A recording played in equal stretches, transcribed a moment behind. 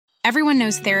Everyone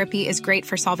knows therapy is great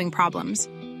for solving problems,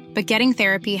 but getting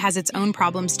therapy has its own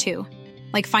problems too,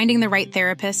 like finding the right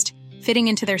therapist, fitting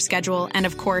into their schedule, and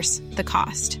of course, the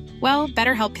cost. Well,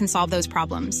 BetterHelp can solve those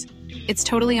problems. It's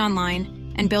totally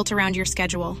online and built around your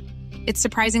schedule. It's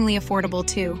surprisingly affordable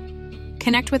too.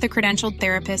 Connect with a credentialed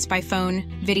therapist by phone,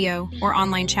 video, or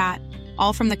online chat,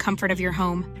 all from the comfort of your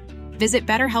home. Visit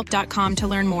BetterHelp.com to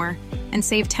learn more and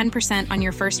save 10% on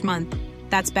your first month.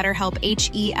 That's BetterHelp,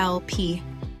 H-E-L-P.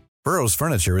 Burrow's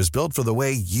furniture is built for the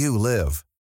way you live.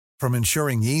 From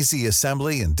ensuring easy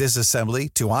assembly and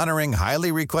disassembly to honoring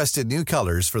highly requested new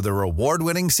colors for their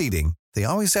award-winning seating, they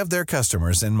always have their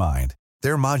customers in mind.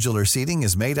 Their modular seating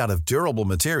is made out of durable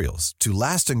materials to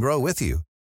last and grow with you.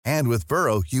 And with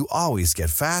Burrow, you always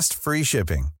get fast, free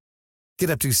shipping.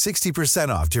 Get up to 60%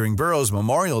 off during Burrow's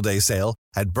Memorial Day sale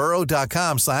at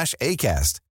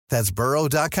burrow.com/ACAST. That's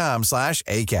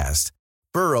burrow.com/ACAST.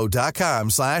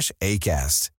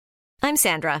 burrow.com/ACAST. I'm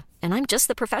Sandra, and I'm just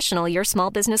the professional your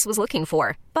small business was looking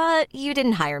for. But you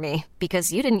didn't hire me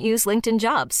because you didn't use LinkedIn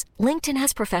Jobs. LinkedIn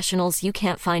has professionals you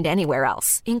can't find anywhere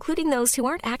else, including those who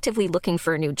aren't actively looking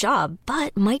for a new job,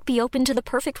 but might be open to the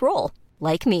perfect role,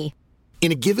 like me.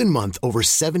 In a given month, over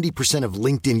 70% of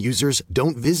LinkedIn users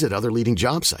don't visit other leading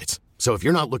job sites. So if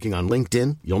you're not looking on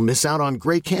LinkedIn, you'll miss out on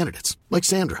great candidates like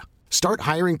Sandra. Start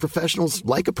hiring professionals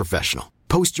like a professional.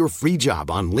 Post your free job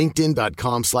on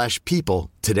linkedin.com/people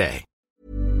today.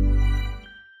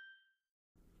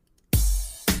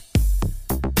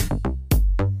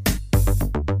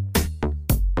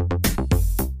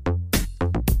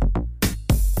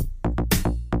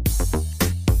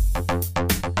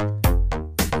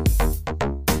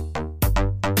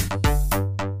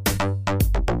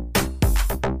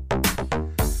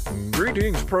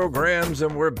 Greetings, programs,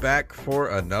 and we're back for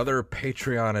another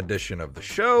Patreon edition of the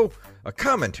show, a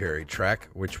commentary track,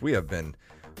 which we have been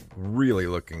really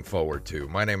looking forward to.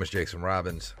 My name is Jason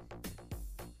Robbins.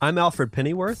 I'm Alfred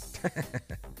Pennyworth.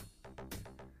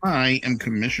 I am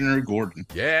Commissioner Gordon.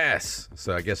 Yes.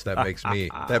 So I guess that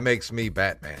makes me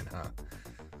Batman, huh?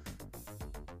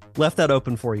 Left that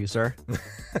open for you, sir.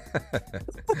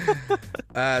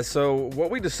 So what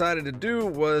we decided to do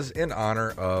was, in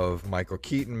honor of Michael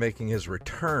Keaton making his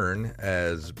return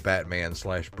as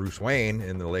Batman/Bruce Wayne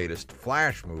in the latest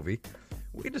Flash movie,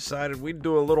 we decided we'd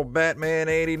do a little Batman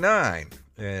 89.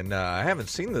 And I haven't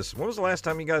seen this. When was the last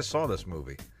time you guys saw this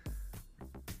movie?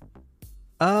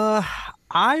 I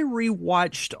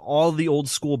rewatched all the old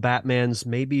school Batmans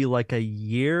maybe like a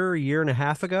year and a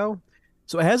half ago.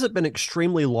 So it hasn't been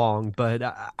extremely long, but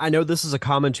I know this is a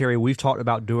commentary we've talked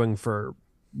about doing for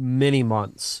many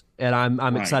months, and I'm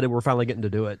right. Excited we're finally getting to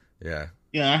do it. Yeah.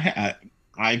 Yeah,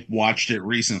 I watched it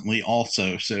recently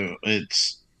also, so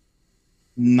it's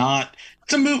not...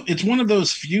 It's one of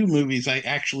those few movies I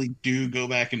actually do go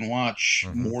back and watch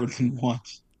more than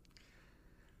once.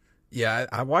 Yeah,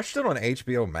 I watched it on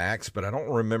HBO Max, but I don't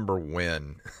remember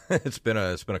when. It's been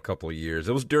a couple of years.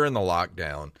 It was during the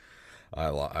lockdown. I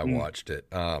watched it.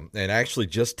 And actually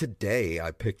just today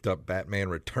I picked up Batman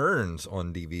Returns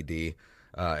on DVD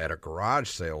at a garage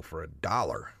sale for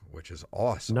 $1, which is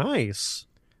awesome. Nice.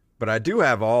 But I do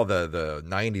have all the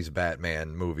 90s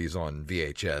Batman movies on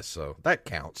VHS, so that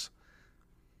counts.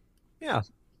 Yeah.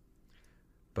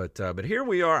 But here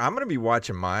we are. I'm going to be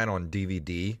watching mine on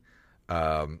DVD.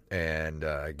 And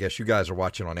I guess you guys are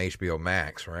watching on HBO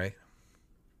Max, right?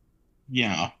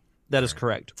 Yeah. That is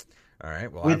correct. All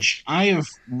right. Well, which I have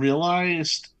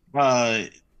realized the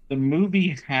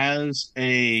movie has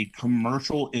a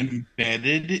commercial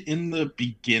embedded in the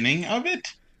beginning of it,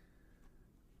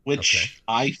 which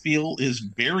I feel is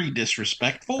very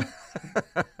disrespectful.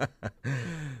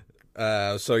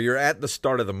 So you're at the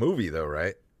start of the movie, though,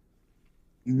 right?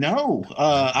 No,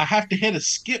 I have to hit a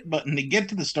skip button to get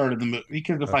to the start of the movie,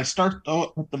 because if I start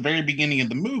at the very beginning of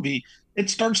the movie,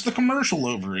 it starts the commercial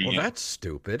over again. Well, that's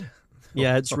stupid.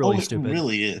 Yeah, it's really stupid. It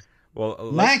really is.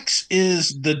 Well, Max is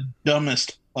the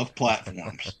dumbest of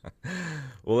platforms.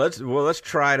 Well, let's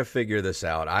try to figure this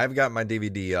out. I've got my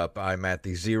DVD up. I'm at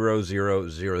the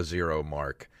 0000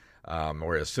 mark,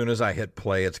 where as soon as I hit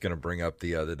play, it's going to bring up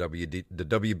the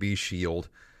WB Shield,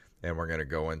 and we're going to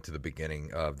go into the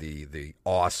beginning of the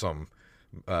awesome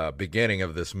beginning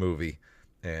of this movie,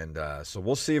 and so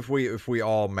we'll see if we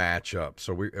all match up.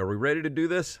 So are we ready to do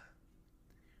this?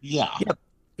 Yeah.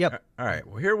 Yep. All right.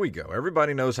 Well, here we go.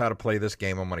 Everybody knows how to play this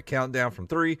game. I'm going to count down from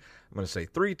 3. I'm going to say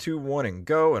 3, 2, 1, and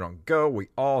go. And on go, we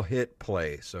all hit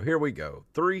play. So here we go.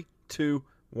 3, 2,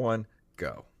 1,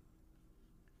 go.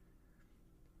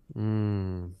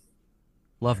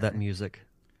 Love that music.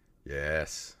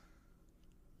 Yes.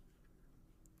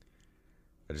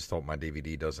 I just hope my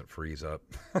DVD doesn't freeze up.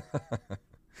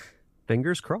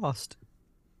 Fingers crossed.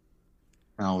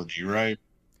 Technology, right?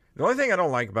 The only thing I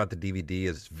don't like about the DVD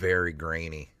is it's very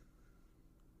grainy.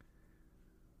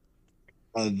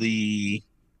 The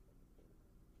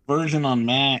version on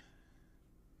Mac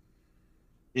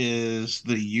is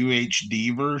the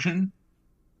UHD version,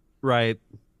 Right.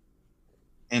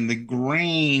 and the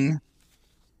grain,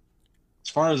 as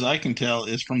far as I can tell,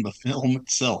 is from the film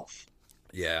itself.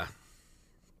 Yeah.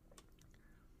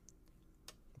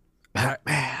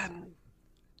 Batman.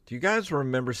 Do you guys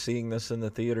remember seeing this in the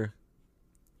theater?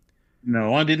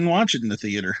 No, I didn't watch it in the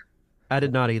theater. I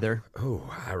did not either.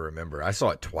 Oh, I remember. I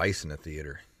saw it twice in the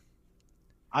theater.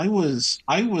 I was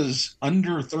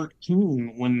under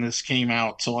 13 when this came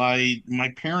out, so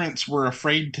my parents were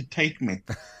afraid to take me.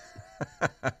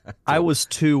 I was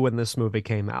 2 when this movie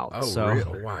came out. Oh, so.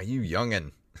 real? Wow, you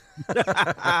youngin'.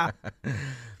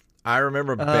 I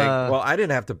remember well, I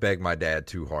didn't have to beg my dad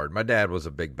too hard. My dad was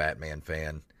a big Batman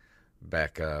fan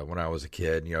back when I was a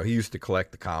kid. You know, he used to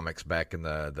collect the comics back in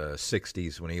the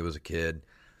 60s when he was a kid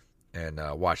and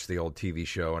watch the old TV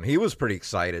show. And he was pretty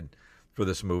excited for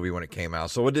this movie when it came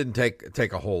out. So it didn't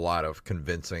take a whole lot of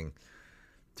convincing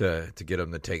to get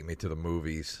him to take me to the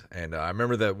movies. And I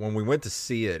remember that when we went to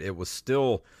see it, it was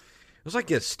still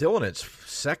in its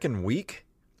second week.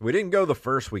 We didn't go the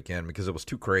first weekend because it was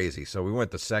too crazy. So we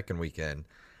went the second weekend.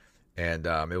 And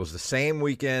it was the same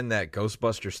weekend that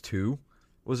Ghostbusters 2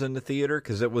 was in the theater,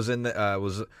 because it was in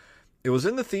the it was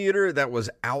in the theater that was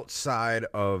outside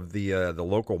of the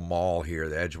local mall here,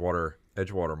 the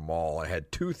Edgewater Mall. It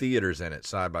had 2 theaters in it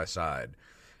side by side,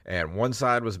 and one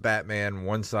side was Batman,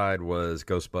 one side was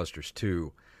Ghostbusters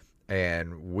 2,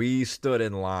 and we stood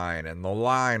in line, and the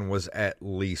line was at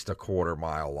least a quarter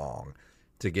mile long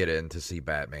to get in to see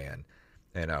Batman.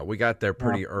 And we got there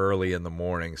pretty early in the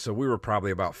morning, so we were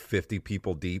probably about 50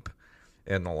 people deep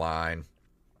in the line.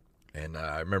 And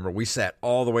I remember we sat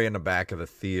all the way in the back of the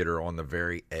theater on the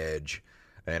very edge,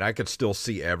 and I could still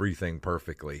see everything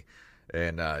perfectly.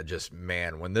 And just,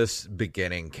 man, when this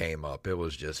beginning came up, it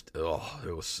was just,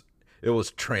 it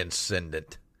was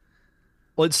transcendent.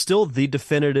 Well, it's still the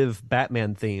definitive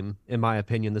Batman theme, in my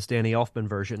opinion, this Danny Elfman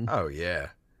version. Oh,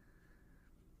 yeah.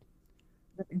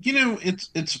 You know,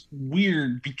 it's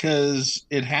weird because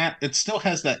it still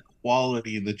has that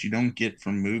quality that you don't get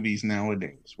from movies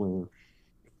nowadays, where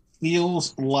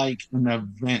feels like an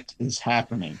event is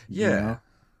happening. Yeah. You know?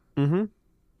 Mm-hmm.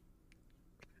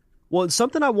 Well, it's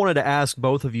something I wanted to ask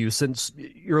both of you, since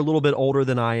you're a little bit older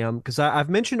than I am, because I've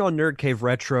mentioned on Nerd Cave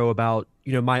Retro about,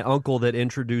 my uncle that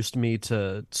introduced me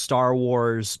to Star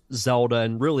Wars, Zelda,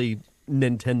 and really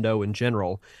Nintendo in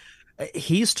general.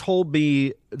 He's told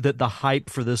me that the hype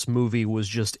for this movie was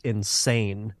just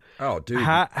insane. Oh, dude.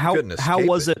 How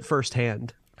was it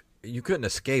firsthand? You couldn't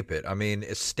escape it. I mean,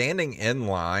 standing in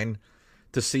line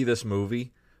to see this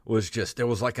movie was just, there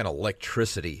was like an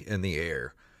electricity in the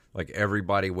air. Like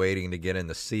everybody waiting to get in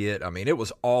to see it. I mean, it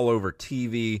was all over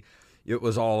TV. It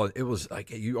was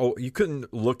like you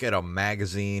couldn't look at a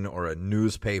magazine or a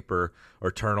newspaper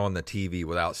or turn on the TV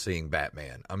without seeing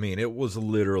Batman. I mean, it was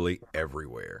literally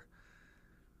everywhere.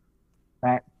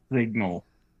 That signal,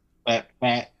 that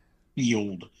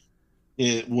field,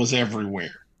 it was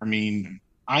everywhere. I mean,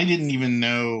 I didn't even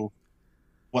know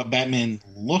what Batman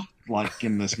looked like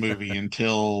in this movie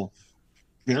until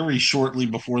very shortly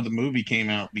before the movie came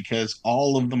out, because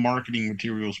all of the marketing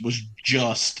materials was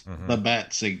just the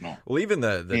bat signal. Well, even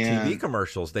the TV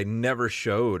commercials, they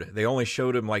only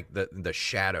showed him like the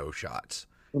shadow shots.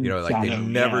 They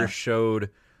never showed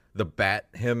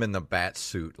him in the bat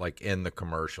suit like in the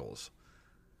commercials.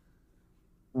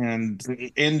 And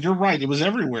you're right, it was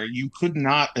everywhere. You could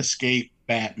not escape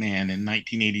Batman in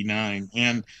 1989.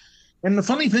 And the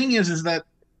funny thing is that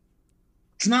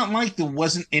it's not like there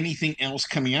wasn't anything else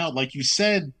coming out. Like you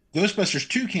said, Ghostbusters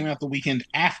 2 came out the weekend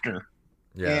after.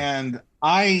 Yeah. And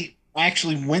I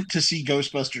actually went to see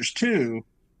Ghostbusters 2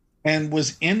 and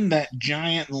was in that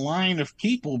giant line of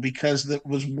people because there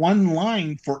was one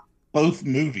line for both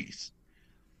movies.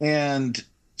 And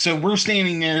so we're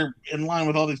standing there in line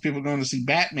with all these people going to see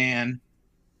Batman,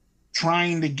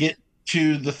 trying to get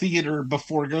to the theater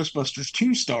before Ghostbusters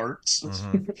 2 starts.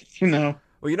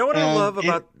 Well, you know what I love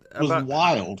about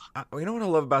wild. You know what I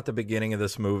love about the beginning of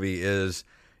this movie is,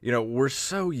 we're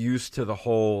so used to the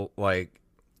whole like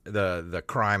the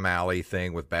crime alley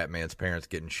thing with Batman's parents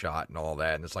getting shot and all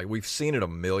that, and it's like we've seen it a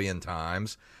million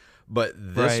times, but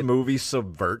this movie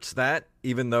subverts that,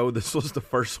 even though this was the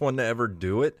first one to ever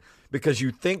do it, because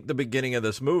you think the beginning of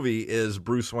this movie is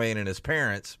Bruce Wayne and his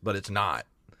parents, but it's not.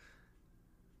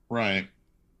 Right.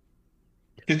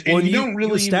 And Well, you you don't really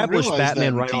even established realize that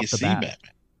Batman right until you off the see bat.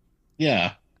 Batman.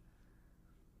 Yeah.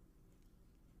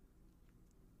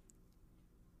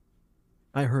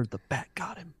 I heard the bat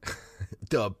got him.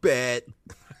 The bat.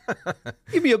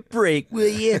 Give me a break, will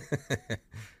you?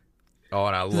 Oh,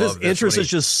 and I This love this entrance when is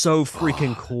just so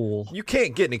freaking cool. You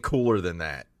can't get any cooler than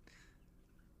that.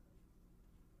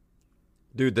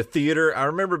 Dude, the theater, I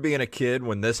remember being a kid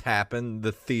when this happened,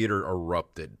 the theater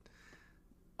erupted.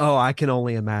 Oh, I can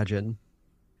only imagine.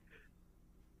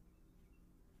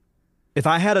 If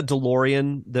I had a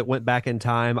DeLorean that went back in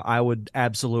time, I would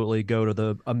absolutely go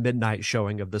to a midnight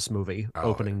showing of this movie,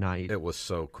 opening night. It was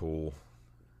so cool.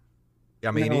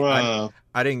 I mean, I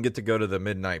didn't get to go to the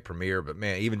midnight premiere, but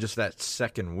man, even just that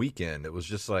second weekend, it was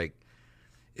just like,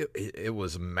 it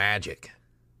was magic.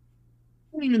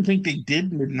 I don't even think they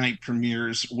did midnight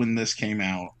premieres when this came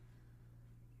out.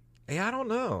 Hey, I don't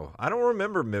know. I don't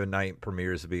remember midnight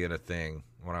premieres being a thing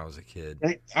when I was a kid.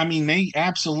 They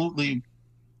absolutely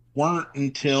weren't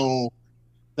until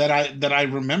that I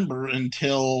remember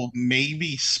until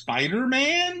maybe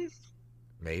Spider-Man.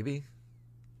 Maybe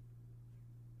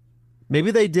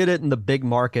they did it in the big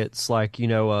markets, like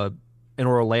in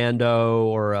Orlando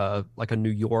or like a New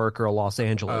York or a Los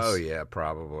Angeles. Oh yeah,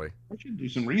 probably. I should do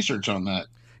some research on that.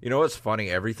 You know what's funny?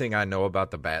 Everything I know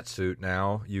about the Batsuit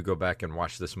now, you go back and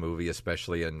watch this movie,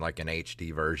 especially in like an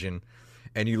HD version,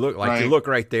 and you look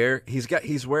right there.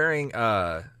 He's wearing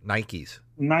Nikes.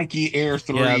 Nike Air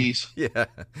 3s. Yeah.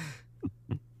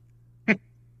 You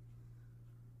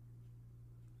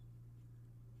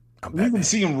can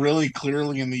see him really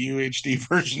clearly in the UHD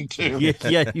version too.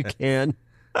 Yeah, you can.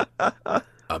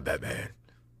 I'm Batman.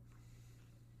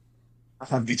 I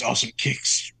have these awesome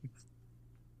kicks.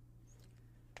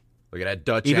 Look at that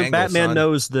Dutch Even angle, Batman son.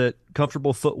 knows that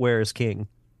comfortable footwear is king.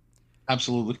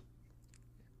 Absolutely.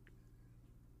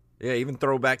 Yeah, even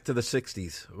throw back to the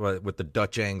 60s with the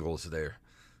Dutch angles there.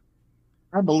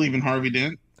 I believe in Harvey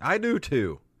Dent. I do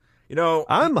too. You know,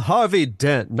 I'm Harvey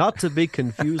Dent, not to be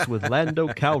confused with Lando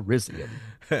Calrissian.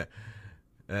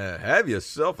 Have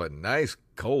yourself a nice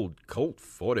cold Colt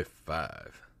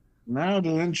 45. Now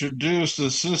to introduce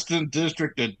Assistant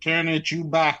District Attorney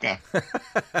Chewbacca.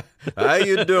 How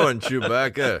you doing,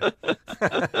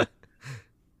 Chewbacca?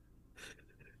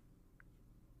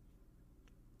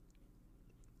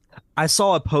 I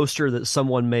saw a poster that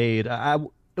someone made.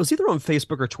 It was either on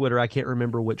Facebook or Twitter. I can't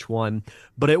remember which one,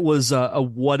 but it was a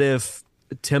what if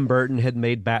Tim Burton had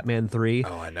made Batman 3.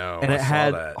 Oh, I know. And I it saw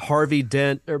had that. Harvey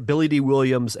Dent or Billy D.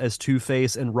 Williams as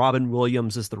Two-Face and Robin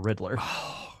Williams as the Riddler.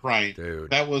 Right.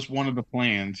 Dude. That was one of the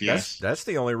plans, yes. That's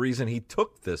the only reason he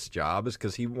took this job is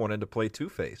because he wanted to play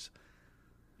Two-Face.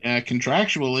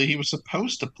 Contractually, he was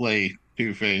supposed to play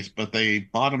Two-Face, but they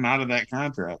bought him out of that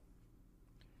contract.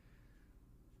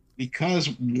 Because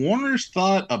Warner's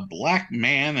thought a black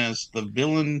man as the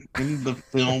villain in the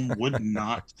film would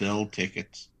not sell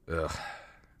tickets. Ugh.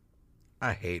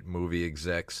 I hate movie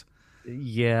execs.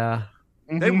 Yeah.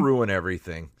 They ruin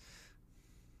everything.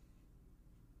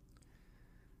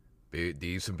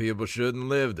 Decent people shouldn't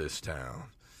live this town.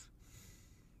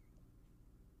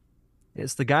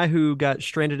 It's the guy who got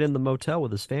stranded in the motel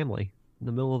with his family in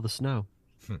the middle of the snow.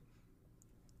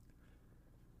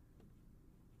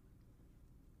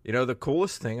 You know, the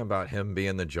coolest thing about him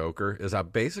being the Joker is I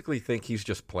basically think he's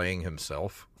just playing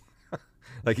himself.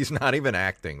 Like, he's not even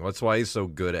acting. That's why he's so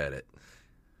good at it.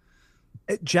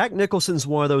 Jack Nicholson's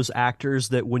one of those actors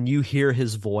that when you hear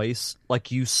his voice, like,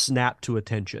 you snap to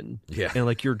attention. Yeah. And,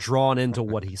 like, you're drawn into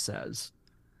what he says.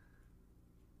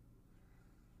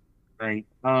 Right.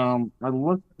 I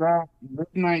looked back.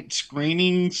 Midnight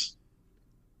screenings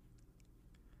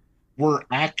were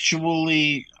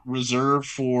actually reserved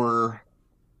for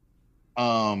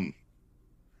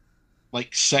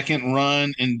like second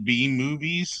run and B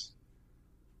movies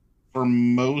for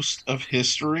most of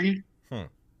history. And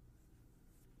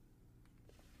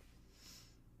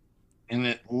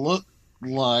it looked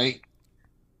like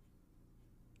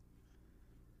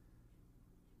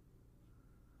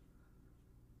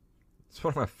It's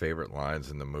one of my favorite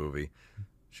lines in the movie.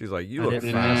 She's like, "You look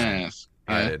didn't fine." ask.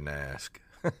 I Yeah. didn't ask.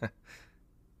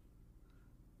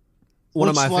 One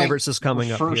of my Looks like favorites is coming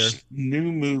the up here. first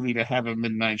new movie to have a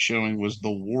midnight showing was The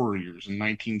Warriors in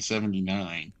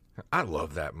 1979. I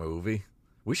love that movie.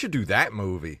 We should do that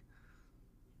movie.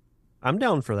 I'm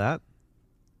down for that.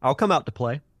 I'll come out to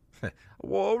play.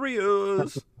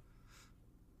 Warriors.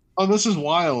 Oh, this is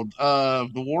wild. The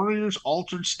Warriors,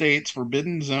 Altered States,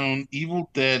 Forbidden Zone, Evil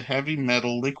Dead, Heavy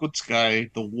Metal, Liquid Sky,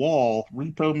 The Wall,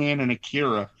 Repo Man, and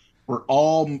Akira were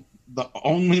all the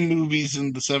only movies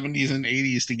in the 70s and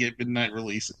 80s to get midnight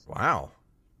releases. Wow.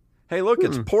 Hey, look,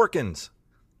 it's Porkins.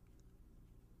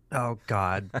 Oh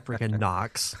God, freaking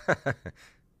Knox.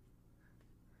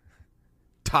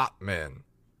 Top men.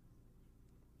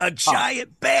 A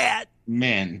giant bat.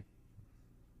 Men.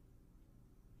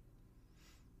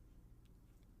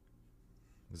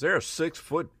 Is there a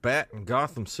 6-foot bat in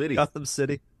Gotham City? Gotham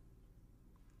City.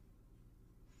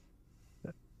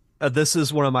 This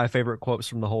is one of my favorite quotes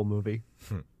from the whole movie.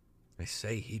 They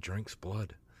say he drinks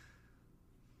blood.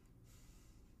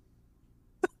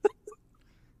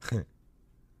 You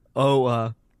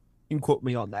can quote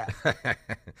me on that.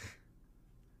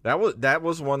 That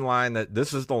was one line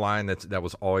this is the line that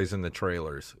was always in the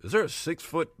trailers. Is there a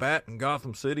 6-foot bat in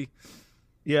Gotham City?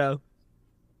 Yeah.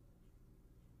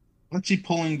 What's he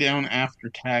pulling down after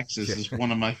taxes is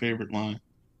one of my favorite lines.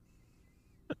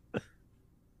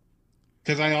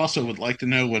 Because I also would like to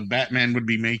know what Batman would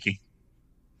be making.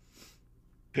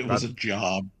 If it was a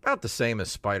job. About the same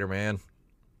as Spider-Man.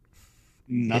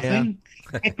 Nothing?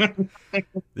 Yeah.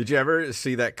 Did you ever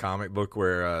see that comic book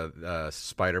where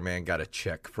Spider-Man got a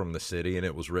check from the city and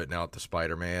it was written out to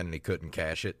Spider-Man and he couldn't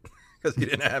cash it because he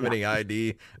didn't have any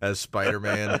ID as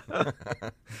Spider-Man?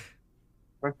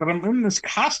 But I'm in this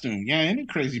costume. Yeah, any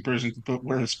crazy person could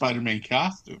wear a Spider-Man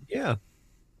costume. Yeah.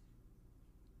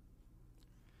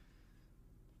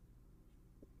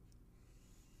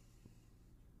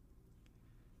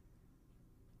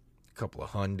 A couple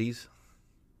of Hundies.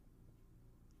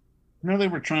 They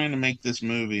were trying to make this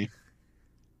movie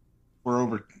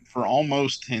for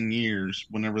almost 10 years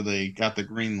whenever they got the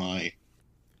green light.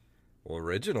 Well,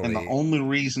 originally... And the only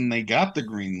reason they got the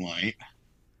green light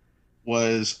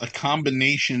was a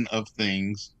combination of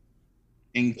things,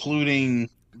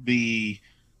 including the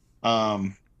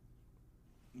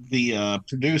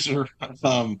producer,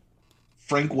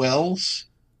 Frank Wells,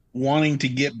 wanting to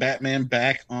get Batman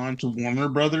back onto Warner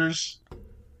Brothers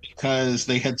because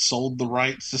they had sold the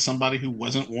rights to somebody who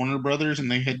wasn't Warner Brothers,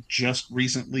 and they had just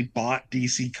recently bought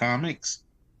DC Comics.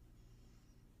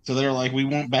 So they're like, we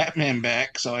want Batman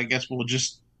back, so I guess we'll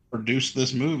just produce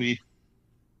this movie.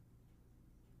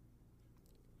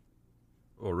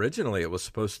 Well, originally, it was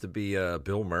supposed to be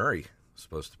Bill Murray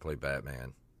supposed to play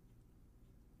Batman.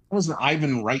 That was an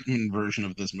Ivan Reitman version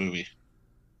of this movie.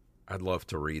 I'd love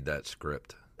to read that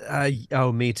script.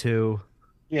 Me too.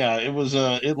 Yeah, it was.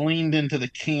 It leaned into the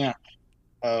camp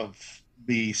of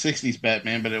the '60s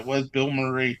Batman, but it was Bill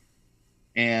Murray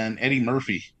and Eddie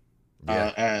Murphy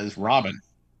as Robin.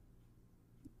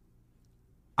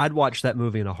 I'd watch that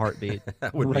movie in a heartbeat.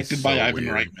 Directed by Ivan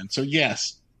Reitman. So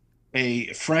yes, a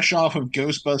fresh off of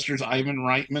Ghostbusters Ivan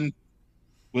Reitman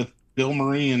with Bill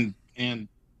Murray and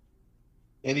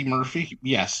Eddie Murphy.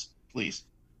 Yes, please.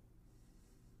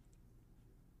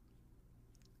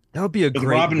 That would be a with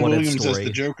great Robin Williams story. as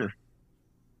the Joker.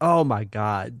 Oh my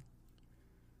God.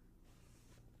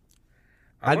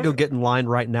 I'd go get in line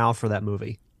right now for that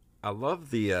movie. I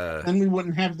love the then we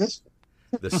wouldn't have this.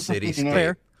 The cityscape.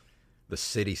 Fair. The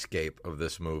cityscape of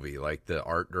this movie, like the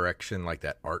art direction, like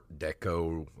that Art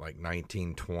Deco, like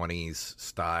 1920s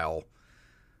style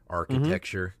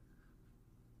architecture.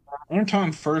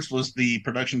 Anton First was the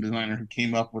production designer who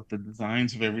came up with the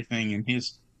designs of everything, and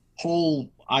his whole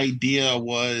idea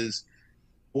was,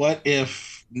 what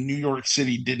if New York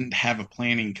City didn't have a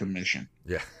planning commission?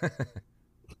 Yeah.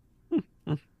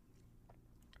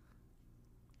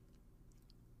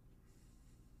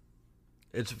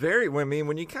 It's very,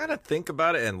 when you kind of think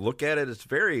about it and look at it, it's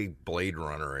very Blade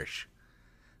Runner-ish.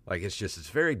 Like, it's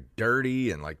very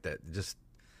dirty and like that, it's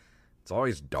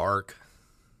always dark.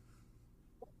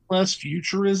 Less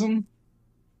futurism,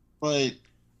 but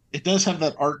it does have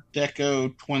that Art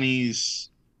Deco 20s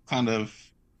kind of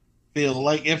feel.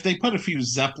 Like, if they put a few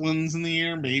Zeppelins in the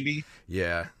air, maybe.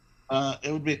 Yeah.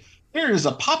 It would be. There is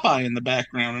a Popeye in the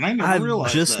background, and I never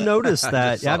realized that. Just noticed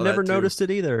that. Yeah, I've never noticed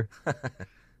it either.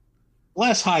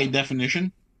 Less high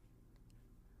definition.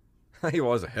 He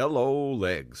was hello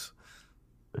legs.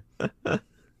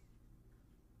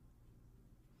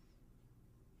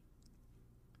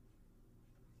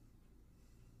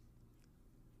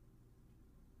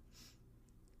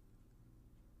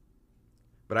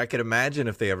 But I could imagine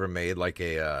if they ever made like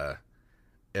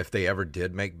if they ever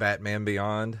did make Batman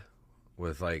Beyond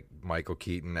with like Michael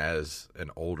Keaton as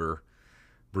an older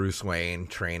Bruce Wayne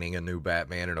training a new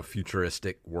Batman in a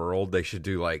futuristic world, they should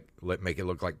do make it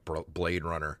look like Blade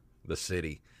Runner, the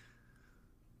city.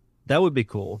 That would be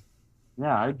cool.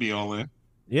 Yeah, I'd be all in.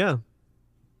 Yeah.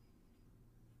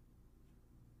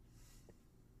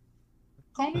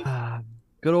 Call me.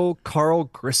 Good old Carl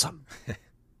Grissom.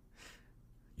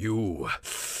 You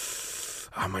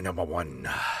are my number one.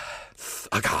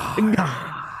 A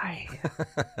guy.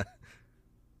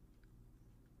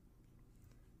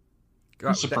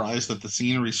 I'm surprised that the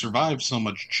scenery survived so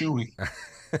much chewing.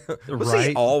 Was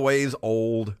he always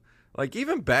old? Like,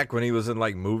 even back when he was in,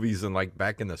 like, movies and, like,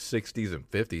 back in the 60s and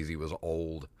 50s, he was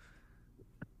old.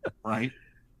 Right.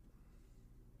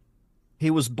 He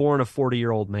was born a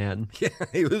 40-year-old man. Yeah,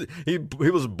 he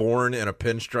was born in a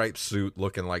pinstripe suit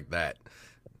looking like that.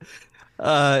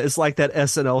 It's like that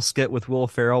SNL skit with Will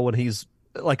Ferrell when he's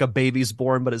like a baby's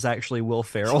born, but it's actually Will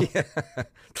Ferrell. Yeah.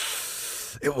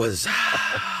 It was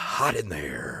hot in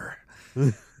there.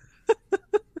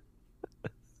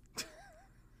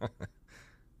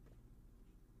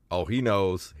 Oh, he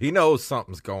knows. He knows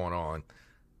something's going on.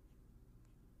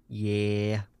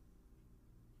 Yeah.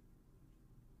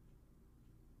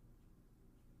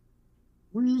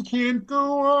 We can't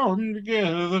go on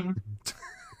together.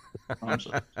 I'm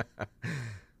sorry.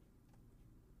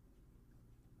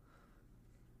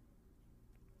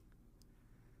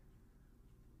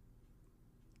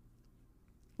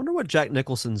 Wonder what Jack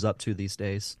Nicholson's up to these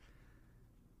days.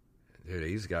 Dude,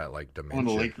 he's got like dementia.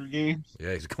 Going to Laker games?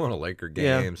 Yeah, he's going to Laker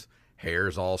games. Yeah.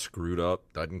 Hair's all screwed up.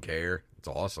 Doesn't care. It's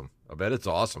awesome. I bet it's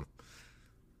awesome.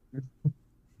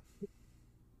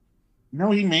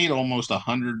 No, he made almost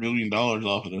 $100 million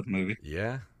off of this movie.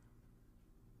 Yeah.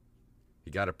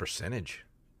 He got a percentage.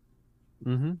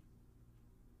 Mm-hmm.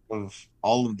 Of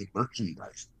all of the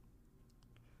merchandise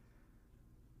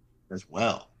as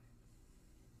well.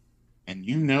 And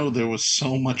you know there was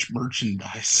so much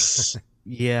merchandise.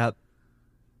 Yeah.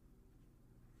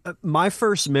 My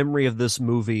first memory of this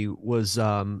movie was,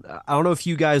 I don't know if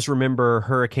you guys remember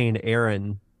Hurricane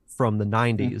Aaron from the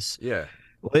 90s. Yeah.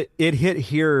 Well, it hit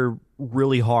here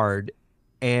really hard,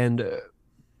 and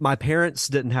my parents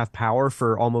didn't have power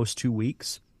for almost 2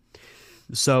 weeks.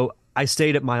 So I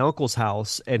stayed at my uncle's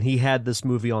house, and he had this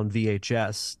movie on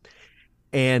VHS,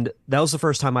 and that was the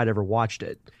first time I'd ever watched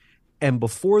it. And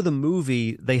before the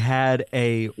movie, they had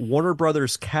a Warner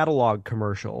Brothers catalog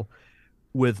commercial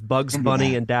with Bugs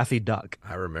Bunny and Daffy Duck.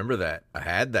 I remember that. I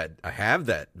had that. I have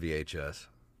that VHS.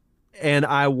 And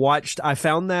I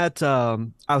found that,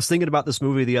 I was thinking about this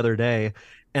movie the other day,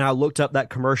 and I looked up that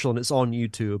commercial, and it's on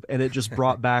YouTube, and it just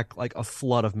brought back like a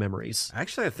flood of memories.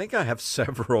 Actually, I think I have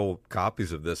several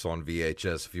copies of this on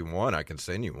VHS. If you want, I can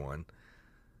send you one.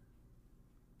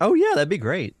 Oh, yeah, that'd be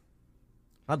great.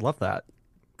 I'd love that.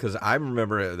 Because I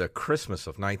remember the Christmas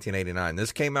of 1989.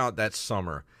 This came out that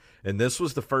summer, and this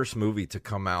was the first movie to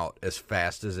come out as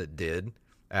fast as it did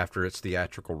after its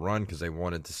theatrical run, because they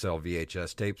wanted to sell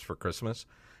VHS tapes for Christmas.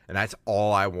 And that's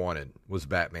all I wanted was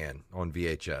Batman on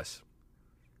VHS.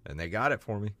 And they got it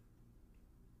for me.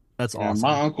 That's awesome.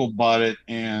 My uncle bought it,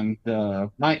 and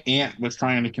my aunt was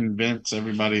trying to convince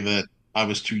everybody that I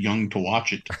was too young to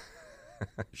watch it.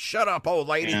 Shut up, old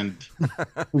lady. And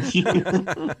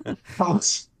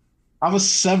I was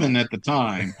 7 at the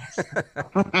time.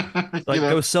 Like,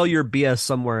 go sell your BS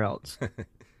somewhere else.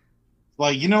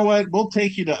 Like, you know what? We'll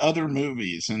take you to other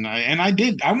movies, and I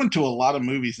did. I went to a lot of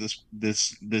movies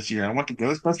this year. I went to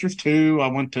Ghostbusters 2. I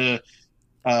went to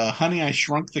Honey, I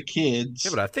Shrunk the Kids.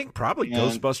 Yeah, but I think probably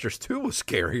Ghostbusters 2 was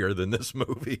scarier than this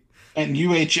movie. And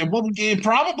well, it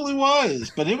probably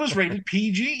was, but it was rated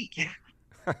PG.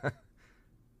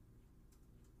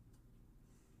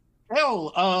 Hell,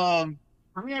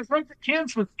 Honey, I Shrunk the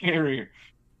Kids was scarier.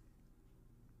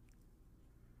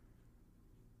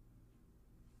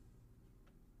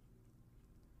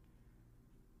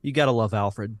 You gotta love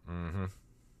Alfred. Mm-hmm. You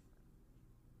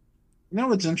know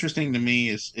what's interesting to me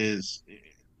is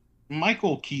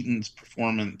Michael Keaton's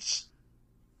performance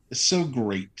is so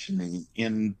great to me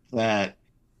in that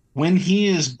when he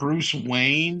is Bruce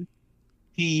Wayne,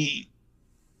 you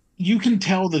can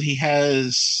tell that he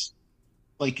has,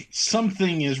 like,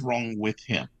 something is wrong with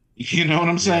him. You know what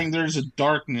I'm saying? Yeah. There's a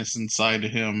darkness inside of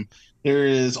him. There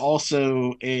is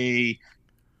also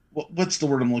what's the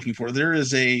word I'm looking for? There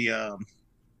is a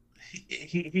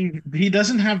he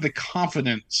doesn't have the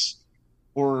confidence,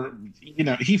 or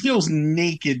he feels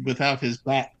naked without his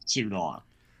bat suit on.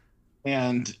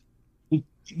 And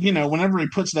whenever he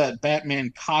puts that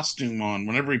Batman costume on,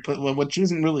 which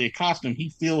isn't really a costume, he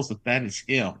feels that is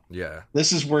him. Yeah.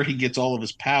 This is where he gets all of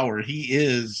his power. He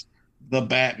is the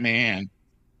Batman.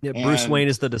 Yeah, Bruce Wayne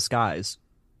is the disguise.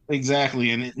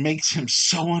 Exactly, and it makes him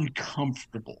so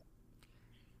uncomfortable.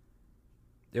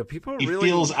 Yeah, he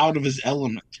feels out of his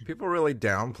element. People really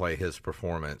downplay his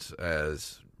performance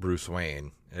as Bruce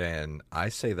Wayne, and I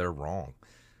say they're wrong.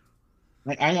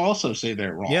 I also say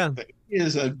they're wrong. Yeah. But he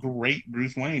is a great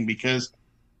Bruce Wayne, because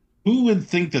who would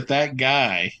think that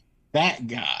guy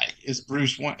is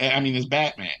Bruce Wayne? I mean, is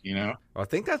Batman, I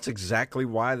think that's exactly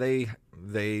why they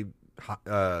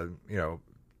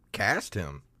cast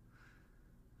him.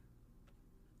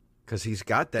 Because he's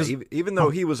got that. Even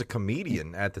though he was a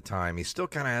comedian at the time, he still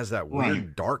kind of has that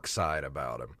weird dark side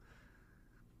about him.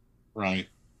 Right.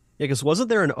 Yeah, because wasn't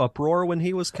there an uproar when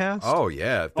he was cast? Oh,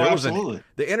 yeah. If there was absolutely.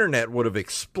 The internet would have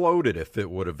exploded if it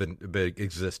would have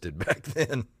existed back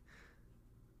then.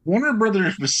 Warner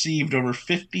Brothers received over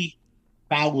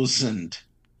 50,000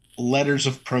 letters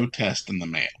of protest in the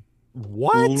mail.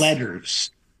 What?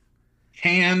 Letters.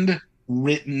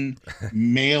 Handwritten,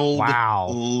 mailed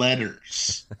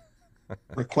letters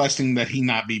requesting that he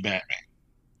not be Batman.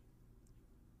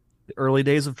 The early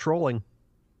days of trolling.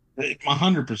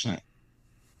 100%.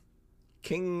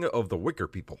 King of the Wicker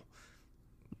People.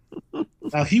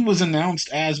 Now, he was announced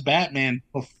as Batman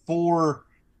before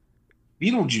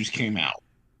Beetlejuice came out,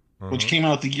 which came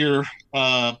out the year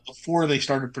before they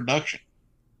started production.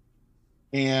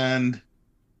 And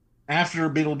after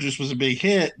Beetlejuice was a big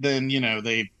hit, then,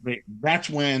 they that's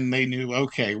when they knew,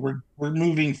 okay, we're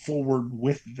moving forward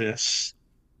with this,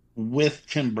 with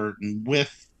Tim Burton,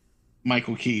 with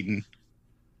Michael Keaton.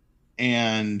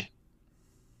 And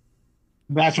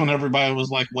that's when everybody was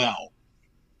like, well,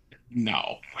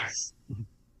 no.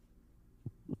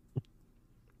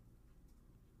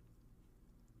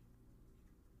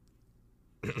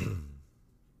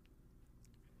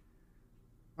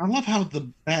 I love how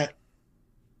the bat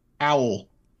owl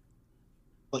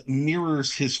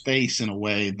mirrors his face in a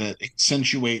way that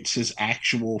accentuates his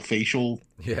actual facial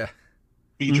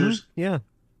features. Mm-hmm. Yeah.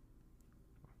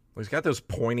 Well, he's got those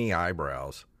pointy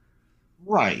eyebrows.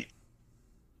 Right.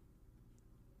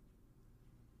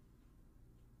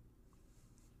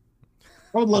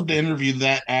 I would love to interview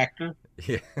that actor.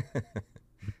 Yeah.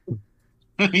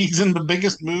 He's in the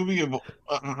biggest movie of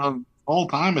all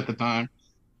time at the time.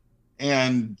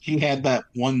 And he had that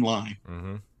one line.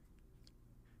 Mm-hmm.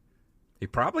 He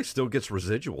probably still gets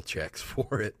residual checks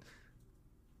for it.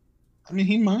 I mean,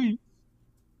 he might.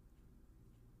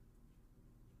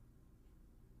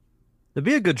 It'd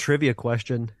be a good trivia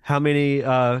question. How many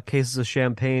cases of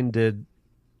champagne did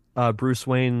Bruce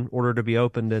Wayne order to be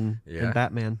opened in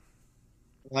Batman?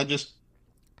 I just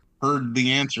heard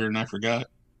the answer and I forgot.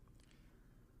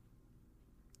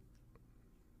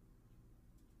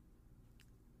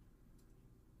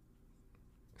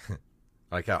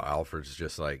 Like how Alfred's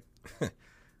just like,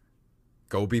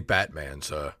 go be Batman,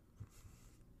 sir.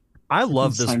 I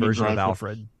love this version of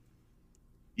Alfred.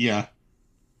 Yeah.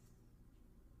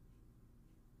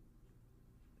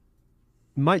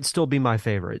 Might still be my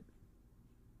favorite.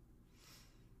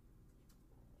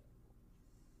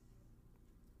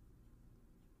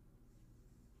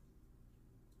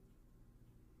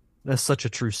 That's such a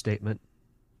true statement.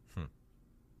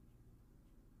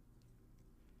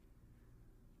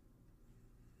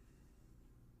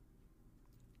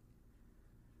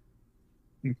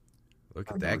 Look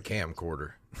at that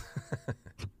camcorder.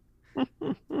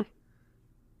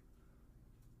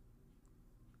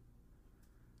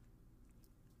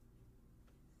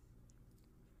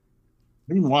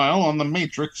 Meanwhile, on The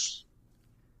Matrix.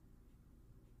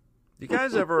 You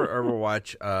guys ever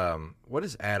watch what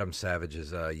is Adam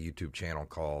Savage's YouTube channel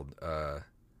called?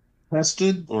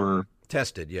 Tested or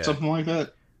Tested, yeah. Something like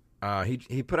that.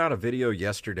 He put out a video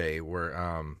yesterday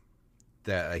where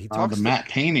that he talks the matte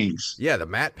paintings. Yeah, the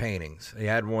matte paintings. He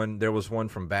had one. There was one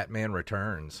from Batman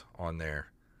Returns on there.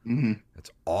 Mm-hmm.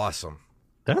 That's awesome.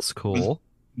 That's cool.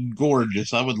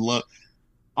 Gorgeous. I would love.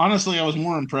 Honestly, I was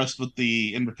more impressed with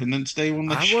the Independence Day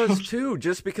one. I was too,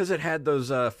 just because it had those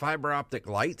fiber optic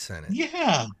lights in it.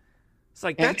 Yeah, it's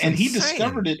like that's and he insane.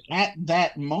 discovered it at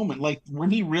that moment. Like when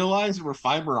he realized there were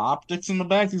fiber optics in the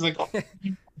back, he's like, "Oh,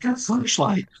 you got a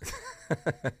flashlight."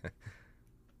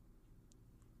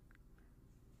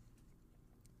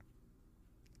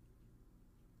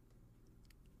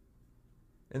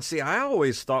 And see, I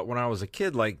always thought when I was a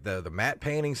kid, like the matte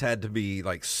paintings had to be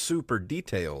like super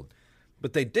detailed,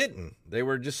 but they didn't. They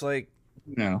were just like,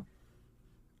 no,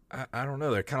 I don't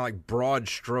know. They're kind of like broad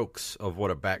strokes of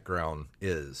what a background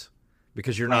is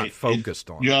because you're not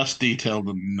focused on it. Just detailed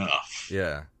enough.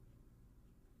 Yeah.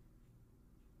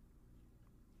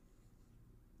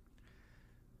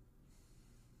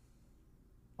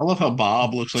 I love how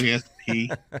Bob looks like he has to pee.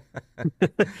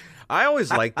 I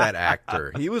always liked that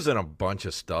actor. He was in a bunch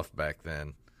of stuff back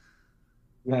then.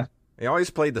 Yeah. He always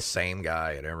played the same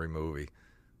guy in every movie.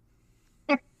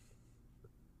 I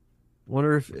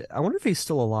wonder if he's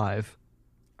still alive.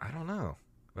 I don't know.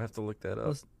 I have to look that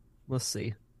up. Let's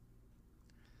see.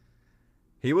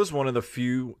 He was one of the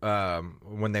few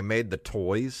when they made the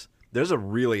toys. There's a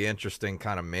really interesting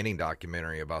kind of mini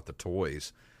documentary about the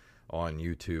toys on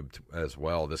YouTube as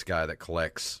well. This guy that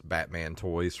collects Batman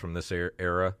toys from this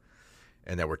era.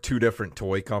 And there were two different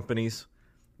toy companies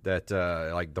that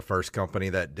like the first company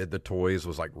that did the toys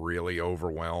was like really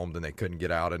overwhelmed and they couldn't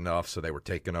get out enough, so they were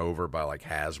taken over by like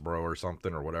Hasbro or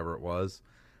something or whatever it was.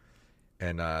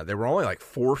 And there were only like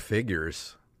 4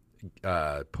 figures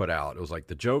put out. It was like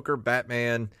the Joker,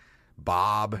 Batman,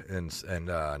 Bob, and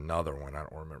another one. I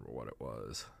don't remember what it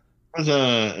was. It was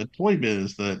a Toy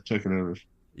Biz that took it over.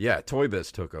 Yeah, Toy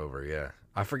Biz took over, yeah.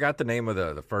 I forgot the name of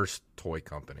the first toy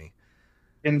company.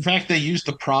 In fact, they used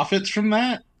the profits from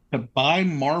that to buy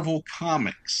Marvel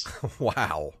Comics.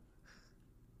 Wow.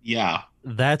 Yeah.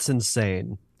 That's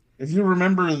insane. If you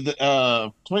remember,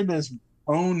 the Toy Biz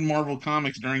owned Marvel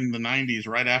Comics during the 90s,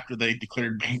 right after they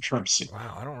declared bankruptcy.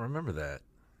 Wow, I don't remember that.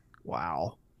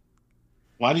 Wow.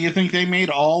 Why do you think they made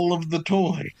all of the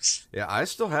toys? Yeah, I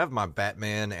still have my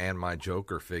Batman and my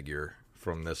Joker figure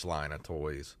from this line of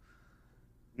toys.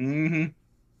 Mm-hmm.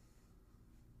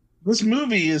 This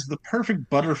movie is the perfect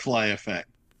butterfly effect.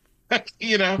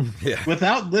 Yeah.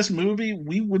 Without this movie,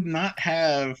 we would not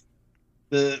have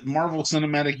the Marvel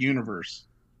Cinematic Universe.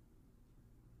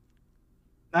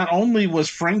 Not only was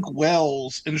Frank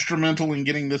Wells instrumental in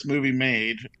getting this movie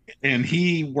made, and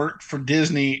he worked for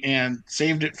Disney and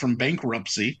saved it from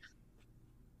bankruptcy,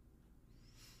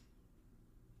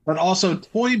 but also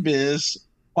Toy Biz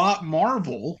bought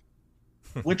Marvel,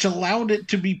 which allowed it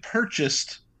to be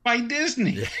purchased by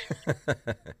Disney.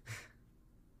 Yeah.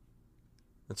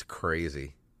 That's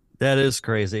crazy. That is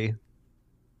crazy.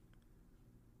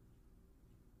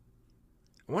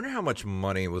 I wonder how much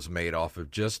money was made off of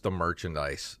just the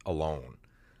merchandise alone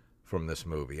from this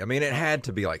movie. I mean, it had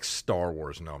to be like Star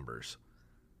Wars numbers.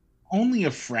 Only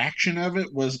a fraction of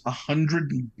it was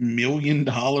 $100 million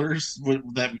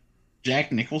that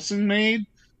Jack Nicholson made.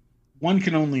 One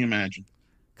can only imagine.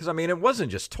 Because, I mean, it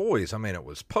wasn't just toys. I mean, it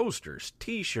was posters,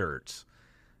 T-shirts.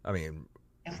 I mean,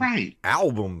 right,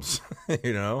 albums,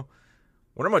 you know.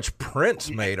 Wonder how much Prince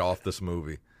made off this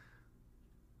movie.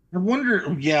 I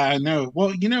wonder, yeah, I know.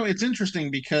 Well, it's interesting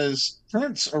because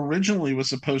Prince originally was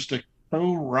supposed to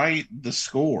co-write the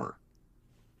score.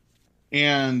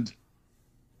 And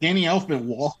Danny Elfman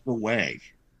walked away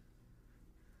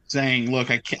saying,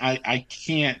 look, I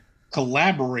can't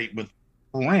collaborate with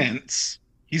Prince.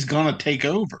 He's going to take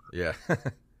over. Yeah.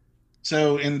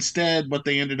 So instead, what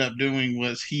they ended up doing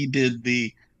was he did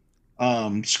the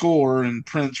score and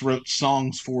Prince wrote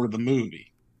songs for the movie.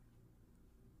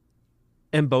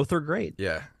 And both are great.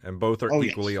 Yeah, and both are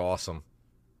equally awesome.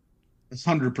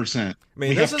 100%. I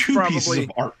mean, this is two probably pieces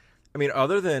of art. I mean,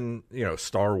 other than,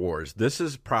 Star Wars, this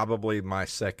is probably my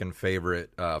second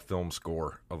favorite film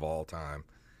score of all time.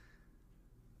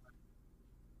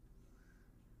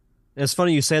 It's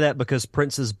funny you say that because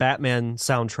Prince's Batman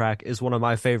soundtrack is one of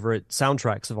my favorite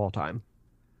soundtracks of all time.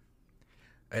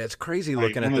 It's crazy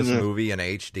looking at this movie in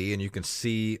HD, and you can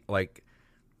see, like,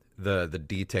 the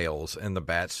details in the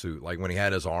bat suit. Like, when he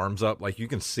had his arms up, like, you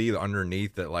can see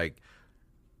underneath that, like,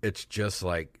 it's just,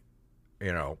 like,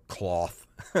 cloth,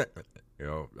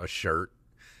 a shirt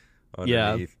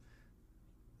underneath. Yeah.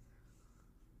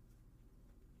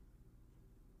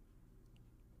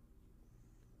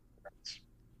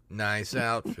 Nice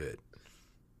outfit.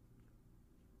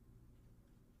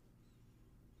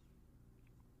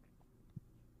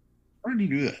 How did he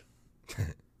do that?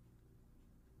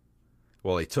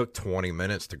 Well, he took 20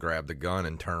 minutes to grab the gun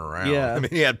and turn around. Yeah. I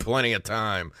mean, he had plenty of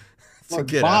time to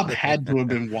get Bob out. Had to have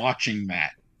been watching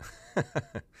that.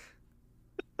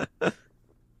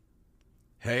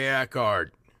 Hey,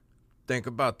 Eckhart, think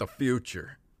about the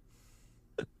future.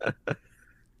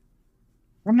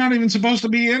 I'm not even supposed to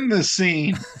be in this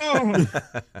scene. Oh.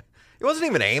 He wasn't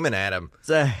even aiming at him. It's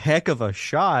a heck of a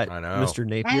shot, I know. Mr.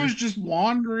 Napier. I was just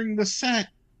wandering the set.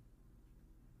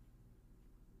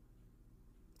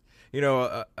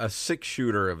 A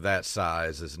 6-shooter of that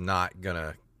size is not going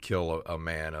to kill a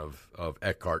man of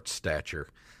Eckhart's stature.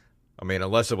 I mean,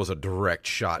 unless it was a direct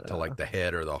shot to, like, the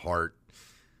head or the heart.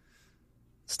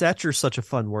 Stature's such a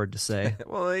fun word to say.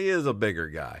 Well, he is a bigger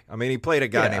guy. I mean, he played a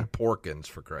guy named Porkins,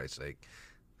 for Christ's sake.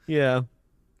 Yeah.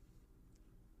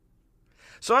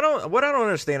 So what I don't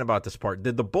understand about this part,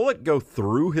 did the bullet go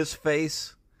through his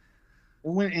face? It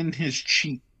went in his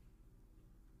cheek.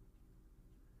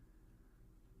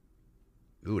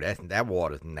 Ooh, that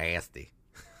water's nasty.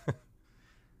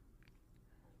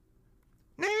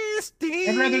 Nasty.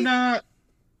 I'd rather not.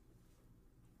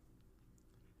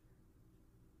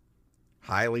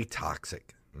 Highly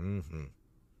toxic. Mm-hmm.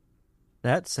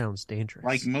 That sounds dangerous.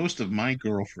 Like most of my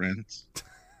girlfriends.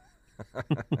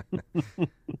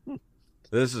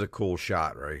 This is a cool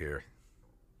shot right here.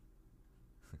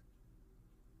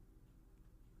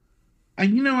 I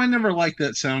never like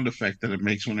that sound effect that it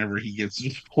makes whenever he gets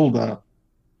pulled up.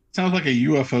 Sounds like a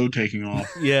UFO taking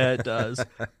off. Yeah, it does.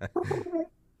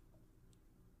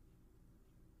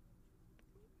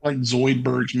 Like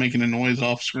Zoidberg's making a noise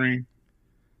off screen.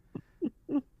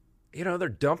 You know, they're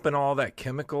dumping all that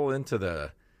chemical into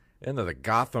the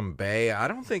Gotham Bay. I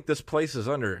don't think this place is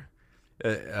under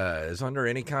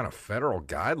any kind of federal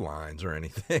guidelines or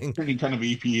anything. Any kind of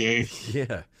EPA.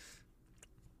 Yeah.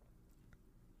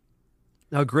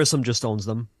 Now Grissom just owns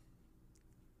them.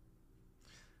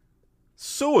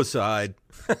 Suicide.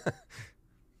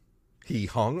 He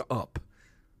hung up.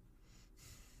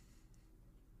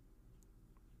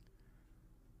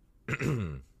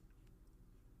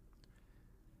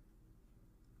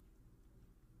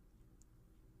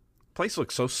 Place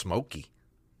looks so smoky.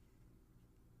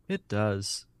 It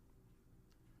does.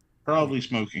 Probably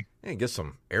smoking. Yeah, get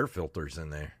some air filters in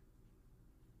there.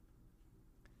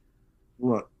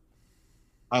 Look,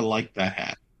 I like that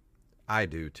hat. I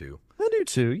do too. I do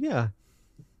too, yeah.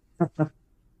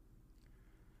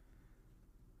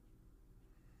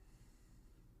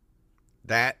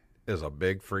 That is a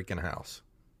big freaking house.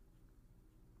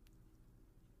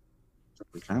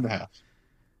 What kind of house?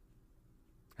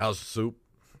 How's the soup?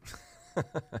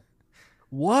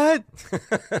 What?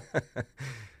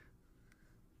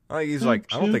 He's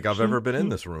like, I don't think I've ever been in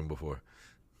this room before.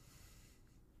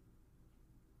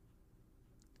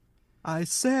 I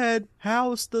said,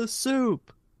 how's the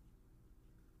soup?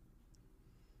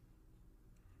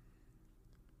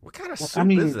 What kind of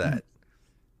soup is that?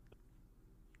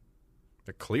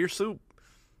 A clear soup?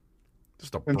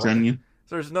 Just a broth. Onion.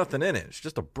 There's nothing in it. It's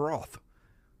just a broth.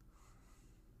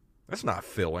 That's not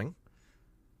filling.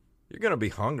 You're going to be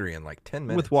hungry in like 10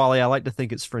 minutes. With Wally, I like to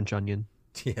think it's French onion.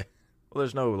 Yeah. Well,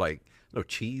 there's no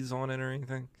cheese on it or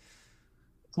anything.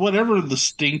 Whatever the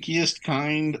stinkiest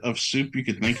kind of soup you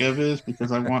could think of is,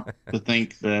 because I want to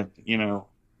think that,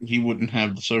 he wouldn't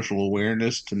have the social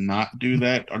awareness to not do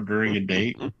that during a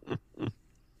date.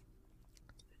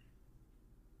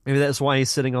 Maybe that's why he's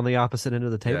sitting on the opposite end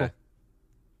of the table. Yeah.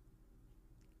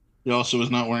 He also is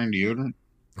not wearing deodorant.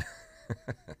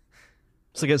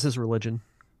 It's against his religion.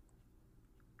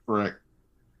 Correct.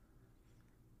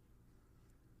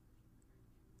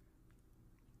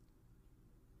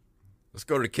 Let's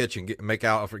go to the kitchen. Get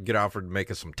Alfred to make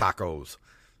us some tacos.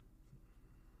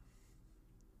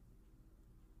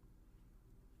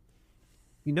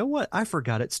 You know what? I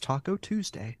forgot it's Taco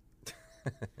Tuesday.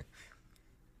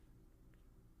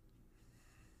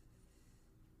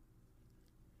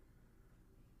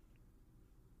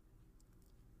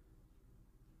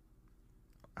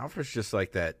 Alfred's just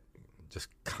like that, just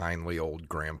kindly old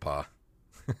grandpa.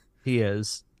 He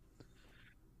is.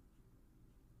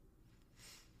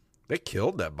 They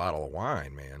killed that bottle of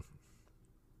wine, man.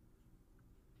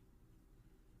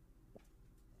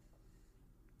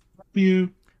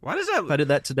 Why does that? If I did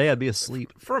that today, I'd be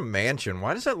asleep. For a mansion,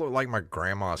 why does that look like my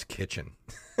grandma's kitchen?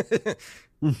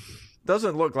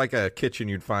 Doesn't look like a kitchen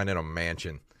you'd find in a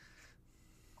mansion.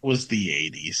 It was the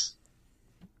 80s.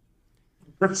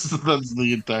 That's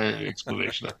the entire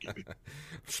explanation I'm giving. I'm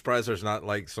surprised there's not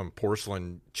like some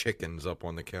porcelain chickens up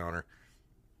on the counter.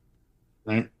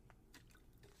 Right?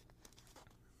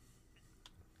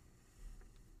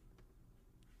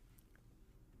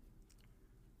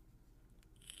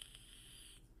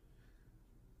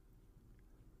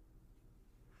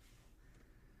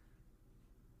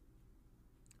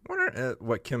 I wonder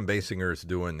what Kim Basinger is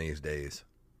doing these days.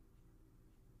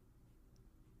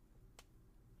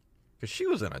 Because she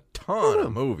was in a ton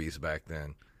of movies back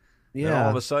then. Yeah. And all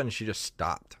of a sudden, she just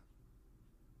stopped.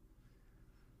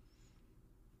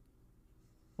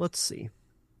 Let's see.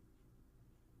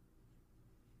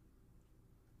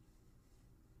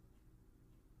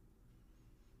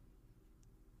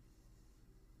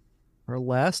 Her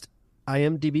last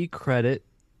IMDb credit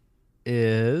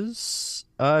is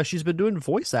she's been doing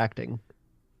voice acting.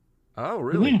 Oh,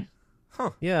 really? Mm-hmm.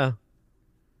 Huh. Yeah.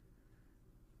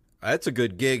 That's a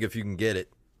good gig if you can get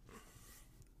it.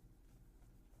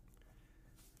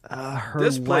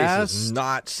 This place is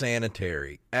not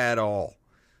sanitary at all.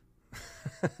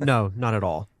 No, not at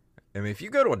all. I mean, if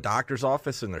you go to a doctor's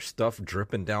office and there's stuff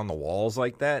dripping down the walls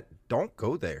like that, don't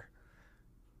go there.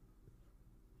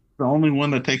 The only one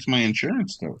that takes my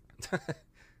insurance, though.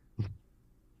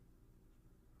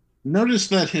 Notice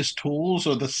that his tools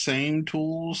are the same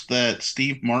tools that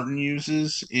Steve Martin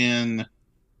uses in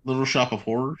Little Shop of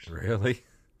Horrors. Really?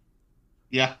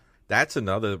 Yeah. That's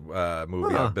another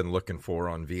movie I've been looking for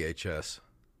on VHS.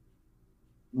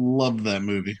 Love that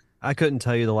movie. I couldn't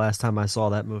tell you the last time I saw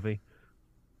that movie.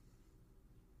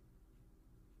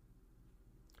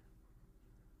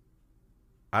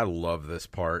 I love this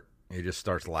part. He just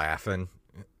starts laughing,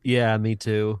 Yeah, me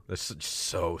too. That's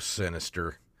so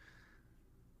sinister.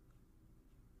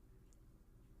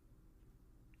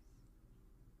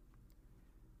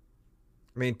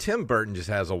 I mean, Tim Burton just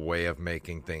has a way of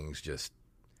making things just,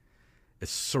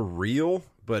 it's surreal,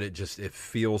 but it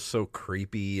feels so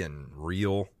creepy and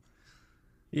real.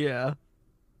 Yeah.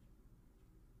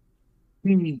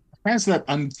 He has that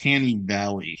uncanny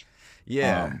valley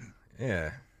Yeah. um,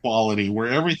 Yeah. quality where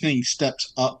everything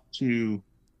steps up to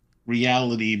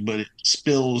reality, but it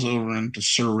spills over into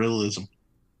surrealism.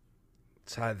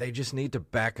 So they just need to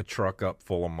back a truck up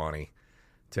full of money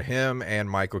to him and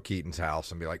Michael Keaton's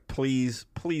house and be like, please,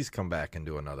 please come back and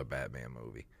do another Batman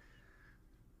movie.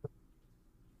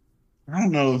 I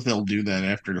don't know if they'll do that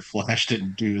after the Flash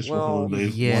didn't do as well Well,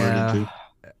 as they wanted Yeah. to.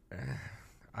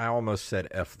 I almost said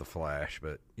F the Flash,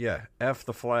 but yeah, F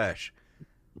the Flash.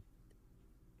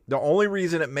 The only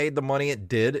reason it made the money it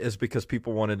did is because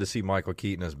people wanted to see Michael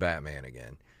Keaton as Batman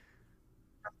again.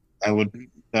 That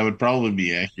would probably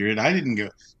be accurate. I didn't go.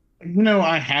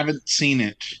 I haven't seen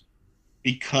it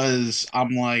because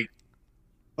I'm like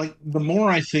the more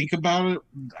I think about it,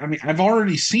 I mean, I've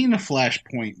already seen a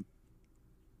Flashpoint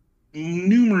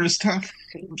numerous times,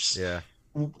 Yeah.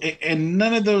 and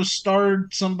none of those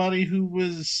starred somebody who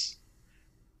was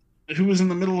in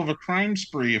the middle of a crime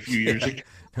spree a few years ago.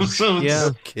 So Yeah.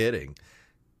 No kidding.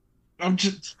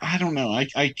 I don't know.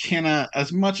 I cannot,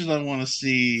 as much as I want to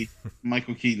see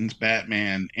Michael Keaton's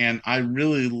Batman, and I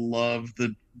really love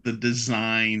the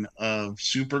design of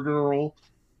Supergirl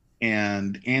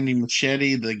and Andy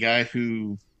Muschietti, the guy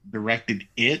who directed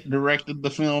the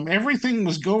film. Everything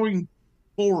was going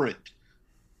for it.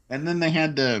 And then they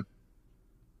had to,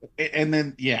 and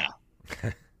then, yeah.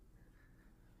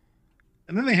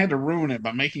 And then they had to ruin it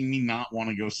by making me not want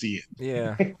to go see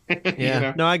Yeah. it.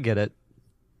 Yeah. No, I get it.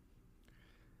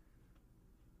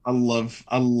 I love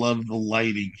the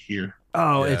lighting here.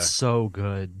 Oh, Yeah. it's so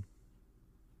good.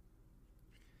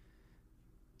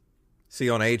 See,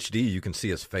 on HD you can see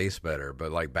his face better,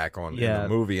 but like back on in Yeah. the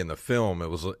movie, in the film, it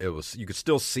was you could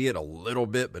still see it a little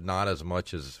bit, but not as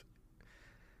much as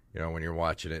when you're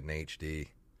watching it in HD.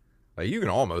 Like you can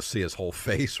almost see his whole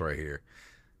face right here.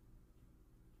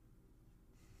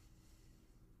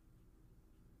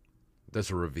 This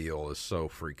reveal is so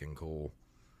freaking cool.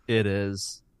 It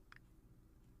is.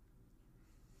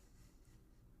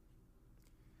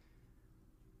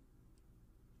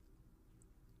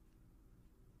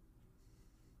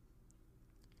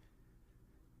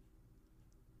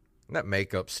 That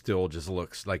makeup still just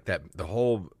looks like that. The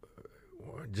whole,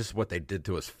 just what they did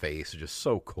to his face is just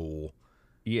so cool.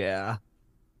 Yeah.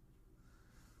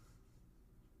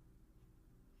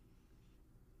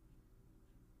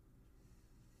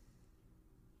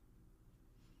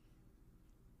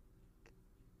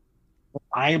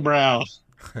 Eyebrows.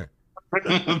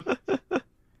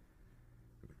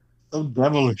 So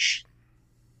devilish.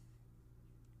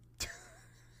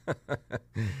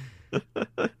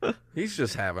 He's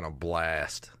just having a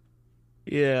blast.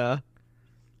 Yeah.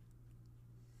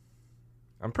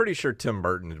 I'm pretty sure Tim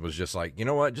Burton was just like, you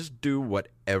know what? Just do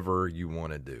whatever you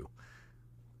want to do.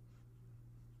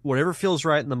 Whatever feels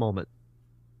right in the moment.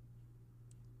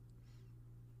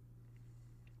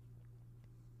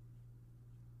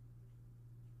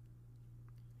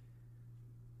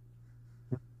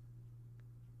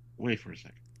 Wait for a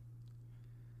second.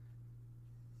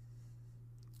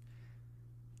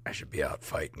 I should be out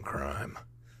fighting crime.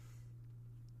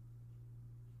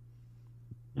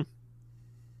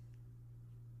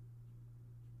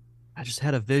 I just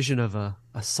had a vision of a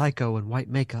psycho in white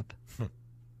makeup.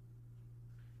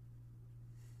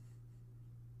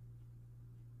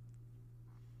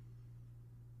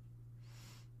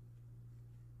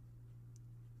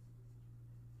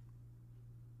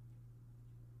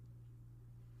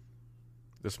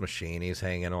 This machine he's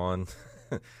hanging on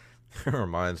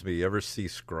reminds me, you ever see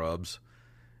Scrubs?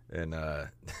 And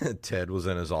Ted was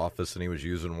in his office and he was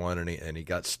using one and he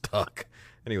got stuck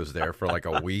and he was there for like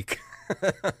a week.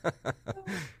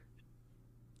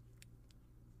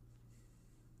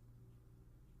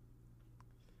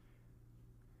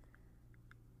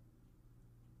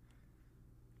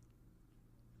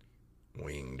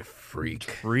 Winged freak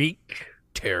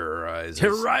terrorizes.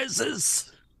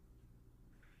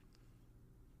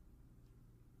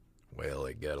 Well,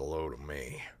 they got a load of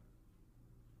me.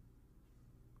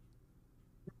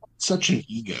 Such an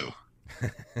ego.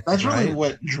 That's really Right.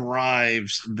 what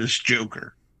drives this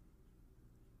Joker.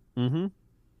 Mm-hmm.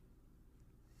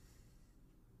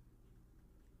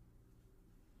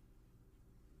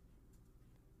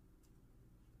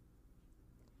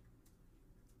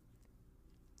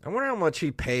 I wonder how much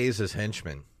he pays his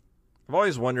henchmen. I've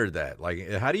always wondered that. Like,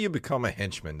 how do you become a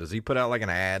henchman? Does he put out like an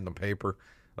ad in the paper?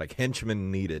 Like,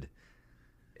 henchman needed.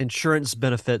 Insurance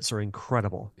benefits are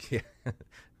incredible. Yeah.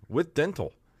 With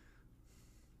dental.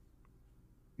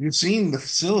 You've seen the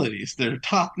facilities. They're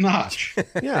top notch.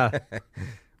 Yeah.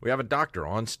 We have a doctor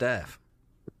on staff.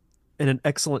 And an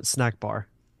excellent snack bar.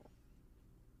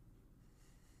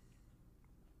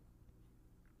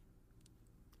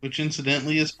 Which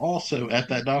incidentally is also at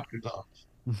that doctor's office.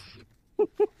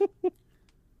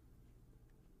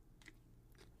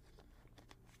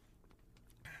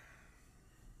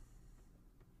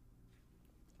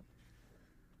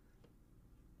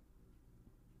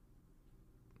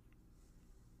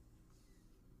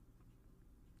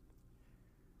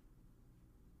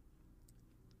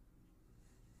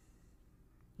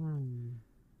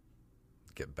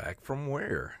 Get back from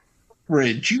where?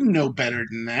 Fred, you know better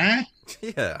than that.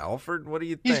 Yeah, Alfred, what do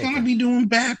you He's think? going to be doing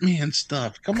Batman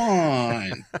stuff. Come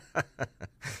on.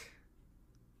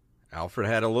 Alfred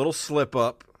had a little slip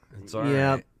up. It's all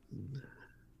right.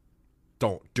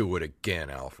 Don't do it again,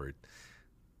 Alfred.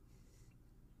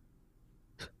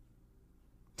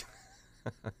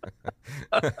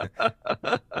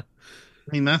 I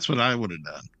mean, that's what I would have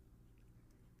done.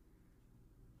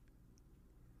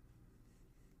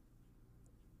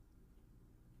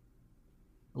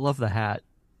 I love the hat.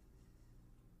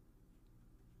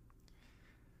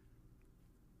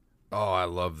 Oh, I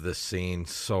love this scene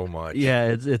so much.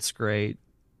 Yeah, it's great.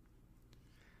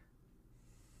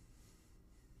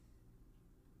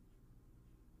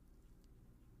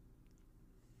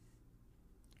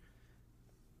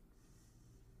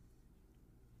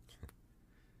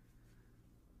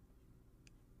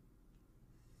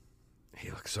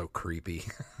 He looks so creepy.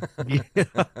 Yeah.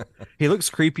 He looks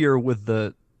creepier with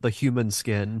the human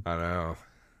skin. I know.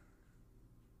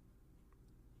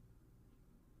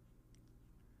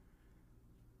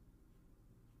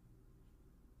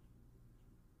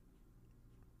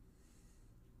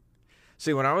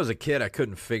 See, when I was a kid, I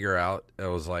couldn't figure out. I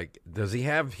was like, does he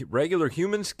have regular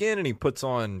human skin and he puts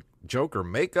on Joker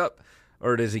makeup,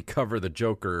 or does he cover the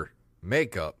Joker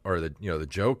makeup or the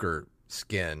Joker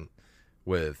skin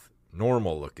with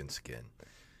normal looking skin?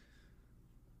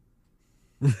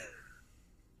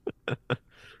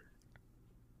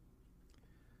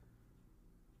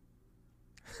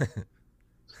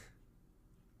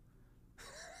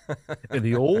 In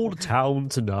the old town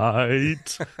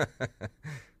tonight.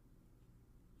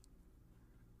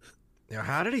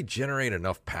 How did he generate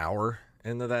enough power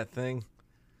into that thing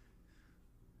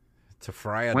to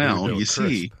fry a Well, dude to a you crisp?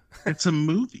 see, it's a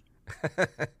movie.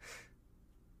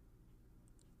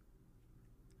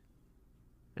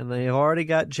 And they already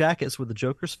got jackets with the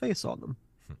Joker's face on them.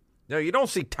 No, you don't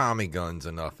see Tommy guns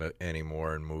enough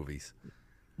anymore in movies.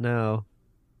 No.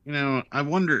 You know, I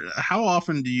wonder, how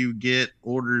often do you get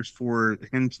orders for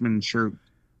henchman shirt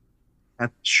at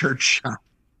the shirt shop?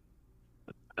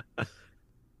 Is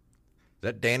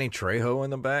that Danny Trejo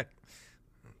in the back?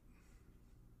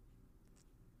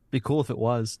 Be cool if it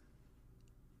was.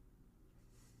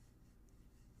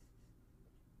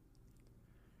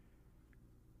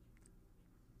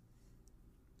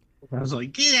 I was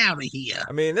like, get out of here.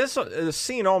 I mean, this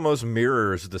scene almost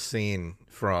mirrors the scene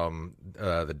from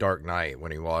The Dark Knight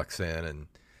when he walks in and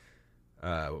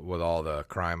with all the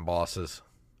crime bosses.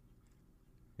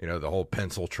 You know, the whole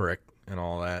pencil trick and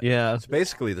all that. Yeah. It's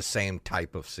basically the same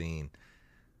type of scene.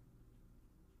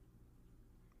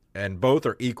 And both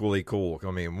are equally cool.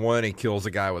 I mean, one, he kills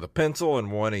a guy with a pencil,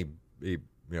 and one, he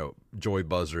joy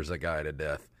buzzers a guy to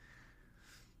death.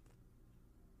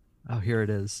 Oh, here it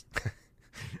is.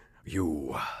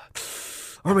 You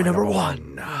Army number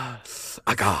one.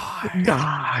 A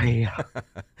guy.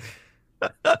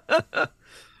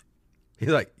 He's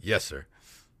like, yes, sir.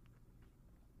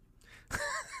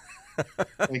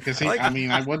 Because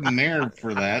I wasn't there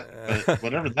for that, but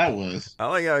whatever that was. I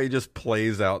like how he just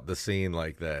plays out the scene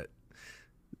like that.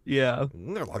 Yeah.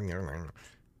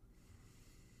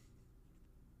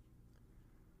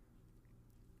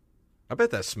 I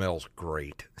bet that smells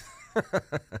great.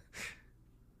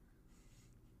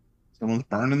 Someone's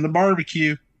burning the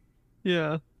barbecue.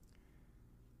 Yeah.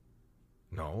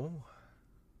 No.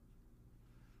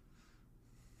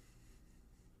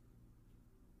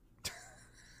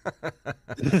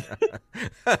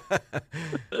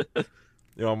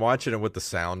 I'm watching it with the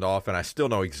sound off, and I still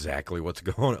know exactly what's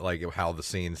going on, like how the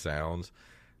scene sounds.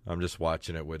 I'm just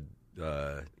watching it with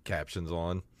captions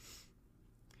on.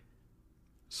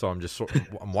 So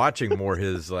I'm watching more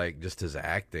his his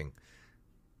acting,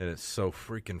 and it's so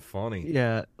freaking funny.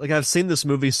 Yeah. Like I've seen this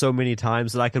movie so many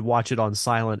times that I could watch it on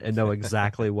silent and know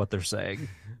exactly what they're saying.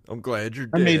 I'm glad you're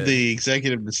I dead. made the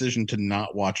executive decision to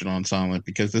not watch it on silent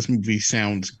because this movie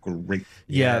sounds great.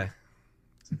 Yeah.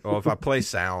 Well, if I play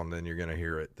sound, then you're going to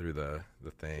hear it through the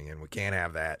thing, and we can't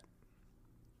have that.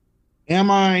 Am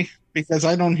I? Because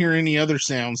I don't hear any other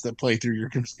sounds that play through your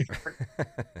computer.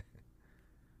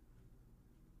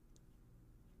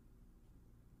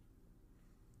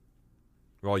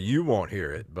 Well, you won't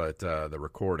hear it, but the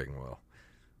recording will.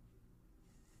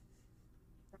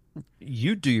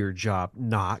 You do your job,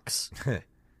 Knox.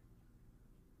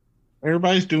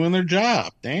 Everybody's doing their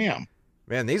job. Damn.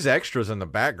 Man, these extras in the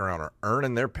background are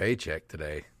earning their paycheck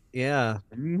today. Yeah.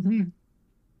 Mm-hmm.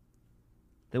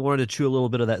 They wanted to chew a little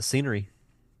bit of that scenery.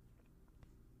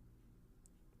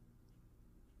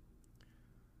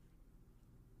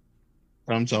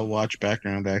 Sometimes I'll watch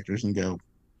background actors and go,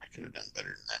 I could have done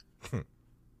better than that.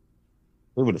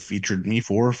 They would have featured me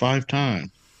 4 or 5 times.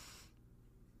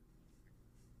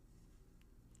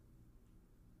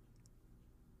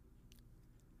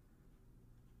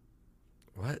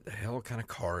 What the hell kind of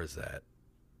car is that?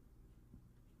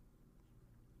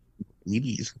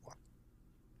 80s.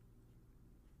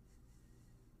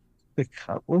 The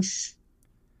Cutlass?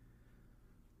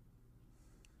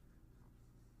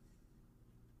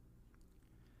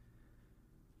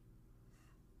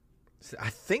 I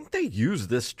think they used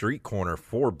this street corner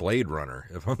for Blade Runner,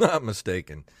 if I'm not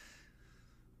mistaken.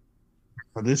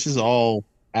 This is all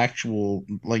actual,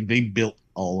 like they built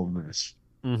all of this.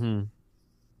 Mm-hmm.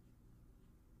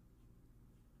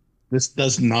 This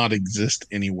does not exist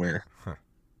anywhere. Huh.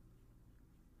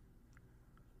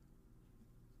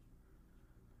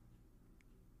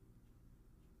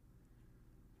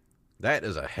 That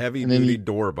is a heavy-duty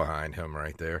door behind him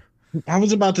right there. I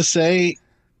was about to say,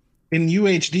 in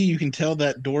UHD, you can tell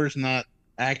that door's not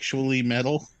actually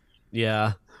metal.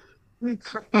 Yeah.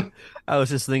 I was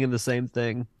just thinking the same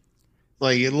thing.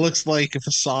 Like, it looks like a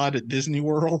facade at Disney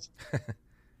World.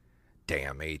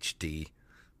 Damn HD.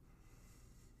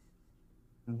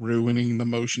 Ruining the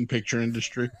motion picture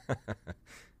industry.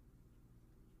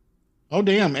 Oh,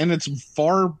 damn. And it's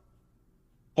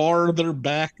farther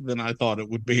back than I thought it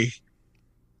would be.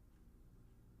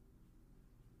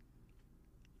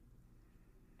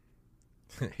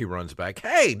 He runs back.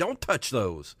 Hey, don't touch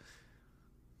those.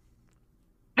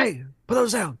 Hey, put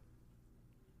those down.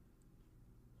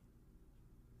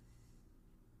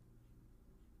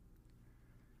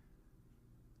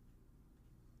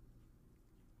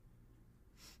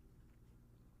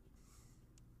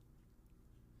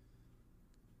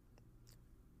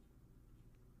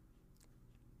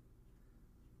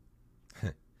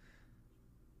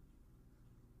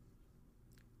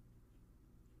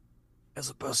 As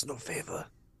a personal favor.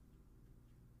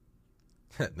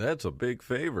 That's a big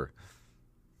favor.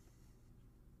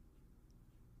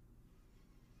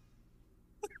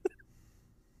 I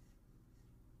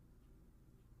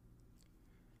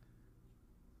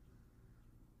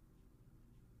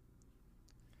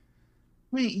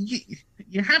mean,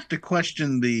 you have to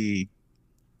question the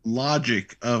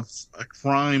logic of a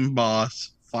crime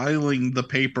boss filing the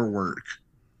paperwork.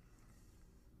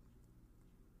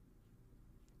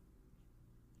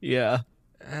 Yeah.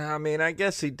 I mean, I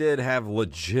guess he did have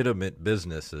legitimate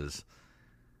businesses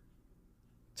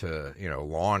to,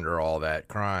 launder all that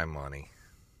crime money.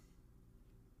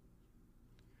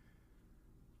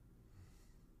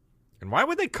 And why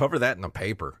would they cover that in the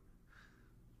paper?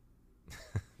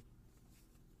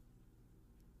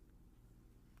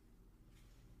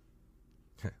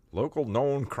 Local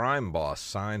known crime boss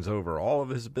signs over all of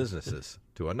his businesses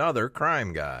to another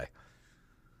crime guy.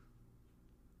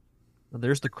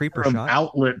 There's the creeper From shot.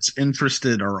 outlets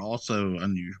interested are also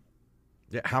unusual.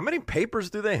 Yeah, how many papers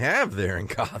do they have there in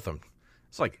Gotham?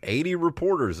 It's like 80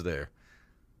 reporters there.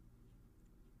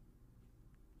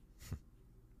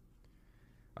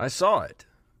 I saw it.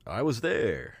 I was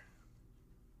there.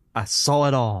 I saw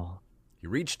it all. He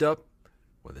reached up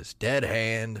with his dead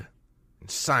hand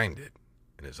and signed it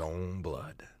in his own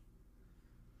blood.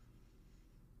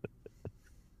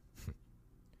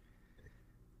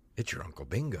 It's your Uncle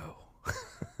Bingo.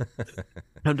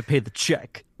 Time to pay the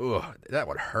check. Ugh, that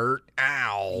would hurt.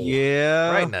 Ow.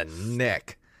 Yeah. Right in the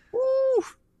neck. Woo.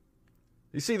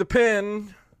 You see, the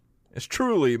pen is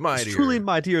truly mightier. It's truly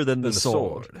mightier than the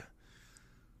sword.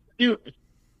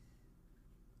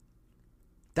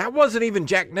 That wasn't even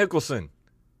Jack Nicholson.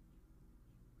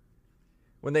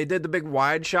 When they did the big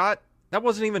wide shot, that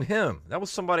wasn't even him. That was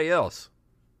somebody else.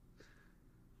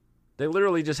 They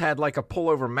literally just had like a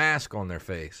pullover mask on their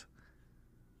face.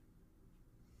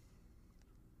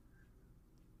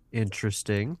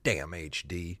 Interesting. Damn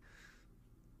HD.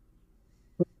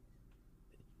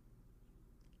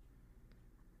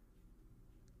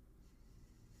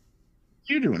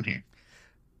 you doing here?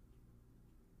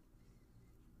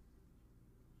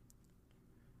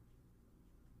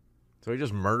 So he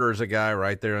just murders a guy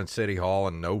right there in City Hall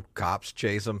and no cops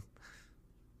chase him?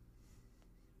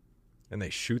 And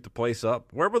they shoot the place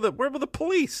up? Where were the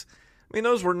police? I mean,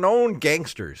 those were known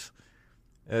gangsters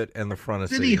in the front of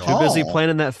City Hall. Too busy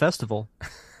planning that festival.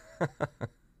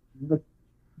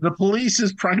 The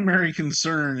police's primary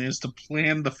concern is to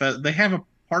plan the fest. They have a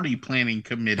party planning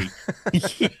committee.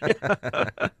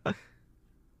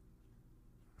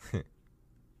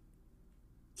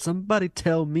 Somebody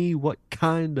tell me what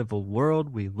kind of a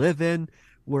world we live in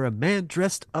where a man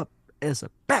dressed up as a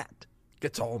bat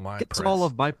gets all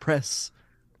of my press.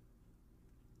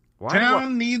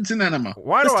 Town needs an enema.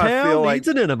 Why do I feel like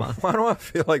an enema? Why do I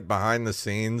feel like behind the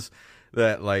scenes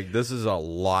that like this is a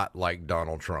lot like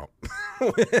Donald Trump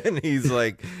when he's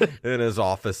like in his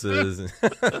offices?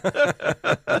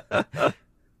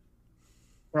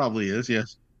 Probably is,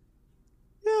 yes.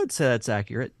 Yeah, I'd say that's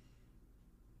accurate.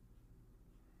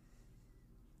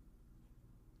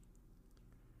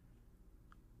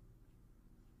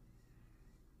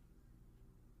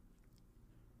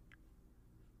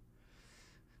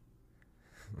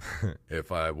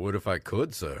 If I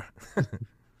could, sir.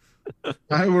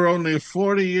 I were only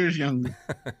 40 years younger,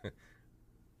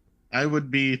 I would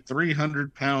be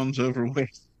 300 pounds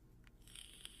overweight.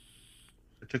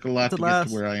 It took a lot to get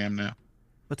to where I am now.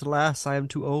 But alas, I am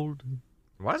too old.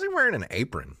 Why is he wearing an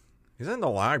apron? He's in the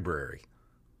library.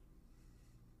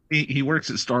 He works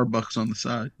at Starbucks on the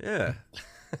side. Yeah.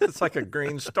 It's like a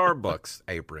green Starbucks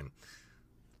apron.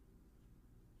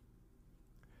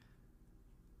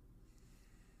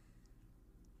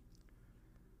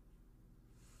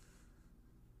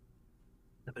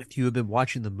 If you had been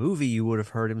watching the movie, you would have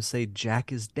heard him say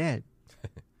Jack is dead.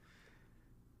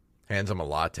 Hands him a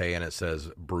latte and it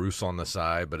says Bruce on the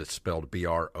side, but it's spelled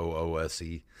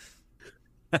Broose.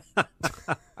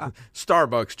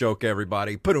 Starbucks joke,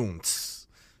 everybody. Padoons.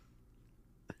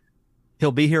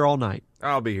 He'll be here all night.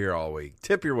 I'll be here all week.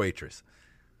 Tip your waitress.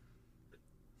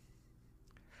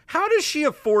 How does she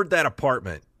afford that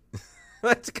apartment?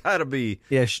 That's got to be...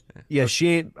 Yeah, she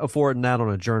ain't affording that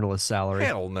on a journalist salary.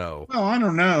 Hell no. Well, I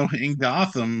don't know. In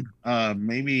Gotham,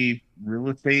 maybe real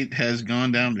estate has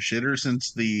gone down to shitter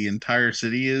since the entire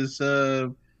city is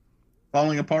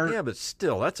falling apart. Yeah, but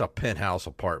still, that's a penthouse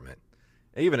apartment.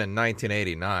 Even in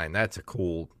 1989, that's a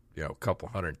cool, couple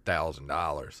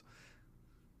 $100,000.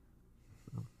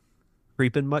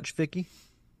 Creeping much, Vicky?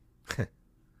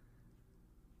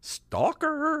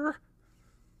 Stalker.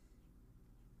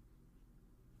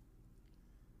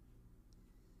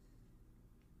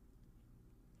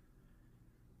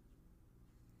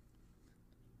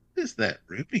 What is that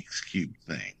Rubik's Cube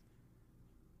thing?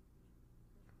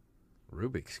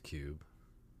 Rubik's Cube?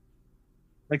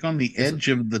 Like on the edge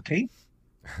of the tape?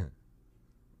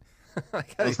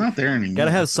 It's not there anymore.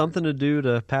 Gotta have something to do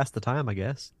to pass the time, I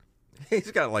guess.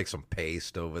 He's got like some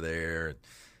paste over there, a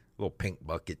little pink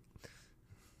bucket.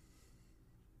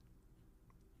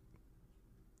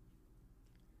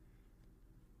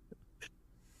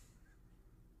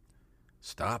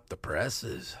 Stop the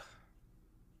presses.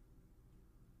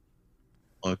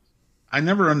 Look, I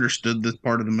never understood this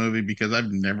part of the movie because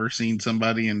I've never seen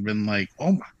somebody and been like,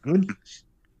 oh my goodness,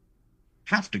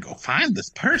 have to go find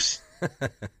this person.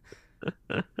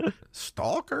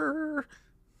 Stalker.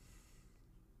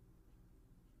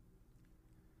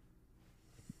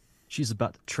 She's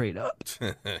about to trade up.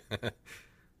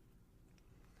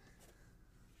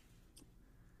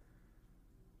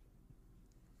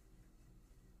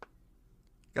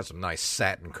 Got some nice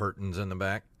satin curtains in the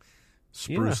back.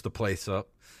 Spruce the place up.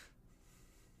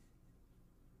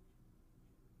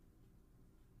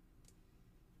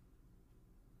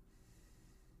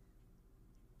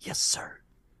 Yes, sir.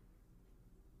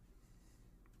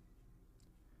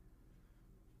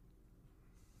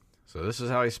 So this is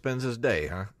how he spends his day,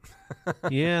 huh?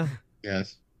 Yeah.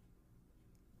 Yes.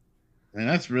 And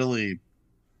that's really...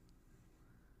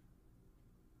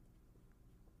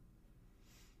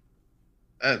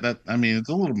 I mean, it's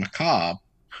a little macabre.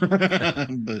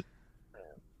 But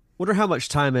wonder how much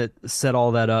time it set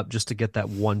all that up just to get that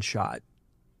one shot.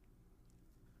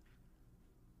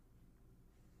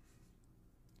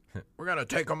 We're going to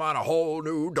take him on a whole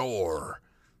new door.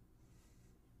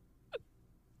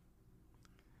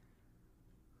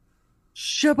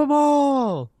 Ship them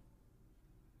all.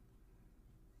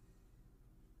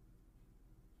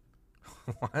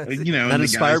 You know, that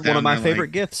inspired one of my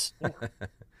favorite gifts.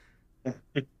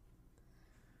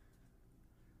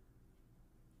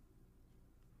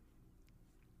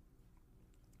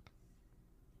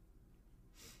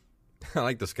 I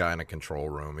like this guy in a control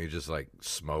room. He's just like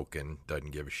smoking,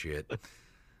 doesn't give a shit.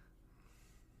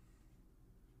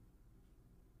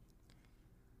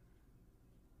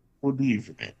 What do you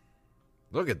forget?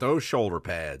 Look at those shoulder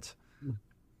pads.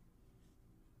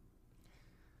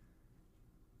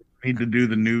 Need to do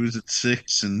the news at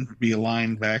 6 and be a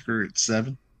linebacker at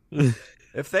 7.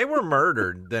 If they were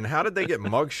murdered, then how did they get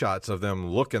mugshots of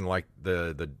them looking like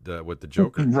the with the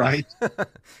Joker? Right.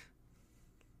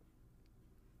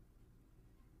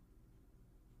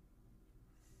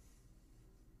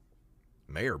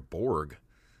 Mayor Borg.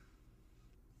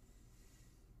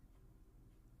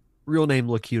 Real name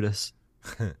Locutus.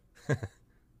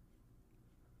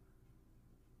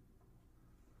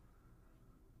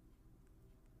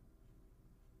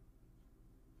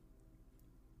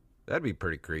 That'd be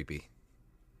pretty creepy.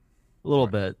 A little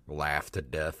bit. Laugh to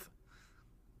death.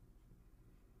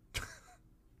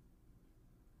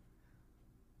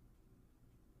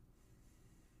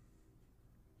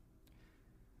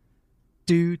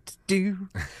 Do do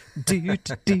do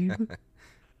do.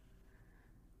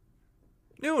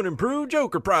 New and improved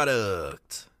Joker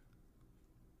product.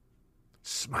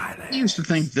 Smiley. I used to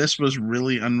think this was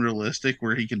really unrealistic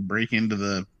where he could break into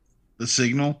the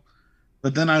signal.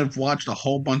 But then I've watched a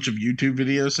whole bunch of YouTube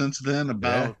videos since then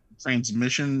about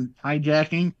transmission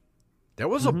hijacking. There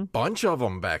was a bunch of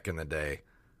them back in the day.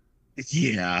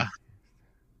 Yeah.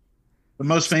 The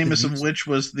most famous of which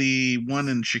was the one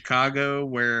in Chicago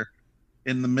where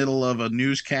in the middle of a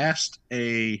newscast,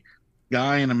 a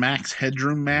guy in a Max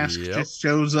Headroom mask just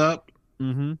shows up.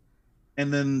 Mm-hmm.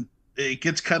 And then it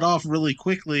gets cut off really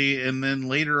quickly. And then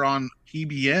later on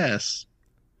PBS,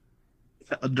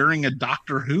 during a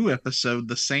Doctor Who episode,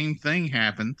 the same thing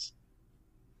happens.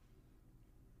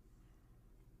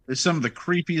 It's some of the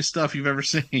creepiest stuff you've ever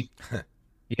seen.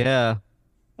 Yeah.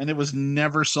 And it was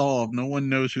never solved. No one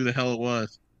knows who the hell it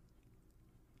was.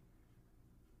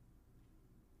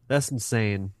 That's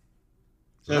insane.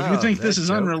 So if you think this is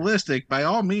unrealistic, by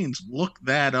all means, look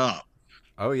that up.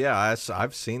 Oh, yeah.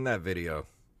 I've seen that video.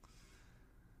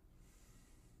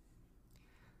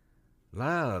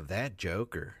 Love that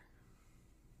Joker.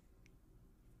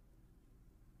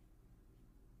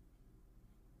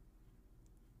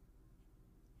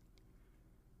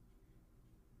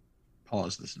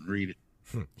 Pause this and read it.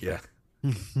 Yeah.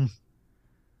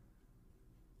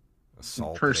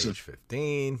 Assault at Cursive. age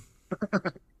 15.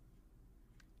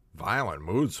 Violent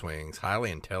mood swings.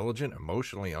 Highly intelligent.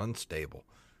 Emotionally unstable.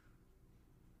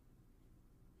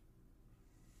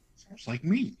 Sounds like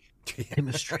me.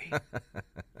 Chemistry.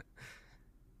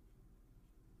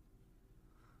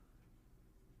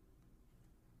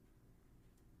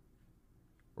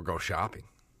 We'll go shopping.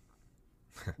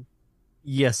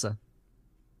 Yes, sir.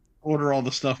 Order all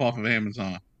the stuff off of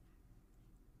Amazon.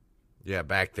 Yeah,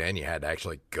 back then you had to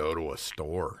actually go to a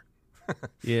store.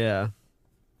 Yeah.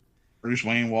 Bruce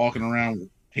Wayne walking around with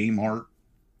Kmart.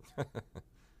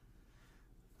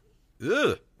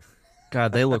 Ugh.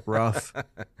 God, they look rough.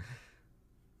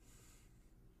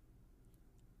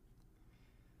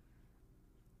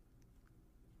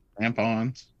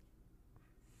 Tampons.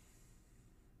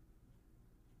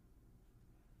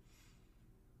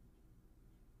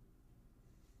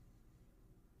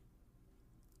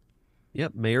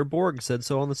 Yep, Mayor Borg said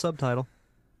so on the subtitle.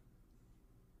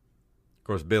 Of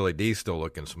course, Billy D's still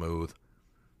looking smooth.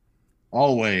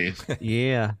 Always.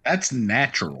 Yeah. That's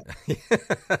natural.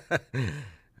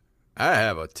 I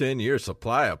have a 10-year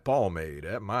supply of pomade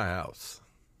at my house.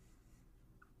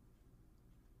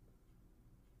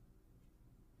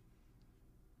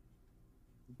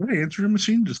 Did the answering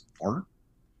machine just fart?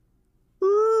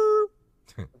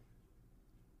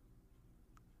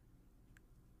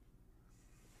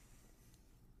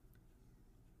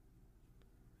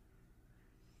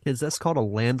 Kids, that's called a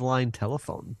landline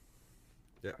telephone.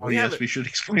 Yeah, Oh, yes, we should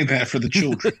explain that for the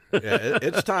children. yeah,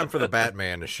 it's time for the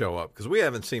Batman to show up because we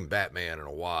haven't seen Batman in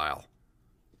a while.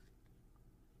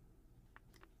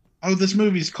 Oh, this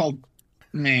movie's called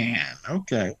Man.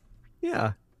 Okay.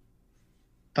 Yeah.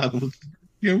 That was a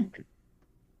joke.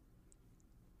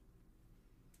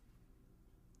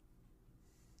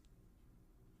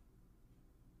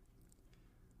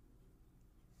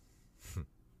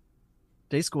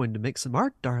 Dave's going to make some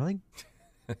art, darling.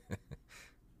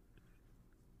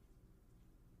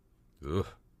 Ugh.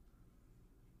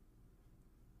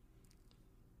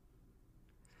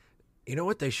 You know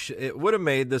what? It would have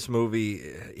made this movie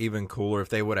even cooler if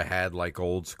they would have had like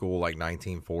old school, like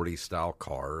 1940s style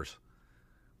cars,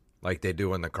 like they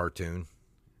do in the cartoon,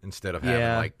 instead of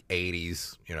having like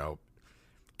 80s,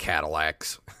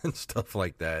 Cadillacs and stuff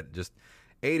like that. Just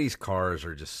 80s cars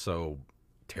are just so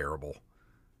terrible.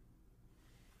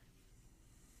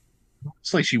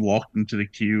 It's like she walked into the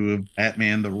queue of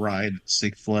Batman the Ride at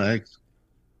Six Flags.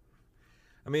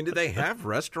 I mean, did they have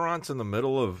restaurants in the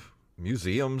middle of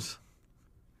museums?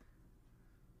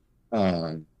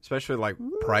 Especially like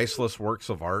priceless works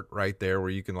of art right there where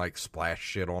you can like splash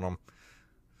shit on them.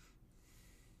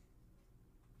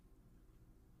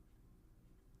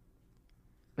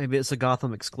 Maybe it's a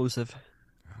Gotham exclusive.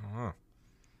 I don't know.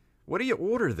 What do you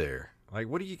order there? Like,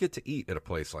 what do you get to eat at a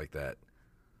place like that?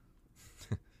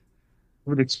 I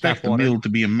would expect the Tap water. meal to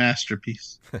be a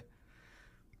masterpiece.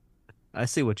 I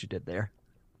see what you did there.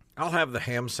 I'll have the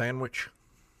ham sandwich.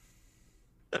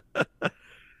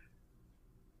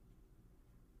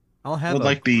 I'll have Would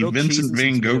like the grilled cheese Vincent and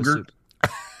Van some tomato Gogh. soup.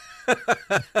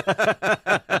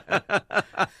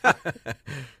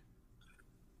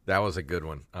 That was a good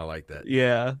one. I like that.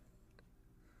 Yeah.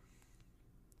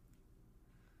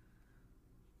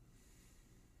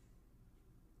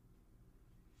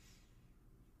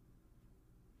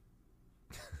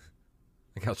 I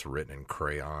think that's written in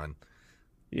crayon.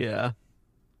 Yeah.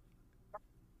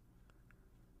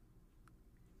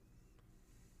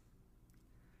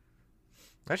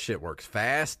 That shit works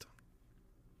fast.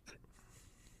 I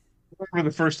remember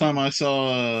the first time I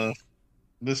saw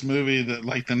this movie, that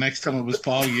like the next time it was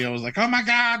foggy, I was like, oh my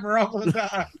God, we're all going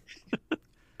to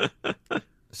die.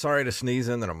 Sorry to sneeze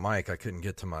into the mic. I couldn't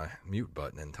get to my mute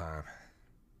button in time.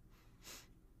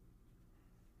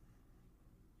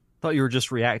 Thought you were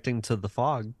just reacting to the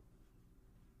fog.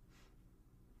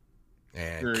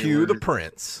 And Very cue the weird.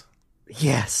 Prince.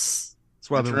 Yes. That's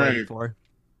what I've That's been waiting right. for.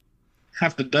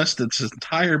 Have to dust its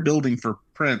entire building for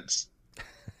Prince.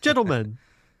 Gentlemen,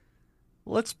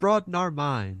 let's broaden our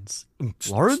minds.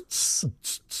 Lawrence?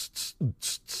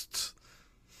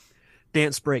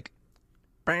 Dance break.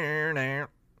 I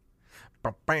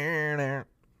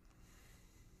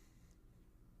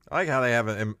like how they have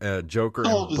a Joker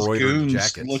All of his embroidered goons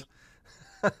jackets.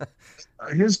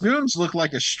 His goons look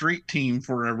like a street team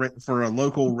for a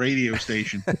local radio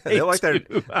station. They look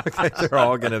like they're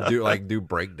all gonna do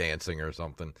break dancing or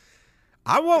something.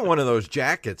 I want one of those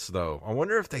jackets though. I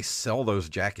wonder if they sell those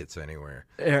jackets anywhere.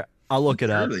 Here, I'll look it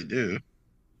Sure up. they do.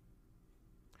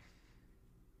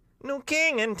 No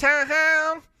king in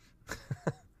town.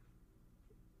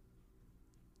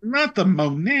 Not the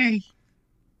Monet.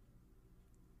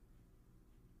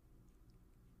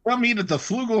 Well, meet at the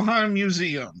Flugelheim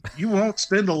Museum. You won't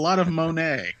spend a lot of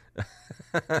Monet.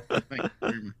 Thank you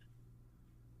very much.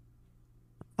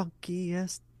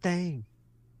 Funkiest thing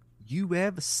you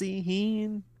ever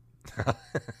seen.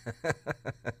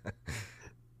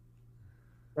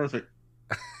 Perfect.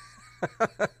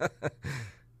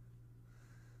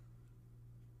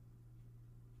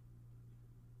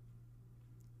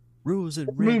 Rules and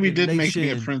The movie did make me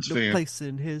a regulation, Prince no fan. place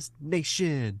in his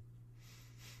nation.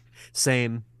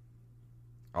 Same.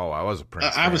 Oh, I was a Prince.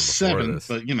 I fan was before 7, this.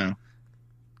 but you know.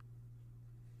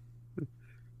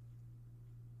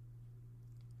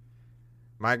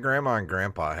 My grandma and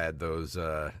grandpa had those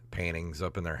paintings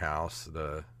up in their house.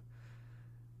 The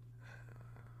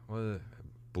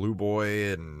Blue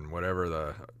Boy and whatever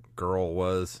the girl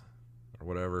was, or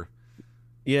whatever.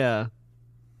 Yeah.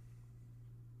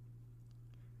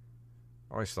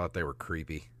 I always thought they were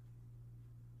creepy.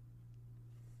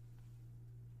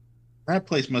 That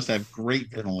place must have great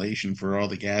ventilation for all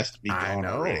the gas to be I gone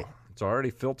know. already. It's already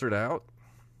filtered out.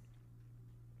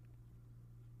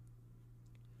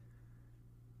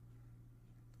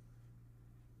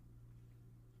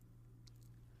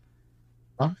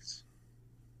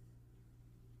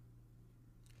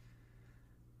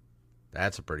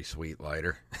 That's a pretty sweet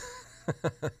lighter.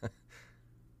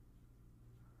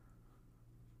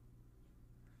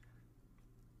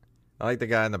 I like the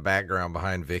guy in the background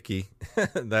behind Vicky.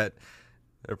 That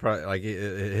they're probably like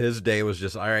his day was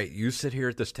just all right. You sit here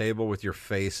at this table with your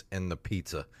face in the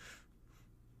pizza.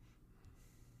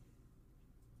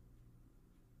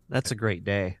 That's a great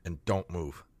day. And don't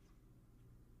move.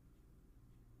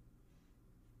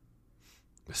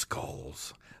 The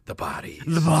skulls, the bodies.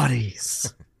 The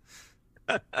bodies.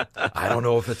 I don't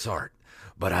know if it's art,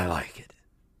 but I like it.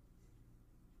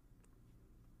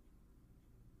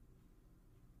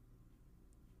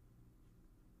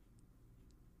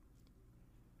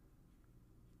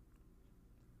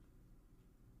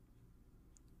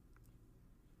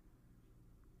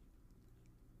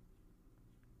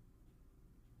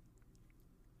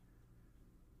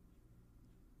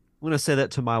 I'm going to say that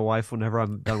to my wife whenever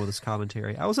I'm done with this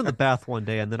commentary. I was in the bath one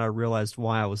day and then I realized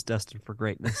why I was destined for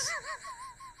greatness.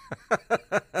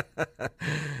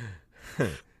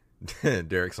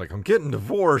 Derek's like, I'm getting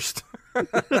divorced.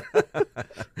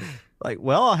 Like,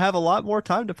 well, I'll have a lot more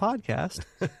time to podcast.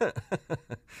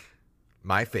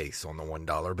 My face on the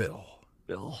 $1 bill.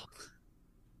 Bill.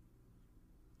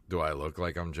 Do I look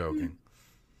like I'm joking?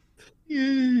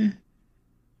 Yeah.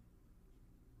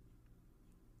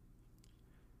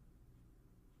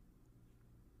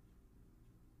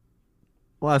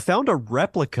 Well, I found a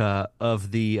replica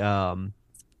of the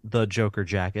Joker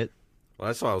jacket. Well,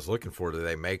 that's what I was looking for. Do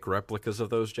they make replicas of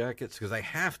those jackets? Because they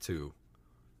have to.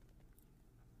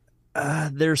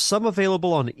 There's some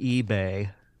available on eBay.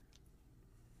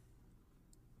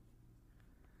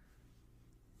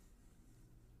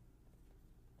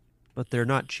 But they're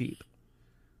not cheap.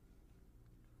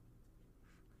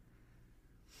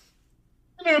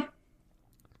 You know,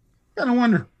 gotta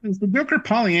wonder, is the Joker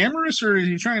polyamorous, or is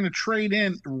he trying to trade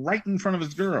in right in front of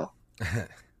his girl? It's a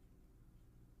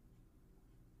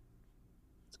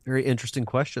very interesting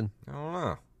question. I don't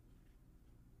know.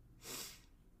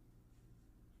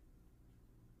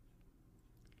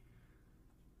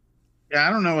 Yeah,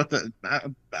 I don't know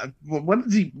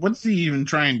what's he even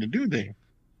trying to do there?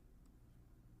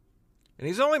 And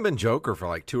he's only been Joker for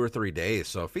like 2 or 3 days,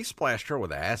 so if he splashed her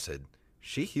with acid,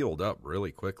 she healed up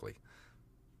really quickly.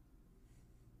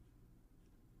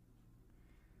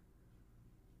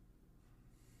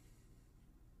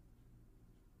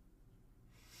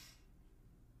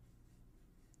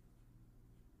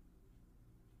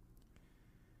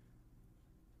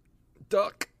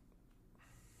 Duck.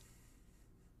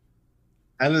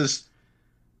 I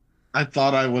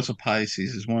thought I was a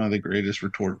Pisces is one of the greatest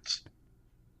retorts.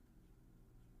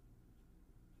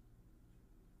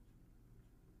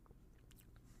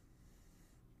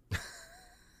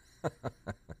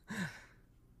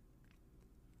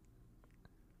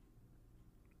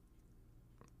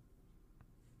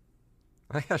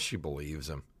 I guess she believes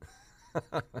him.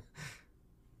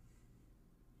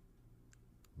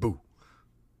 Boo.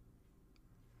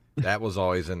 That was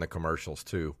always in the commercials,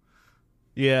 too.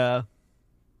 Yeah.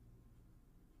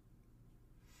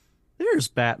 There's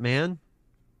Batman.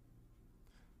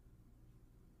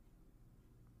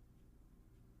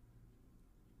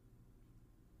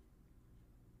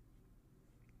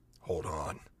 Hold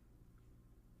on.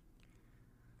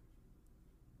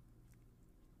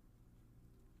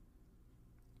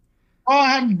 Oh,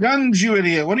 I have guns, you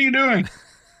idiot. What are you doing?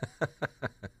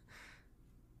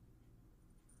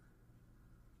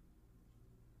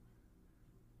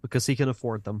 Because he can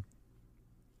afford them.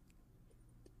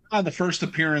 The first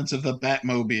appearance of the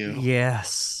Batmobile.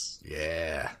 Yes.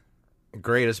 Yeah.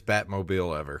 Greatest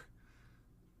Batmobile ever.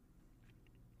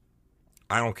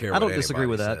 I don't care what I don't disagree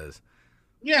with that. says.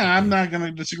 Yeah, I'm not going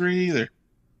to disagree either.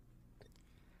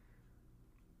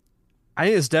 I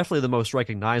think it's definitely the most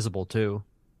recognizable, too.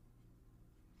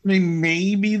 I mean,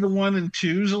 maybe the 1 and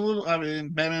 2's a little,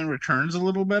 Batman Returns a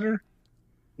little better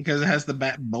because it has the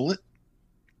Bat bullet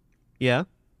Yeah.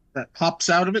 that pops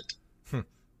out of it.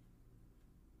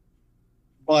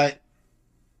 But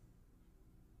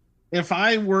if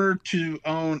I were to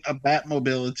own a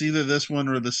Batmobile, it's either this one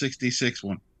or the 66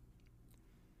 one.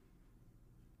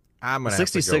 I'm gonna The have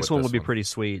to go 66 with one this would be pretty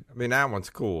sweet. I mean, that one's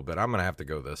cool, but I'm gonna have to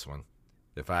go this one.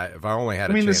 If I only had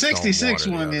I a mean, the chance to own 66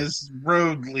 one or the one other. is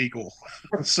road legal.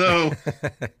 So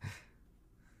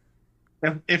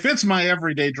if it's my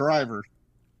everyday driver,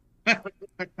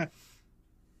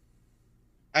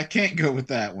 I can't go with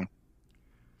that one.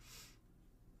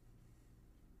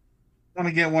 I want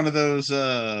to get one of those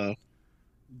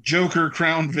Joker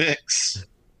Crown Vics.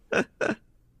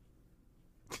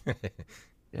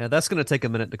 Yeah, that's going to take a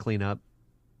minute to clean up.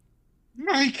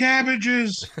 My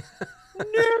cabbages.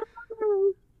 No.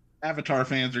 Avatar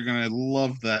fans are going to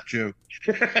love that joke.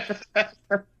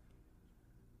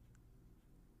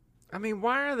 I mean,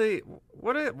 why are they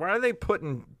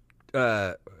putting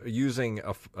using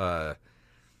a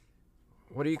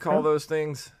what do you call those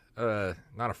things? Not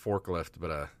a forklift,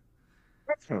 but a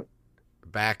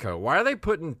backhoe. Why are they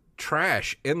putting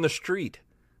trash in the street?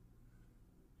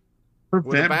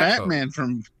 Prevent Batman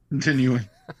from continuing.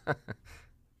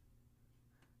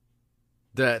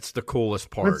 That's the coolest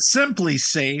part. With Simply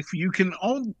Safe, you can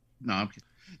own. No, I'm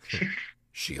kidding.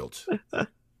 Shields.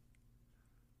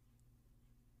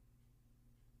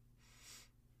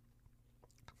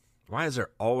 Why is there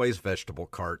always vegetable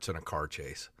carts in a car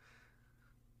chase?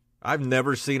 I've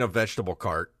never seen a vegetable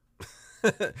cart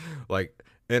like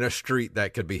in a street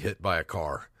that could be hit by a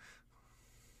car.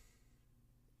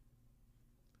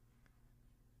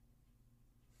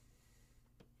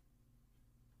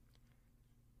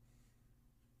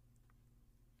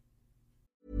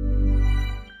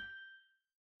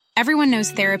 Everyone knows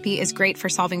therapy is great for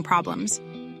solving problems,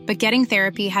 but getting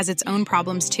therapy has its own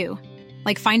problems too,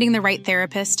 like finding the right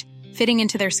therapist, fitting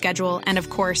into their schedule, and of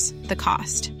course, the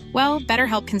cost. Well,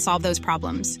 BetterHelp can solve those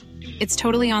problems. It's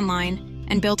totally online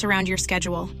and built around your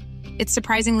schedule. It's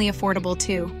surprisingly affordable,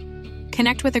 too.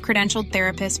 Connect with a credentialed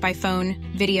therapist by phone,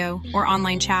 video, or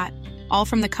online chat, all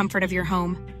from the comfort of your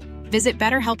home. Visit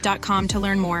BetterHelp.com to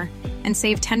learn more and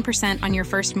save 10% on your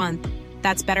first month.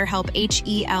 That's BetterHelp,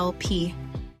 H-E-L-P.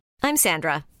 I'm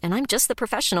Sandra, and I'm just the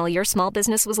professional your small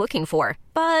business was looking for.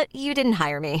 But you didn't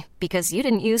hire me because you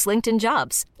didn't use LinkedIn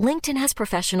Jobs. LinkedIn has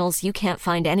professionals you can't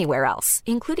find anywhere else,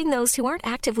 including those who aren't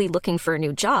actively looking for a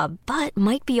new job, but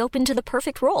might be open to the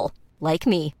perfect role, like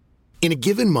me. In a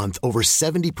given month, over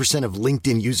 70% of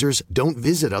LinkedIn users don't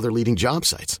visit other leading job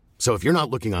sites. So if you're not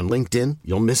looking on LinkedIn,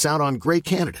 you'll miss out on great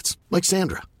candidates like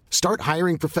Sandra. Start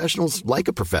hiring professionals like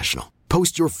a professional.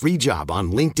 Post your free job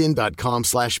on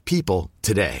linkedin.com/people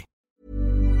today.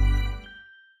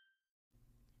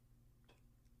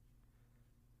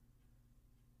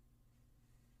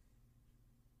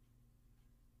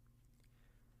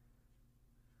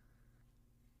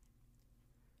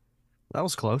 That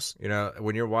was close. You know,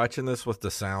 when you're watching this with the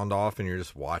sound off and you're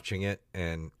just watching it,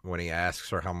 and when he asks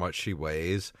her how much she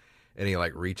weighs, and he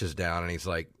like reaches down and he's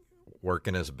like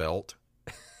working his belt,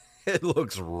 it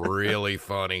looks really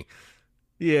funny.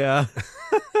 Yeah.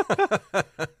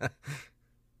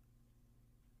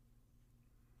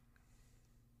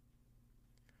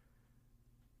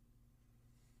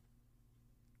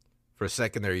 For a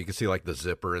second there, you can see like the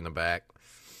zipper in the back.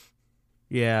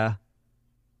 Yeah.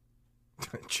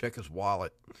 Check his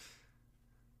wallet.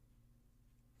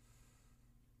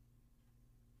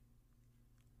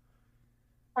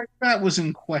 Like that was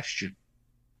in question.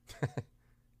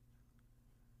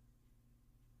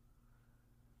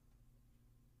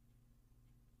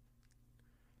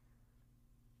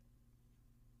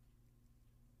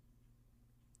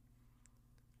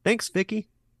 Thanks, Vicky.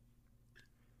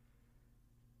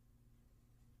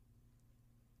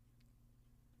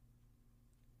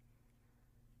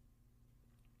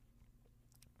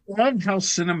 I love how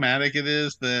cinematic it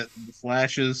is that the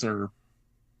flashes are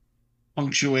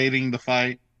punctuating the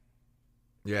fight.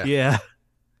 Yeah. Yeah.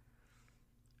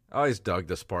 I always dug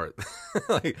this part.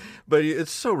 But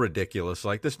it's so ridiculous.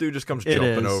 Like, this dude just comes It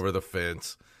jumping is. over the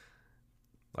fence.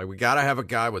 Like, we got to have a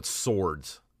guy with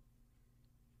swords.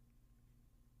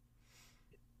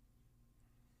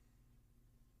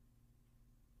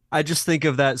 I just think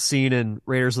of that scene in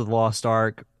Raiders of the Lost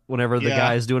Ark whenever the Yeah.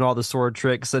 guy is doing all the sword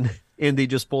tricks and Indy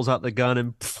just pulls out the gun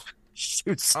and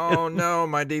shoots him. Oh, no.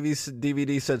 My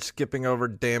DVD said skipping over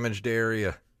damaged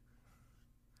area.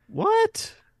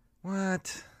 What?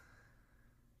 What?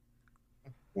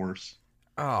 Of course.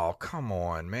 Oh, come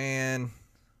on, man.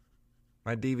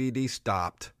 My DVD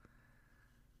stopped.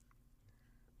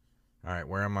 All right,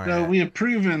 where am I So at? we have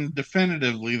proven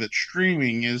definitively that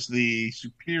streaming is the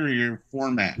superior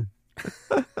format.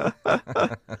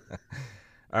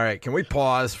 All right, can we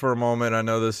pause for a moment? I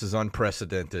know this is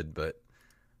unprecedented, but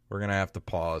we're going to have to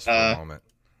pause for a moment.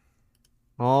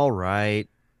 All right.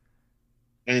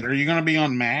 Wait, are you going to be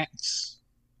on Max?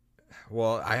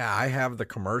 Well, I have the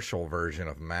commercial version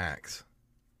of Max.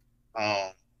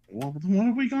 Oh, well, what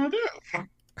are we going to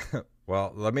do?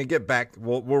 Well, let me get back.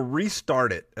 We'll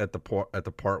restart it at the part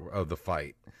of the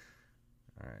fight.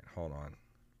 All right, hold on.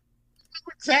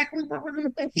 Exactly where we're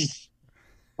going to be.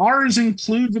 Ours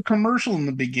includes a commercial in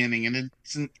the beginning, and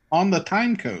it's on the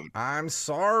time code. I'm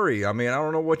sorry. I mean, I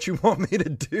don't know what you want me to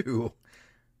do.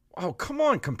 Oh, come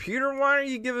on, computer. Why are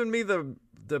you giving me the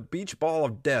beach ball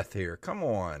of death here? Come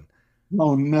on.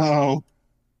 Oh, no.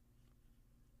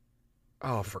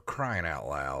 Oh, for crying out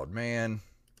loud, man.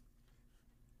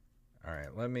 All right,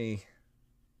 All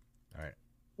right.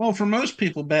 Well, for most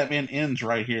people, Batman ends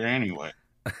right here anyway.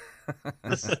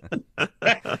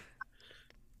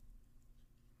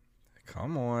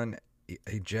 Come on.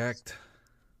 Eject.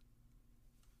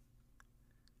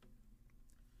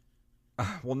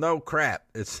 Well, no, crap.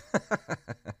 It's all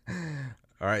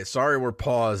right. Sorry, we're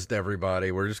paused,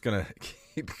 everybody. We're just gonna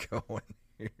keep going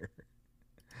here.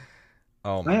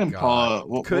 Oh my God!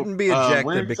 Couldn't be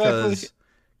ejected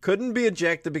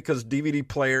because DVD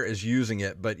player is using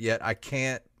it, but yet I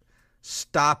can't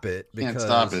stop it because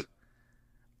Can't stop it.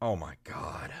 Oh my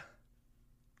God!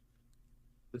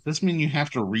 Does this mean you have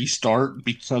to restart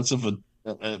because of a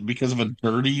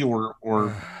dirty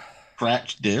or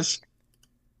scratched disc?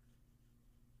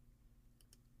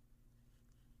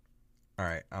 All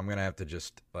right, I'm gonna have to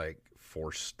just like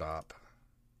force stop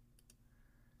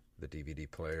the DVD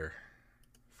player.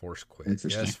 Force quit.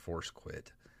 Yes, force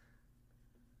quit.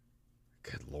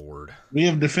 Good Lord. We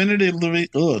have definitively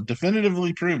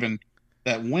proven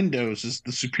that Windows is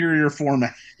the superior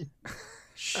format.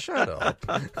 Shut up.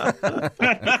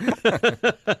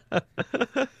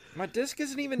 My disc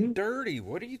isn't even dirty.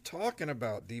 What are you talking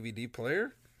about, DVD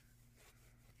player?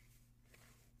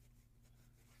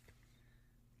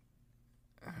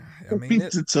 I mean,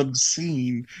 it's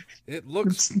obscene. It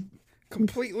looks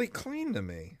completely clean to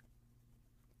me.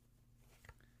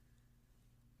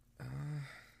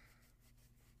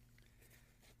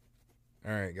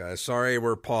 All right, guys. Sorry,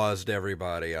 we're paused.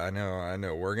 Everybody, I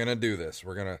know. We're gonna do this.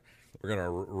 We're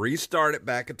gonna restart it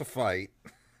back at the fight.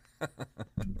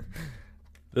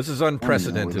 This is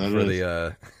unprecedented for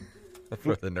the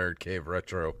for the Nerd Cave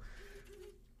Retro.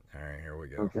 All right, here we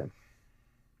go. Okay.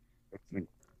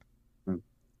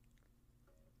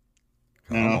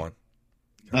 Come on.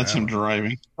 That's him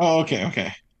driving. Oh,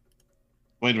 okay.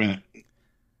 Wait a minute.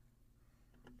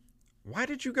 Why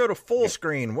did you go to full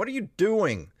screen? What are you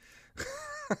doing?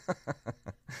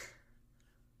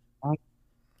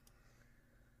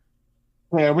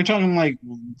 Yeah, are we talking like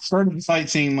starting the fight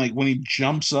scene like when he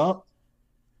jumps up?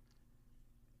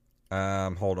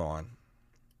 Hold on.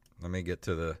 Let me get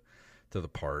to the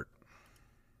part.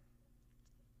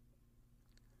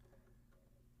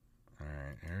 All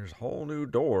right, here's a whole new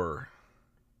door.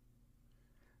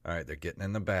 All right, they're getting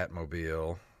in the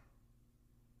Batmobile.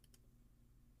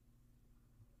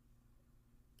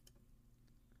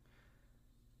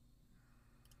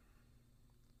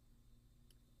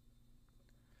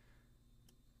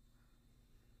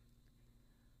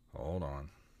 Hold on.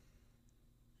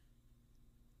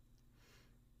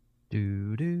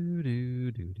 Do do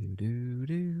do do do do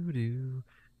do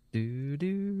do do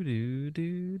do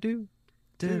do do.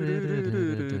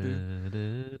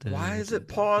 Why is it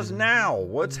paused now?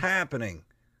 What's happening?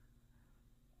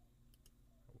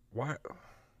 Why?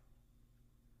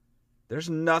 There's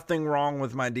nothing wrong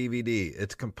with my DVD.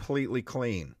 It's completely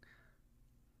clean.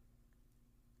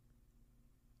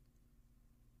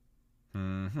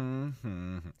 All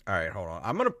right, hold on.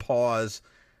 I'm going to pause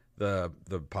the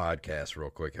podcast real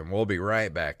quick, and we'll be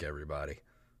right back, everybody.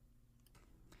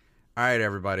 All right,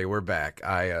 everybody, we're back.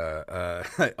 I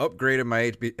upgraded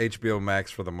my HBO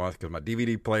Max for the month because my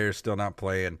DVD player is still not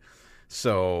playing.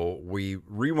 So we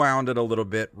rewound it a little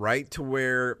bit right to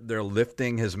where they're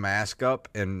lifting his mask up,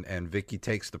 and Vicky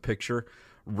takes the picture.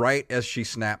 Right as she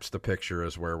snaps the picture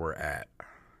is where we're at.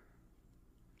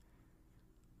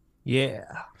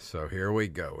 Yeah. So here we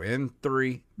go. In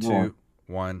 3, 2,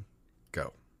 1,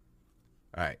 go.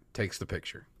 All right, takes the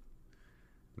picture.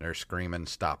 They're screaming,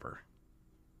 "Stop her."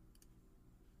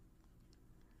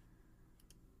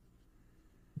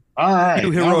 All right,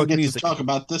 now we get music. to talk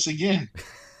about this again.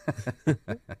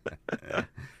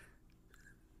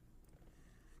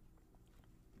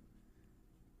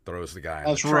 Throws the guy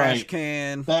in the trash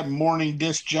can. That morning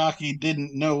disc jockey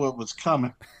didn't know what was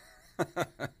coming.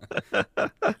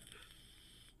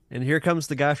 And here comes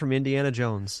the guy from Indiana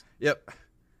Jones. Yep.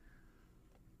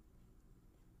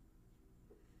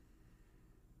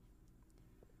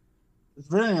 It's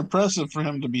very impressive for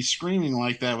him to be screaming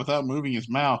like that without moving his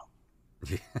mouth.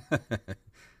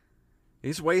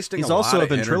 He's wasting He's a lot also a of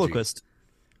ventriloquist. energy.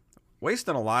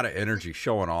 Wasting a lot of energy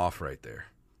showing off right there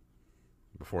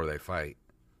before they fight.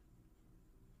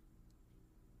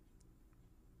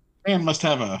 Man must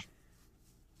have a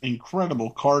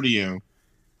incredible cardio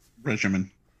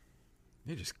regimen.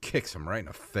 He just kicks him right in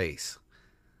the face.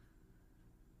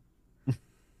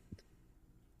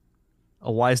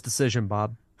 A wise decision,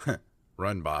 Bob.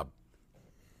 Run, Bob.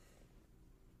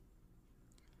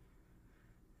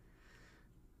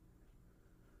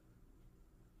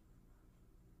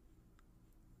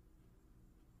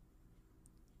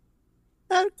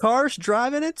 That car's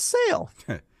driving itself.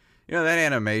 You know, that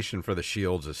animation for the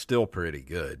shields is still pretty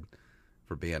good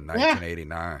for being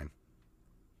 1989.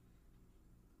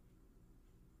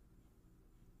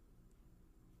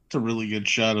 It's a really good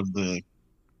shot of the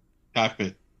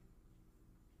cockpit.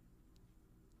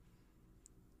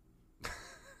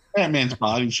 Batman's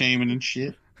body shaming and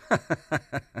shit.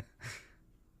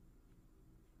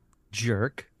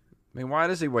 Jerk. I mean, why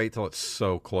does he wait till it's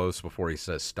so close before he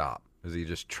says stop? Is he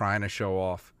just trying to show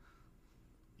off?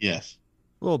 Yes.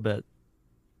 A little bit.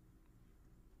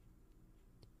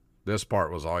 This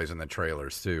part was always in the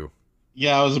trailers, too.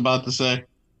 Yeah, I was about to say.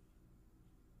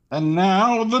 And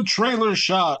now the trailer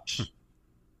shot.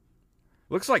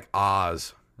 Looks like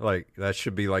Oz. Like, that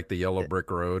should be like the yellow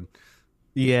brick road.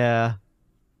 Yeah.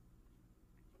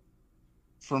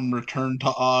 From Return to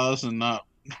Oz and not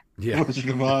Wizard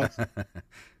of Oz.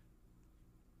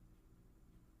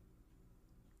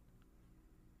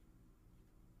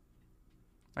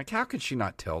 Like, how could she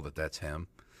not tell that that's him?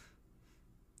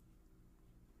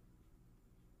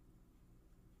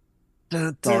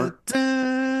 Dun, dun,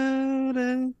 dun,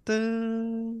 dun,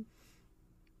 dun.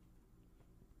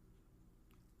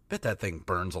 Bet that thing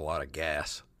burns a lot of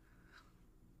gas.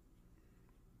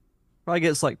 Probably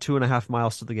gets like 2.5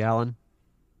 miles to the gallon.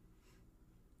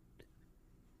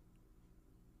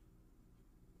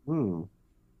 Ooh,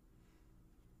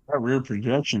 that rear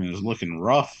projection is looking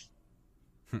rough.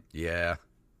 Yeah.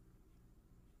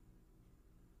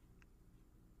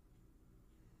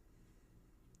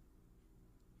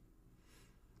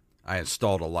 I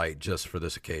installed a light just for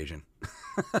this occasion.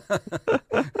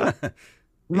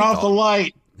 Not the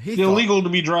light. He It's thought, illegal to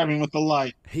be driving with the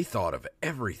light. he thought of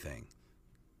everything.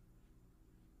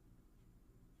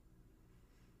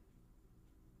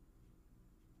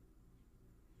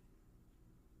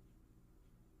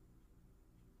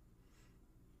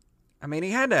 I mean,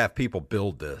 he had to have people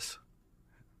build this.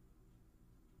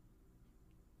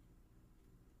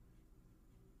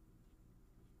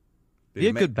 Be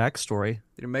a good backstory.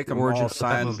 Did he make them Origin all of the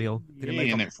sign? Batmobile. Did he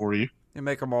make In them? it for you, Did he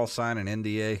make them all sign an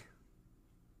NDA?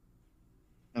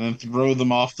 and then throw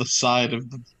them off the side of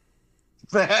the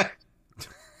back.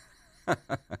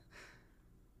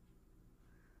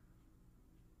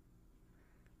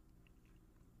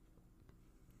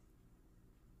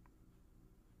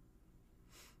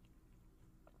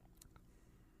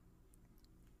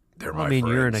 They're Well, my I mean,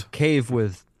 you're in a friends. cave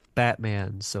with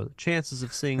Batman, so the chances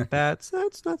of seeing bats,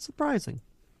 that's not surprising.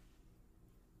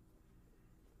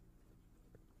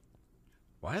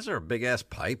 Why is there a big ass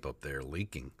pipe up there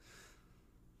leaking?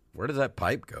 Where does that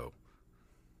pipe go?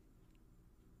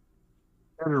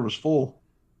 Carter was full.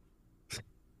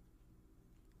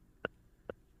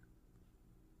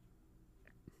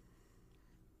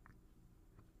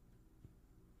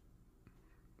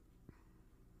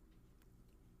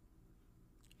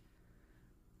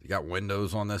 You got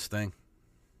windows on this thing?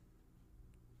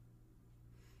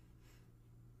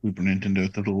 Super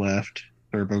Nintendo to the left,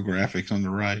 Turbo Graphics on the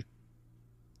right.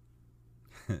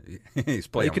 He's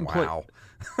playing can play- WoW.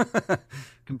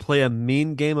 Can play a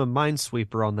mean game of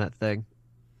Minesweeper on that thing.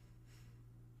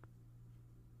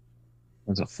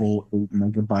 There's a full 8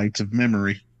 megabytes of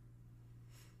memory.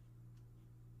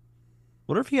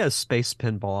 Wonder if he has Space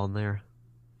Pinball on there.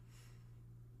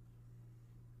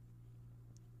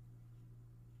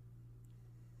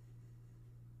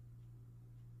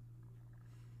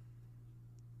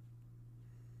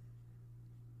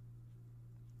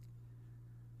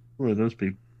 Who are those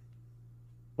people?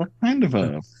 What kind of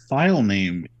a file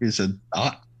name is a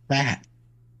 .bat?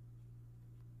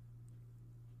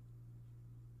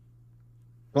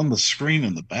 On the screen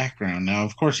in the background now.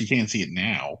 Of course, you can't see it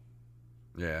now.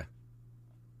 Yeah.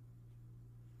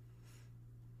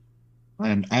 I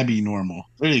am Abby Normal.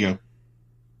 There you go.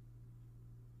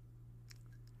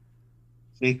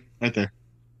 See? Right there.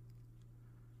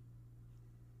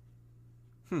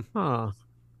 Huh.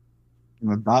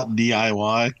 The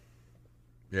 .diy.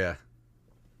 Yeah.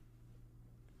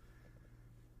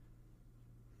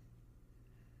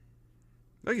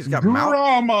 Look, he's got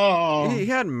Drama! He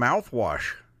had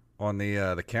mouthwash on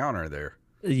the counter there.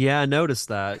 Yeah, I noticed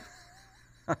that.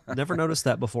 Never noticed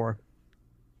that before.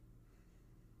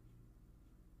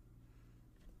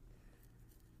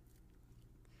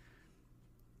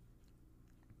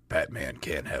 Batman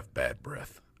can't have bad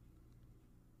breath.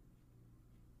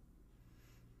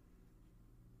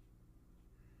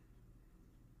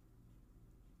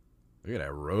 Look at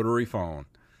that rotary phone.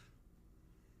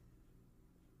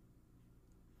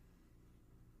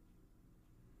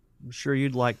 I'm sure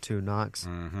you'd like to, Knox.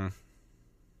 Mm-hmm.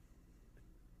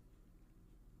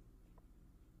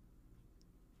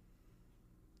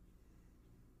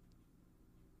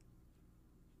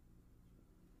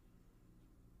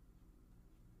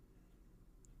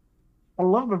 I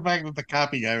love the fact that the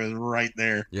copy guy was right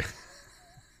there. Yeah.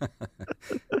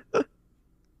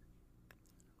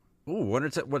 Ooh,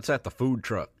 what's that? The food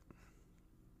truck.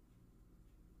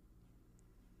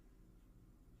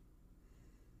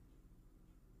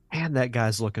 Man, that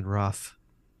guy's looking rough.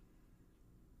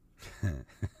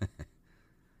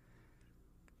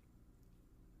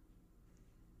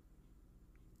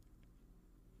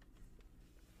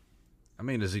 I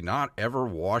mean, does he not ever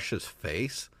wash his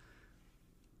face?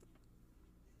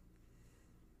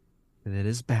 And it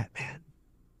is Batman.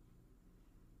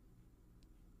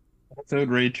 Third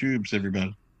Ray Tubes,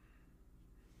 everybody.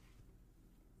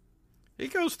 He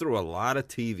goes through a lot of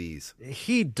TVs.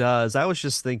 He does. I was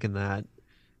just thinking that.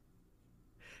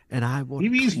 And I will.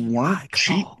 TVs plead weren't my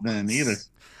cheap cause. then either.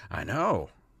 I know.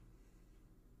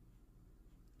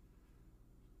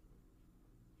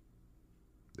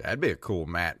 That'd be a cool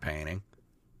matte painting.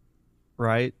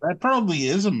 Right? That probably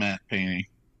is a matte painting.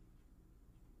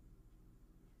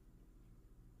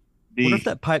 What if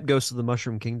that pipe goes to the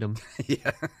Mushroom Kingdom?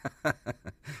 Yeah.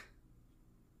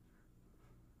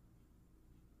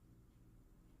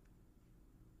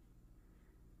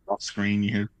 off screen.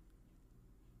 You hear,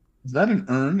 is that an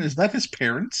urn? Is that his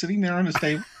parents sitting there on his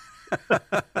table?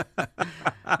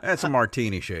 That's a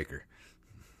martini shaker.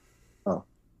 Oh,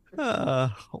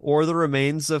 or the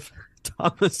remains of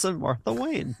Thomas and Martha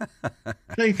Wayne.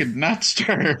 they could not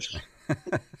stir.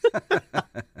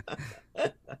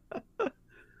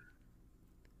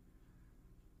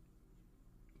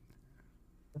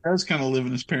 He does kind of live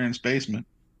in his parents' basement.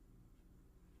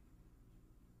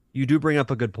 You do bring up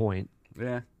a good point.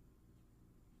 Yeah.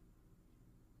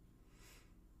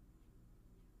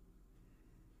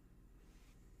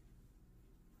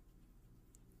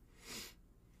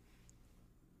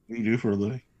 What do you do for a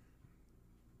living?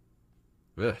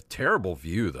 Ugh, terrible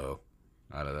view, though,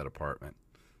 out of that apartment.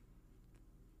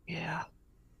 Yeah.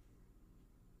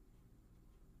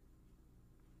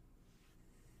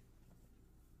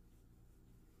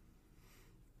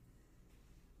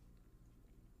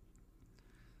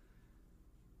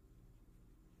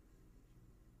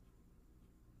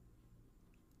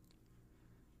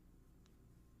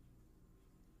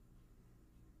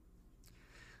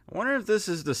 I wonder if this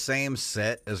is the same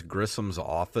set as Grissom's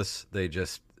office. They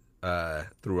just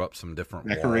threw up some different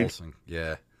walls. And,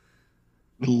 yeah.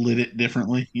 Lit it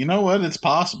differently. You know what? It's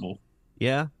possible.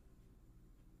 Yeah.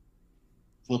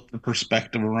 Flip the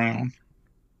perspective around.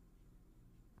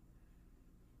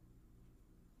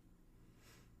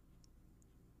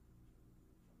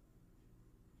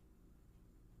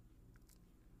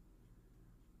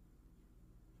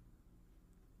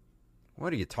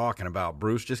 What are you talking about,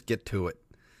 Bruce? Just get to it.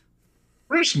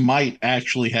 Bruce might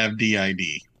actually have DID.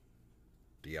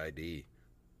 DID.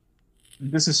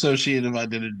 Dissociative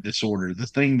identity disorder, the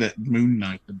thing that Moon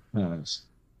Knight has.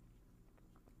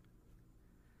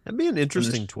 That'd be an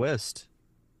interesting twist.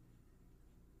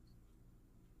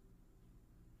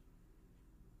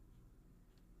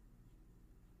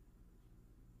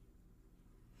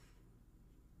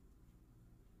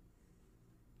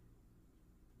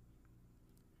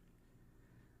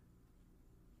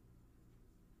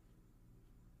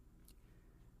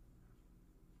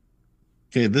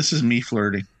 Okay, this is me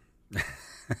flirting.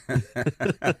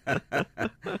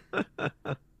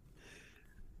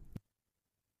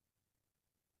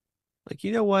 Like,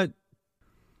 you know what?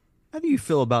 How do you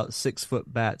feel about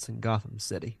 6-foot bats in Gotham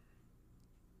City?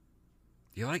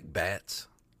 You like bats?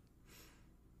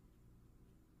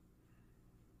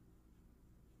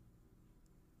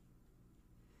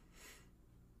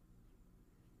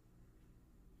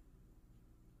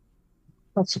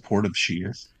 How supportive she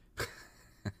is.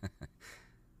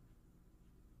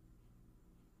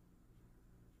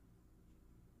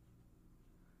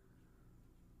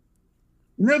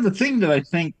 You know, the thing that I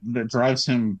think that drives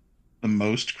him the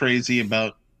most crazy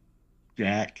about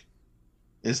Jack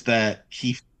is that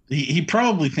he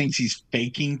probably thinks he's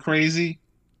faking crazy.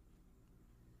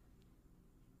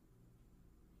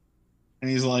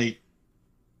 And he's like,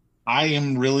 I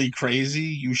am really crazy.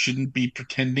 You shouldn't be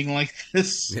pretending like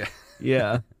this. Yeah.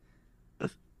 Yeah.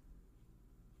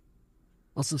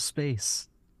 Lots of space.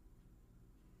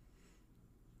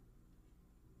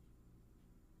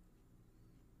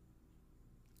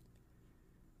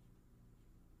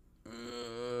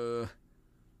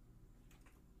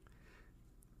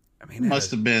 I mean, It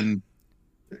must have been.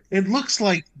 It looks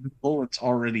like the bullet's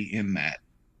already in that.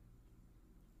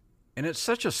 and it's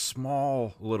such a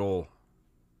small little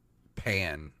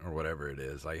pan or whatever it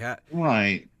is. Like,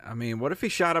 Right. I mean, what if he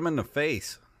shot him in the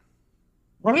face?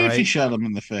 What if he Right. shot him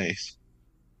in the face?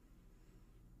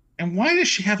 And why does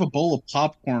she have a bowl of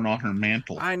popcorn on her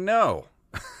mantle? I know.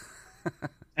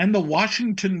 And the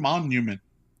Washington Monument.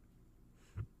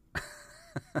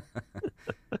 It's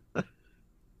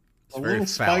A very little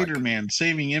phallic. Spider-Man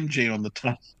saving MJ on the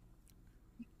top.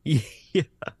 Yeah.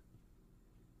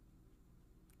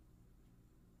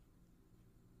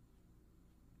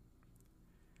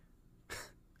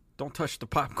 Don't touch the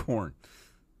popcorn.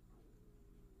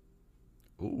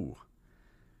 Ooh.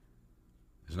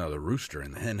 There's another rooster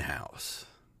in the hen house.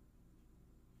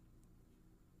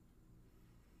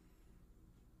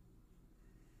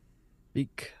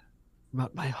 Speak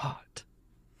about my heart.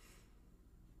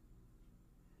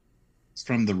 It's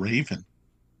from the Raven.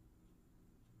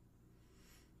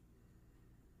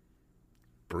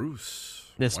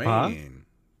 Bruce N'est-ce pas? Wayne.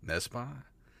 N'est-ce pas?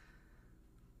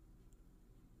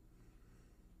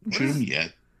 Don't shoot him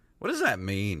yet. What does that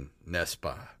mean, N'est-ce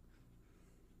pas?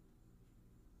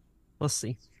 Let's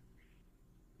see.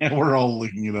 And we're all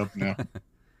looking it up now.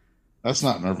 That's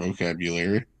not in our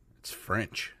vocabulary. It's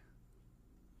French.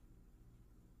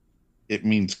 It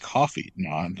means coffee.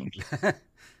 No, I don't.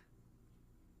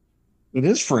 It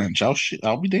is French.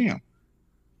 I'll be damned.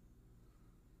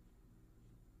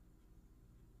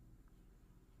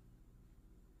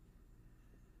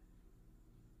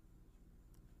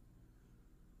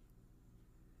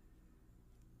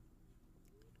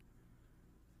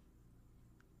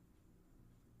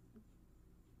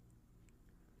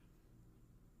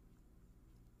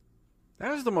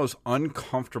 That is the most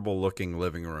uncomfortable looking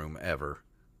living room ever.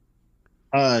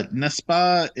 N'est-ce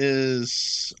pas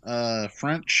is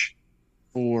French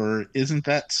for isn't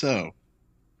that so?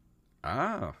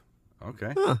 Ah,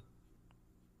 okay. Huh.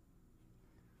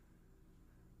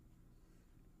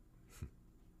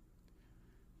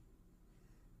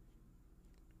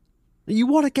 You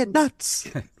want to get nuts?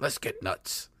 Let's get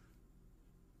nuts.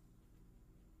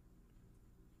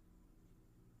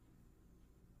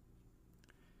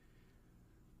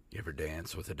 You ever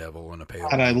dance with the devil in a pale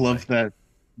And I love moonlight?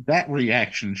 that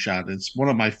reaction shot. It's one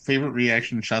of my favorite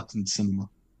reaction shots in cinema.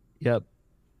 Yep.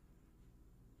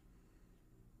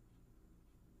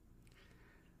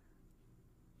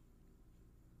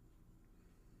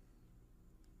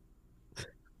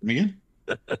 Again?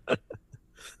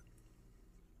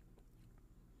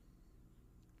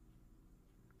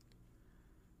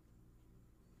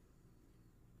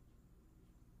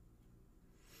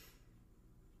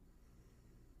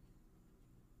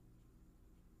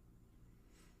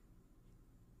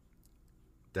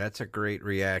 That's a great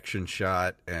reaction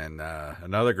shot, and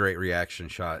another great reaction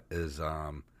shot is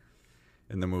in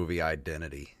the movie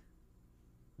Identity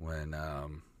when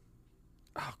oh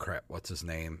crap, what's his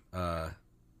name? What's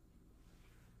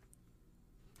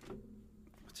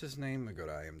his name? I go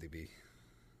to IMDb.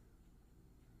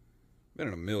 Been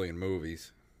in a million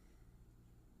movies.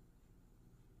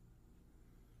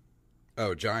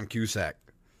 Oh, John Cusack.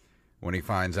 When he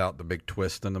finds out the big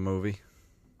twist in the movie.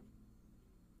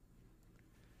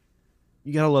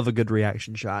 You gotta love a good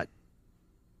reaction shot.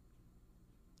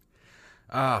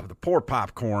 The poor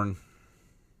popcorn.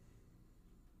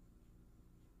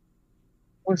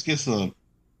 Always gets the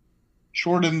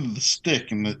short end of the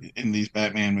stick in these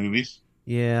Batman movies.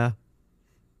 Yeah.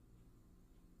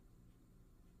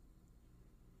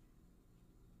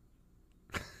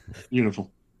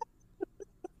 Beautiful.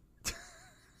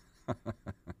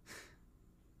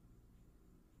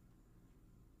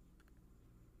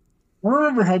 I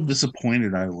remember how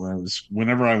disappointed I was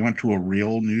whenever I went to a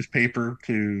real newspaper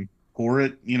to pour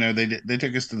it. You know, they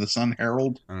took us to the Sun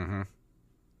Herald, Mm-hmm.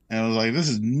 and I was like, "This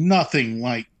is nothing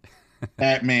like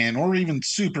Batman or even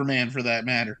Superman for that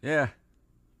matter." Yeah.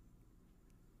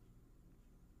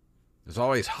 There's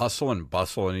always hustle and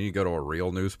bustle, and you go to a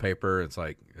real newspaper. It's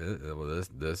like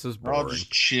this is We're all boring.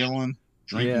 just chilling,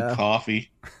 drinking Yeah.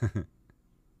 coffee.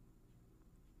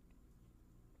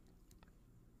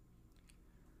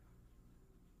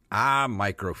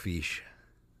 Microfiche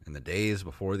in the days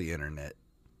before the internet.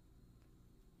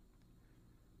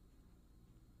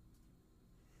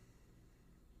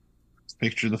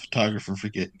 Picture the photographer.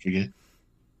 Forget.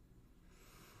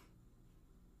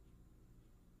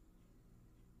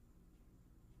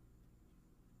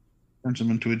 Turns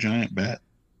him into a giant bat.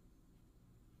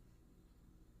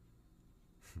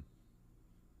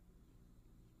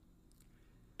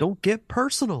 Don't get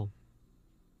personal.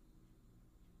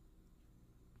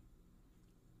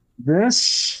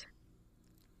 This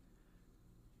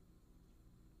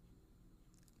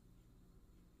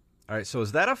All right, so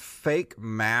is that a fake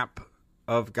map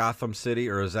of Gotham City,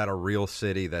 or is that a real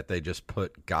city that they just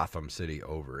put Gotham City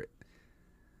over it?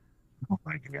 Oh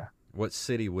my god! What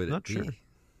city would it Not be? sure.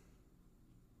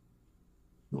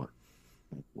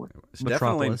 It's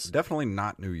Metropolis. definitely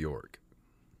not New York.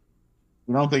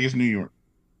 I don't think it's New York.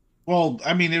 Well,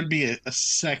 I mean, it would be a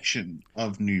section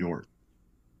of New York.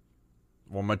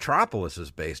 Well, Metropolis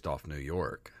is based off New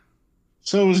York.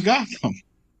 So is Gotham.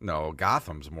 No,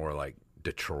 Gotham's more like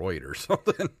Detroit or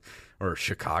something, or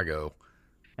Chicago.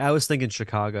 I was thinking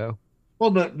Chicago.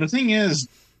 Well, the thing is,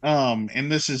 and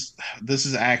this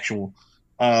is actual.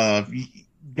 Uh,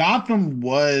 Gotham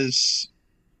was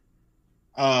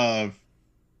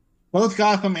both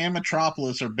Gotham and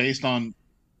Metropolis are based on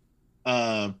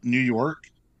New York,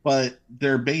 but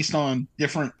they're based on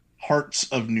different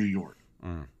parts of New York.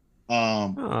 Mm.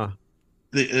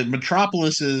 The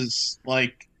Metropolis is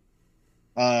like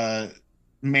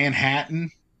Manhattan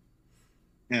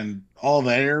and all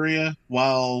that area,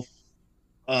 while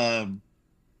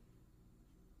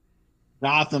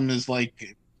Gotham is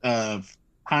like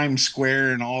Times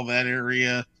Square and all that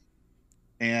area,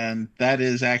 and that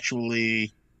is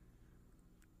actually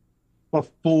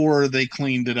before they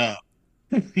cleaned it up.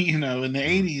 You know, in the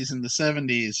 80s and the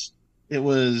 70s, it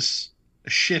was a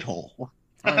shithole.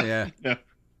 Oh yeah. Yeah.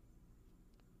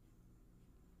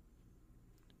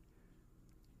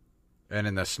 And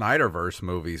in the Snyderverse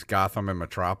movies, Gotham and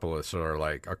Metropolis are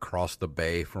like across the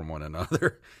bay from one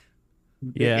another.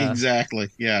 Yeah. Exactly.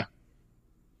 Yeah.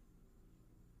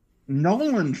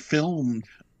 Nolan filmed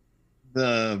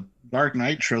the Dark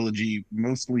Knight trilogy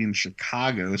mostly in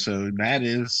Chicago, so that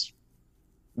is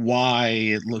why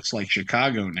it looks like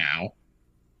Chicago now.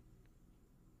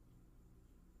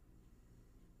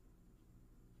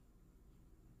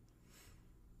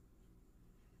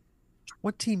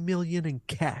 $20 million in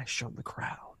cash on the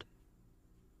crowd.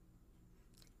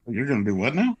 You're going to do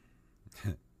what now?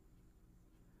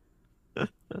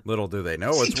 Little do they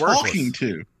know What's it's he worthless. talking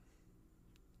to?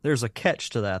 There's a catch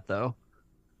to that, though.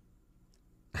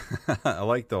 I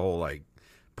like the whole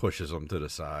pushes them to the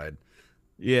side.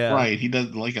 Yeah, Right. He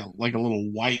does like a little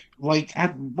white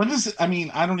what is it? I mean,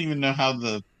 I don't even know how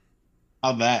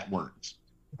that works.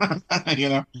 You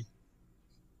know.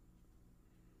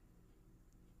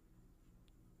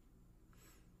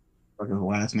 Like his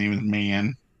last name is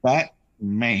Man.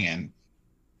 Batman.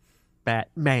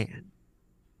 Batman.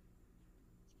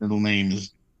 Middle name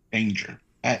is Danger.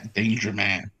 Danger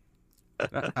Man.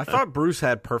 I thought Bruce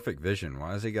had perfect vision.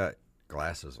 Why has he got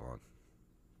glasses on?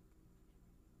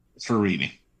 It's for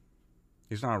reading.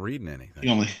 He's not reading anything. He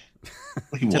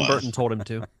Tim was. Burton told him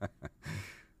to.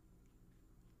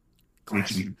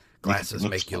 Glasses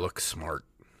make you look smart.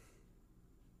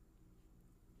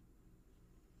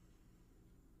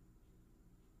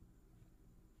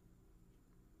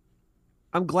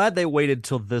 I'm glad they waited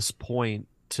till this point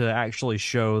to actually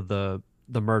show the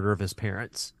murder of his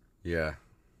parents. Yeah.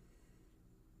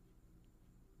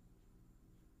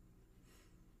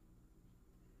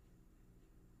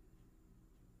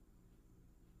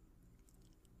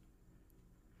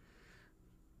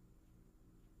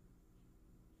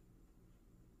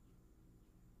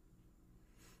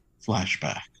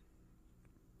 Flashback.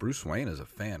 Bruce Wayne is a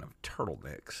fan of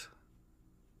turtlenecks.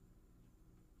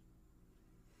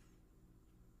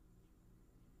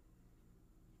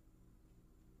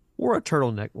 Wore a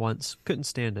turtleneck once. Couldn't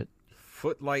stand it.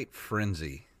 Footlight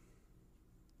Frenzy.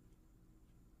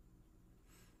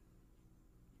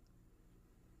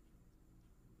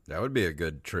 That would be a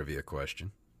good trivia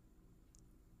question.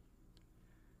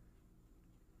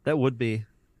 That would be.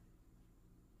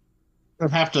 I'd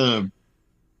have to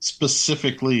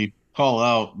specifically call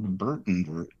out the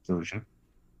Burton version.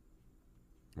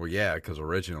 Well, yeah, because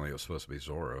originally it was supposed to be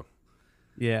Zorro.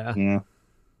 Yeah. Yeah.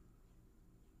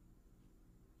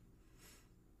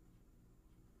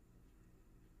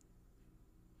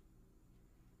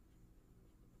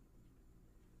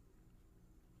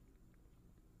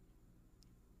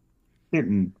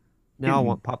 Now I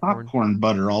want popcorn. Popcorn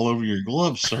butter all over your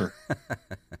gloves, sir.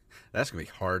 That's going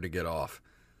to be hard to get off.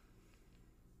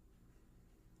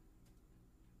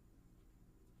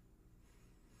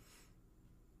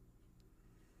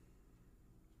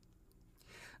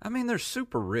 I mean, they're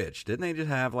super rich. Didn't they just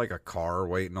have a car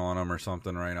waiting on them or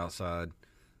something right outside?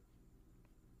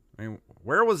 I mean,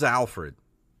 where was Alfred?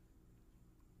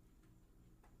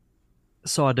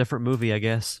 Saw a different movie, I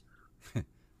guess.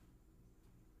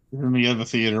 In the other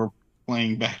theater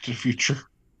playing Back to the Future.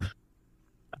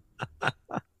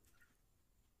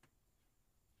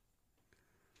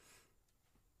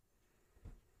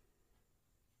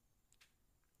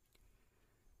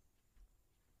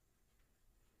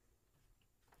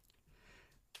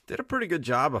 Did a pretty good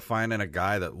job of finding a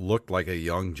guy that looked like a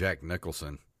young Jack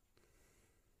Nicholson.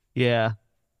 Yeah.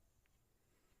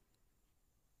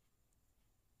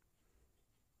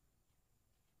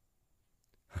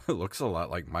 It looks a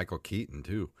lot like Michael Keaton,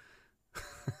 too.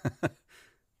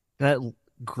 That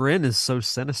grin is so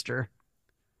sinister.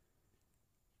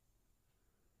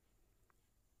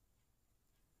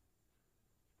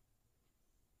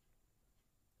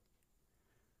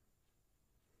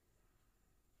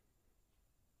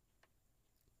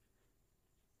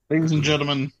 Ladies and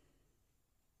gentlemen,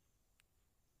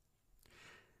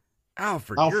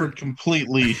 Alfred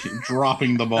completely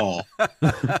dropping the ball.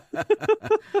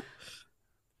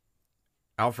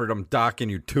 Alfred, I'm docking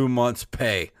you 2 months'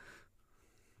 pay.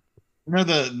 You know,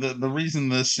 the reason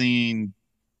this scene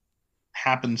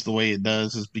happens the way it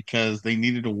does is because they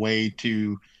needed a way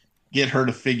to get her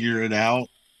to figure it out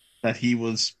that he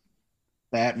was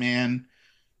Batman.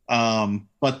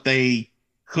 But they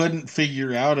couldn't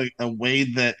figure out a way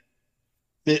that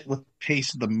fit with the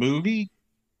pace of the movie.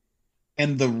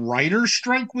 And the writer's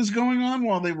strike was going on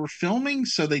while they were filming,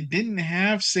 so they didn't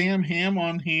have Sam Hamm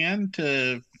on hand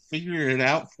to figure it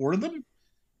out for them.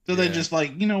 So they just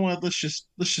you know what, let's just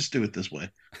do it this way.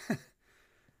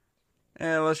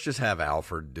 Yeah, let's just have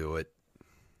Alfred do it.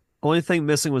 Only thing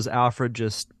missing was Alfred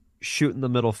just shooting the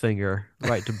middle finger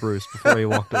right to Bruce before he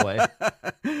walked away.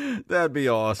 That'd be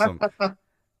awesome.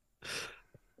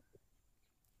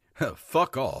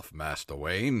 Fuck off, Master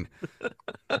Wayne.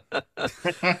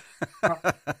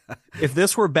 If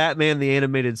this were Batman the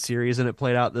Animated Series and it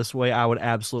played out this way, I would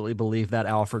absolutely believe that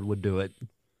Alfred would do it.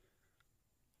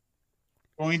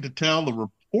 The going to tell the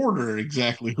reporter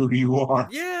exactly who you are.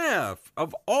 Yeah,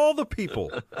 of all the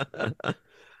people.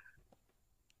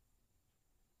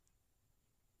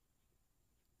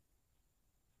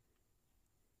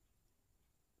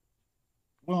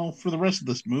 Well, for the rest of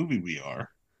this movie, we are.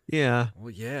 Yeah. Well,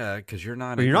 yeah, because you're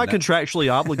not. But you're not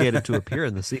contractually obligated to appear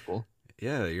in the sequel.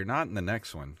 Yeah, you're not in the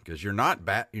next one because you're not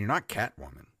You're not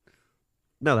Catwoman.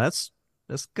 No, that's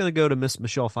gonna go to Miss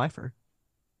Michelle Pfeiffer.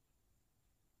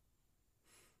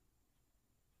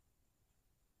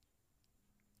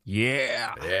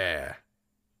 Yeah. Yeah.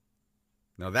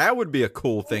 Now that would be a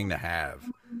cool thing to have.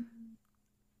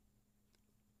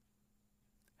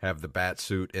 Have the bat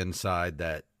suit inside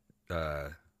that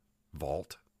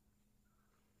vault.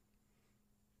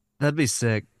 That'd be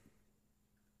sick.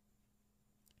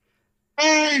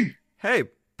 Hey, Hey,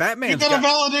 you gotta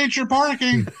validate your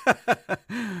parking.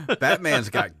 Batman's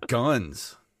got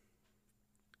guns.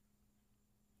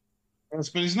 Yes,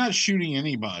 but he's not shooting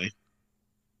anybody.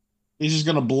 He's just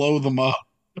gonna blow them up.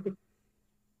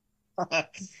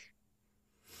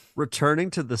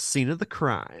 Returning to the scene of the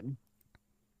crime.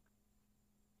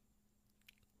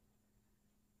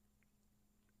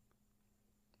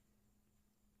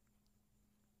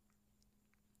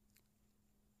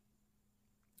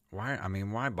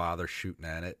 Why bother shooting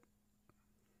at it?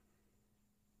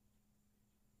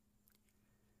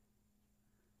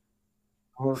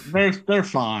 They're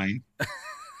fine.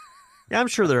 Yeah, I'm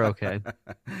sure they're okay.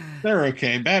 They're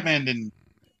okay. Batman didn't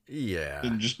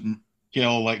just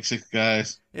kill like 6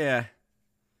 guys. Yeah.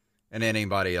 And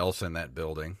anybody else in that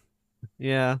building.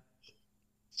 Yeah.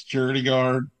 Security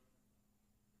guard.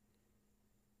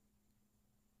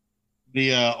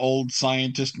 The old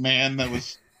scientist man that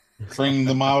was bringing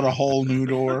them out a whole new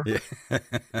door. Yeah.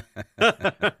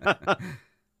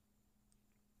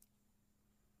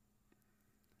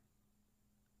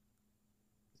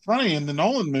 Funny, in the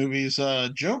Nolan movies,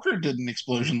 Joker did an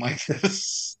explosion like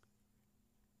this.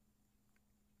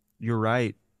 You're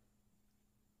right.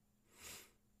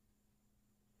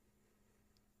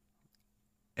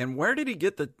 And where did he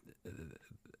get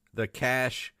the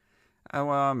cash?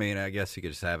 Well, I mean, I guess he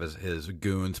could just have his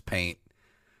goons paint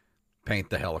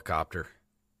the helicopter.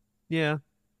 Yeah.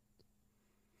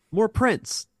 More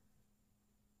prints.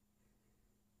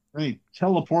 He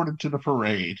teleported to the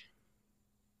parade.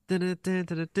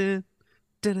 Dun-dun-dun-dun-dun.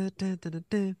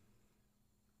 Dun-dun-dun-dun-dun.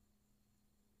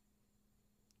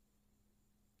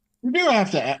 You do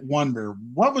have to wonder,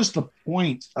 what was the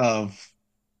point of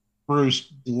Bruce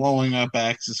blowing up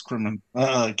Axis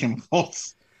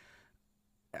chemicals?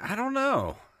 I don't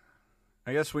know.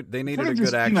 I guess they needed a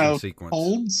good action sequence.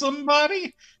 Hold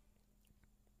somebody?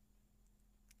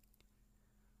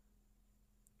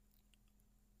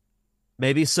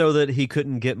 Maybe so that he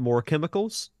couldn't get more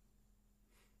chemicals?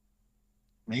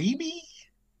 Maybe?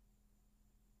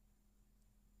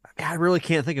 I really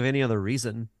can't think of any other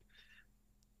reason.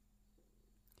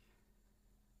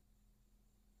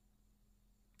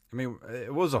 I mean,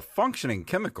 it was a functioning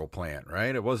chemical plant,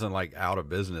 right? It wasn't like out of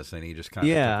business and he just kind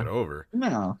of took it over.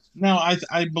 No,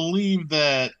 I believe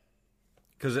that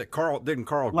because Carl like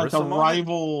Grissom a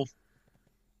rival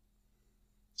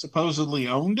supposedly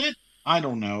owned it. I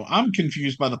don't know. I'm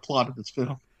confused by the plot of this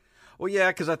film. Well,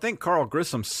 yeah, because I think Carl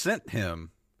Grissom sent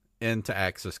him into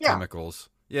Axis Chemicals,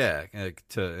 and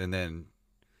then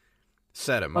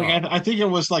set him up. I think it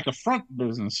was like a front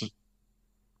business.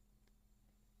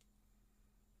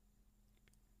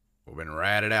 We've been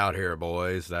ratted out here,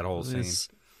 boys. That whole scene.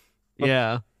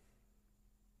 Yeah.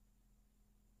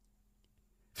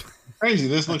 Crazy.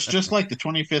 This looks just like the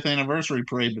 25th anniversary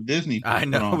parade with Disney. I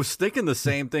know. I was thinking the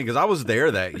same thing because I was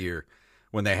there that year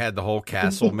when they had the whole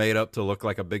castle made up to look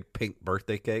like a big pink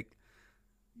birthday cake.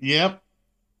 Yep.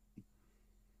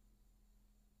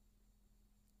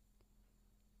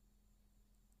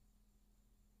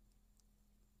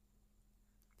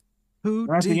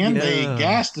 At the end, they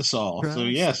gassed us all. So,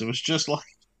 yes, it was just like.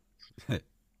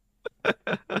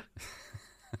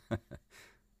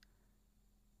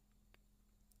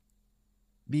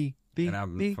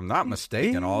 If I'm not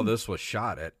mistaken, all this was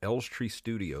shot at Elstree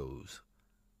Studios.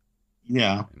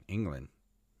 Yeah. In England.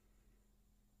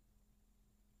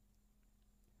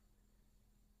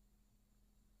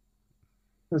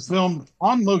 It was filmed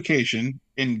on location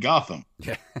in Gotham.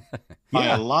 Yeah. By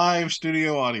a live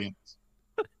studio audience.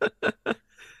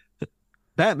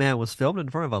 Batman was filmed in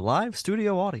front of a live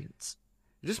studio audience.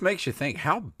 It just makes you think,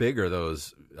 how big are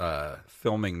those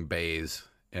filming bays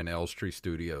in Elstree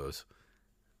Studios?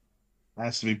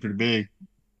 Has to be pretty big.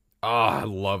 Oh, I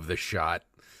love the shot.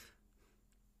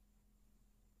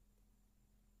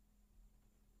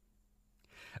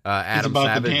 He's Adam about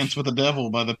Savage. to dance with the devil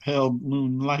by the pale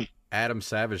moonlight. Adam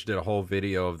Savage did a whole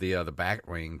video of the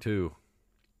Batwing too.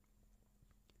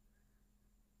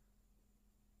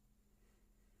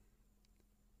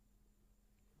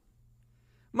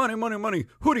 Money, money, money.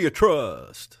 Who do you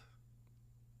trust?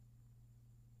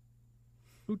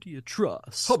 Who do you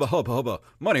trust? Hubba, hubba, hubba.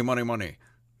 Money, money, money.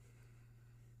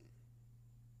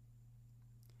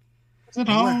 Is it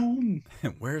home?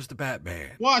 Where's the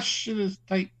Batman? Wash it is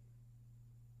tight.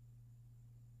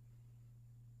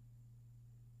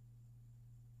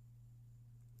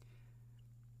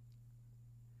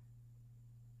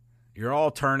 You're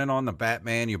all turning on the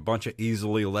Batman, you bunch of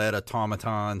easily led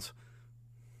automatons.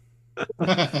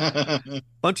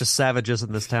 Bunch of savages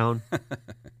in this town.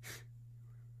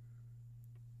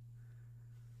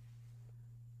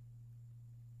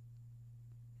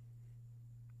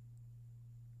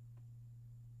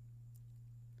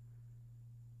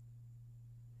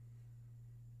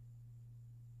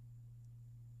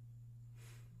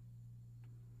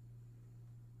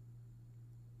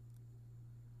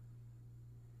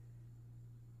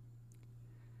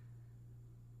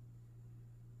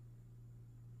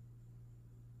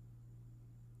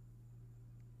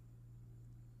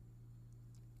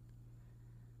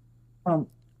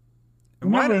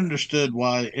 I never understood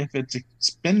why, if it's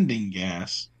expending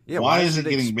gas, why is it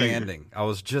getting expanding? bigger? I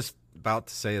was just about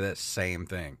to say that same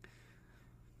thing.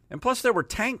 And plus, there were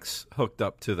tanks hooked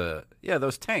up to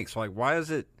those tanks. Like, why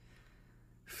is it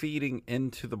feeding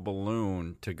into the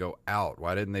balloon to go out?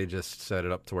 Why didn't they just set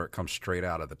it up to where it comes straight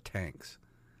out of the tanks?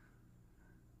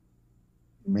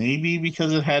 Maybe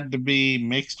because it had to be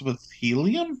mixed with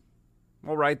helium?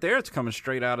 Well, right there, it's coming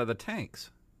straight out of the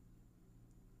tanks.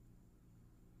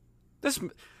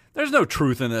 There's no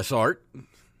truth in this art.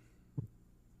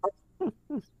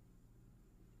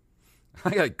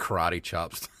 I got karate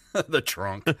chops. The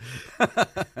trunk.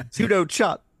 Judo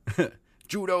chop.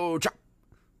 Judo chop.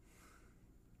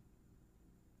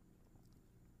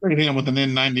 Right in with an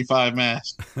N95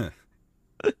 mask.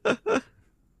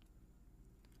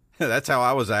 That's how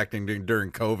I was acting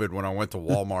during COVID when I went to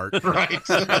Walmart. Right.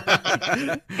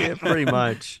 Yeah, pretty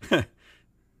much.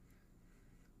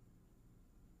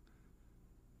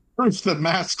 Proves the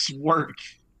masks work.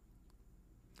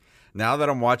 Now that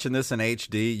I'm watching this in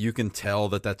HD, you can tell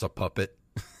that that's a puppet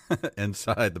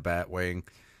inside the Batwing.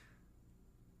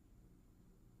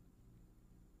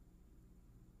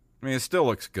 I mean, it still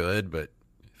looks good, but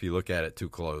if you look at it too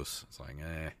close, it's like,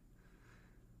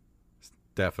 it's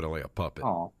definitely a puppet.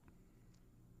 Oh.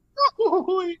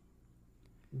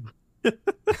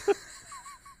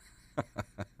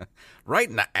 Right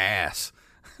in the ass.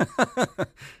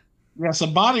 Yes, a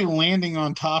body landing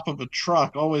on top of a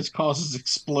truck always causes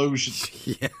explosions.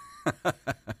 Yeah.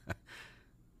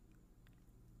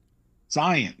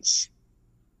 Science.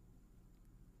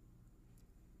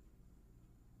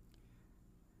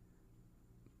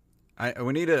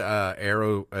 We need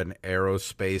an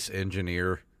aerospace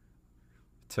engineer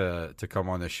to come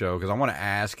on the show, because I want to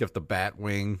ask if the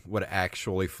Batwing would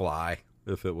actually fly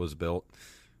if it was built.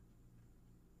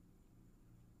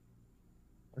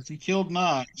 As he killed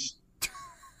Knox.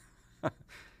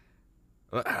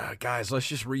 Guys, let's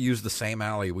just reuse the same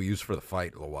alley we used for the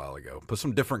fight a little while ago. Put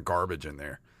some different garbage in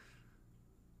there.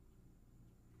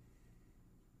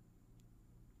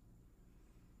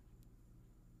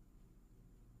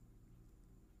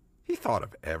 He thought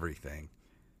of everything.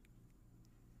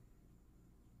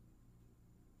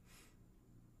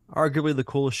 Arguably the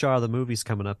coolest shot of the movie's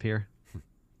coming up here.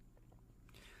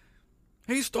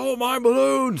 He stole my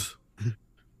balloons.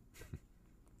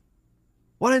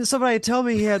 Why didn't somebody tell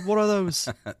me he had one of those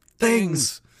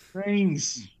things?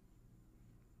 Things.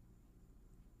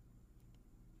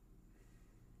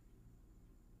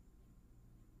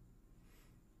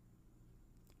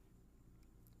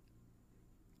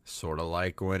 Sort of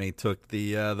like when he took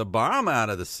the bomb out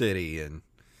of the city and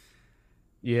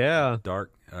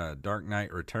Dark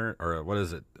Knight Return, or what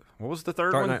is it? What was the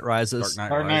third one? Dark Knight Rises.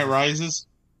 Dark Knight Rises.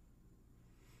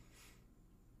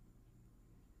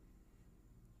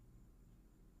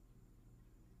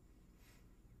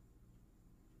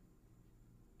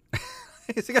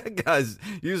 He's got guys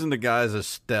using the guys as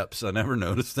steps. I never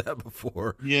noticed that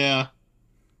before. Yeah.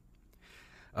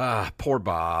 Poor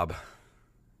Bob.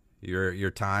 Your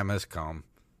time has come.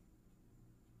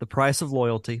 The price of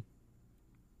loyalty.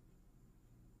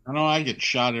 I know I get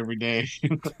shot every day.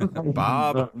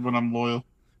 Bob. When I'm loyal.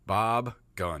 Bob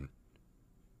Gunn.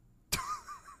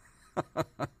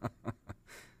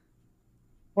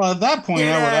 Well, at that point,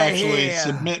 I would actually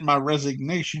submit my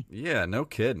resignation. Yeah, no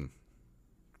kidding.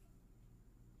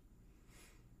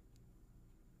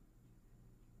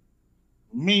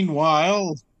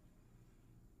 Meanwhile,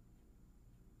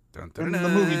 Dun, in dun, the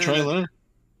movie dun. trailer,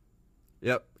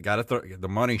 Yep, got to throw the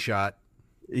money shot.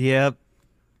 Yep.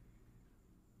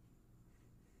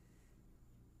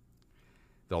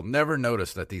 They'll never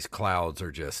notice that these clouds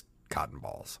are just cotton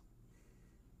balls.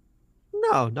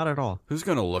 No, not at all. Who's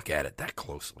going to look at it that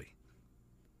closely?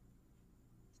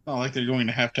 it's not like they're going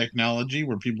to have technology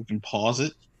where people can pause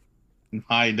it in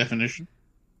high definition.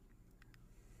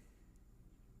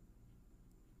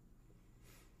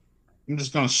 I'm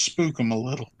just going to spook them a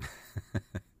little.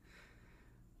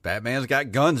 Batman's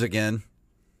got guns again.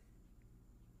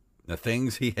 The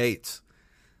things he hates.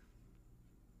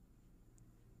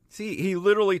 See, he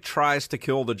literally tries to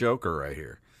kill the Joker right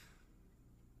here.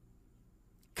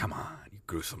 Come on, you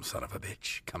gruesome son of a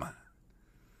bitch. Come on.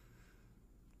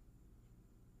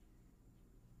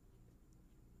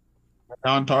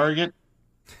 On target.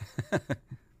 You're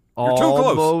too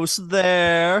close. Almost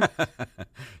there.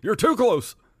 You're too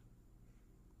close.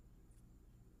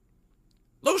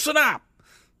 Loosen up.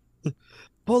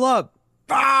 Pull up.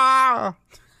 Ah!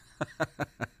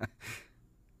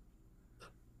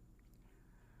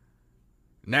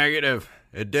 Negative.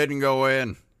 It didn't go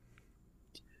in.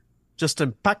 Just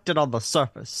impacted on the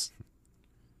surface.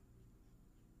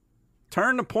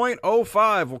 Turn to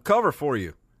 .05. We'll cover for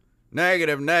you.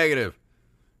 Negative, negative.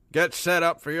 Get set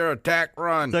up for your attack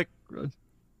run.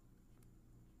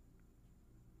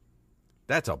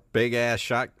 That's a big-ass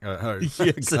shot.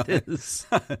 Yes, it is.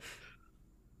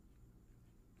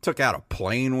 Took out a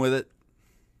plane with it.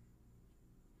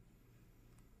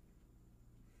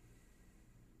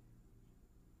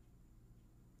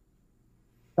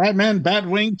 Batman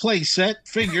Batwing playset,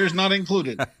 figures not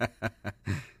included.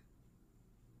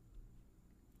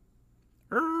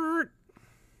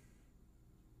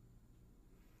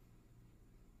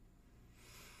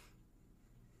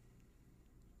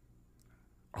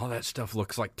 All that stuff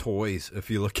looks like toys if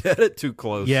you look at it too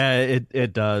close. Yeah,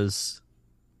 it does.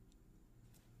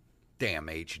 Damn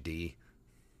HD.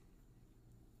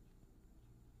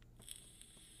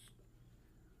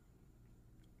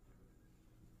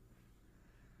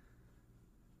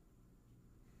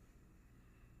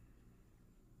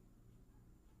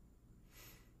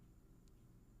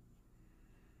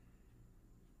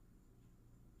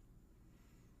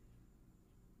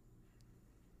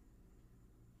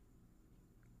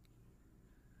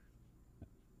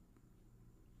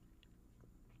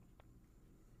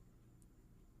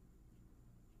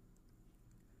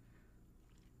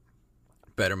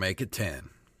 Better make it 10.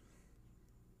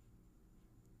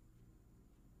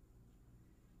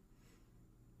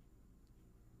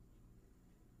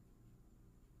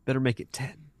 Better make it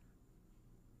 10.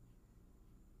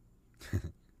 I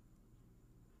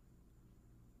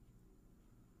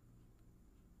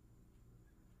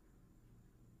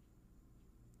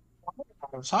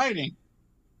was hiding.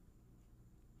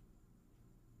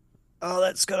 Oh,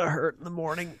 that's gonna hurt in the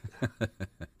morning.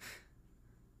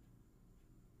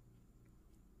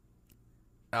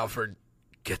 Alfred,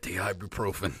 get the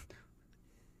ibuprofen.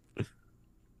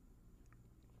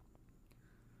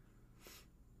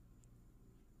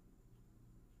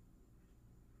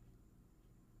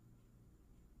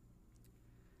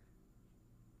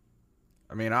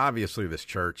 I mean, obviously this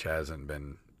church hasn't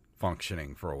been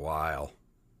functioning for a while.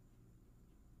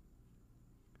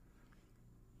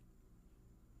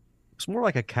 It's more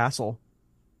like a castle.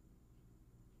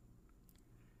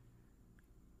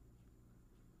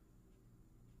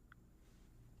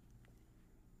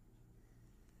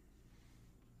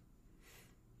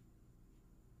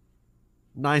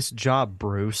 Nice job,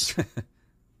 Bruce.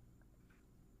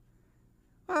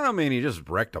 I mean, he just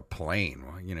wrecked a plane.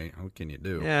 Well, you know, what can you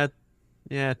do?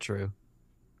 Yeah, true.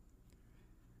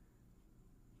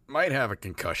 Might have a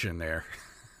concussion there.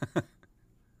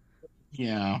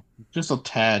 Yeah, just a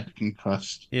tad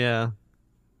concussed. Yeah.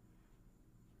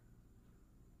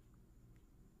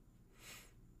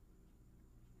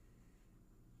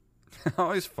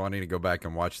 Always funny to go back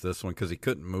and watch this one because he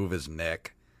couldn't move his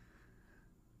neck.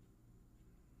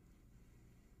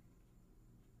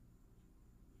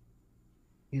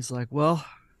 He's like, well,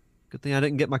 good thing I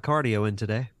didn't get my cardio in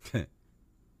today.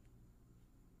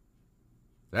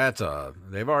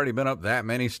 They've already been up that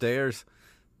many stairs.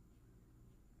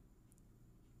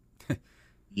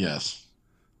 Yes.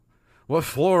 What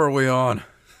floor are we on?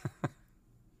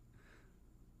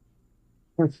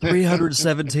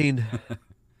 317.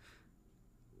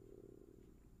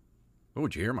 Oh,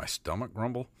 did you hear my stomach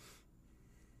grumble?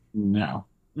 No.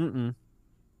 Mm-mm.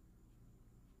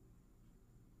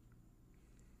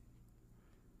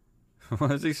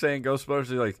 What is he saying,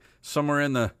 Ghostbusters? Like, somewhere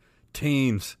in the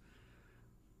teens.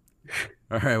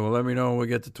 All right, well, let me know when we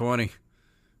get to 20.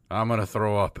 I'm going to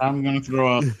throw up. I'm going to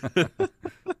throw up.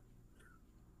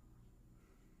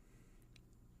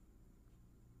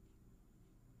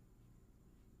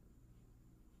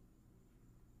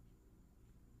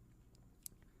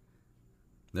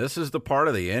 This is the part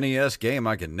of the NES game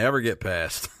I can never get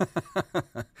past.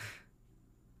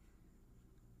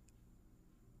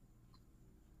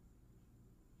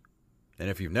 And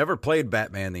if you've never played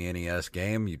Batman the NES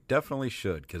game, you definitely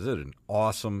should, because it's an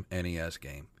awesome NES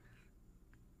game.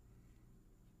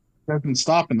 Doesn't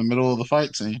stop in the middle of the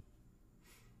fight scene.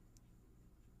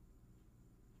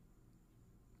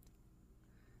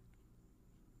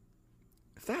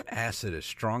 If that acid is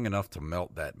strong enough to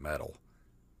melt that metal,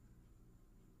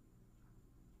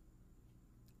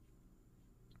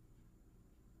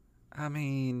 I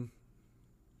mean...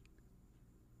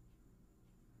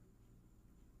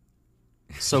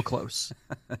 So close.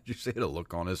 Did you see the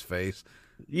look on his face?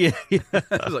 Yeah. He's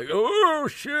like, oh,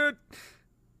 shit.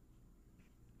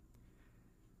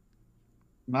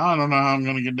 Now I don't know how I'm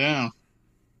going to get down.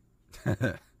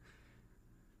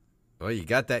 Well, you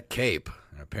got that cape.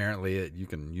 Apparently, you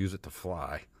can use it to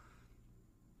fly.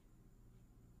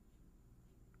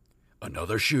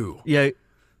 Another shoe.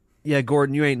 Yeah,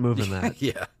 Gordon, you ain't moving that.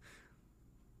 Yeah.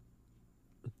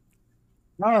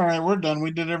 All right, we're done. We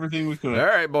did everything we could. All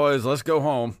right, boys, let's go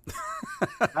home.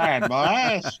 All right,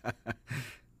 boys.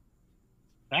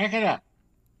 Back it up.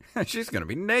 She's going to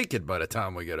be naked by the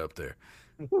time we get up there.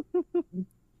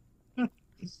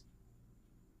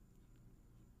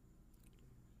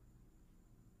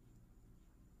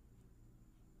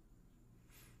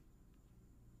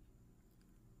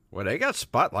 Well, they got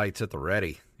spotlights at the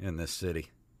ready in this city.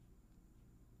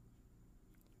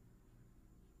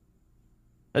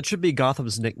 That should be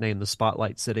Gotham's nickname, the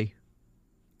Spotlight City.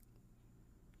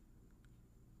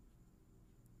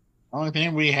 Only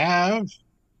thing we have is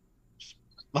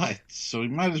lights, so we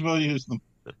might as well use them.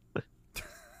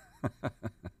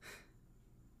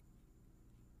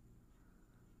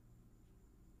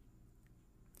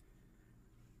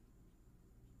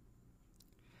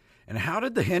 And how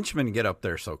did the henchmen get up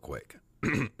there so quick?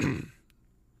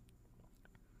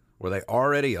 Were they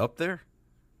already up there?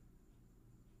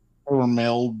 Or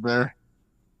mailed there.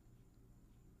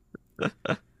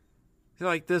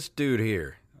 Like this dude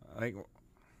here. Like,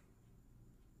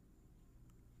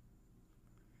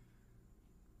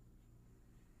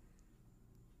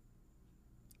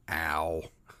 ow.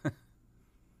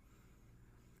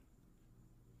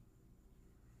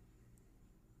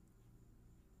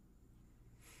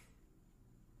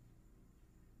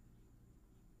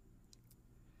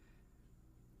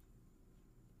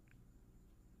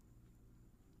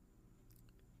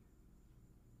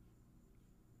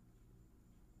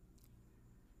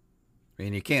 I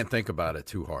mean, you can't think about it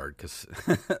too hard because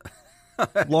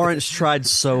Lawrence tried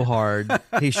so hard.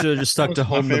 He should have just stuck to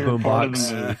home the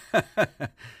boombox.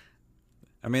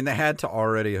 I mean, they had to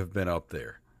already have been up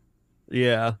there.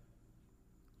 Yeah.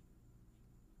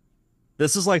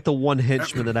 This is like the one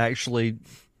henchman that actually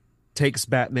takes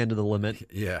Batman to the limit.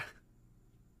 Yeah.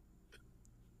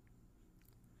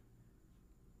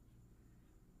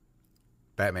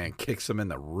 Batman kicks him in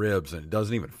the ribs and it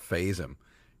doesn't even faze him.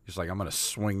 He's like, I'm going to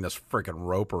swing this freaking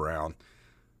rope around.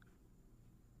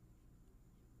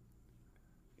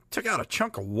 Took out a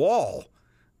chunk of wall.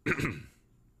 You've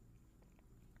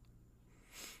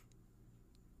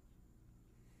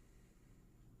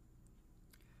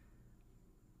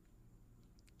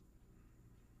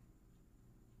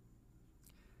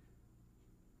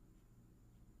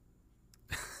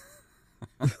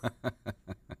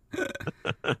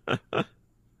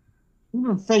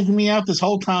been faking me out this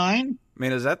whole time? I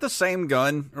mean, is that the same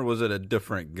gun or was it a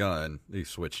different gun he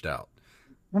switched out?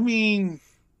 I mean,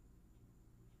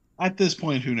 at this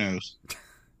point, who knows?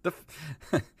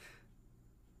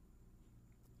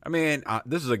 I mean,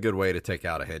 this is a good way to take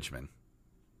out a henchman.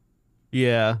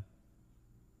 Yeah.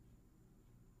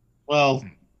 Well,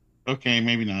 okay,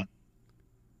 maybe not.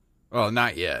 Well,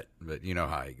 not yet, but you know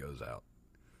how he goes out.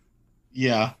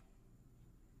 Yeah.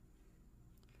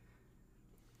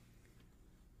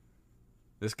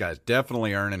 This guy's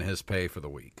definitely earning his pay for the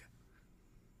week.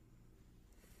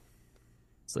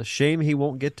 It's a shame he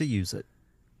won't get to use it.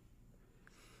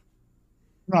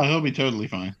 No, he'll be totally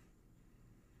fine.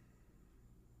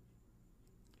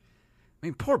 I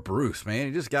mean, poor Bruce, man.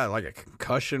 He just got like a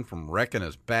concussion from wrecking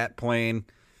his bat plane.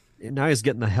 And now he's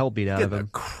getting the hell beat out of him. Getting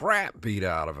the crap beat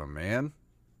out of him, man.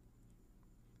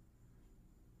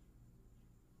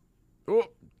 Oh,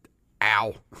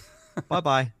 ow.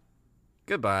 Bye-bye.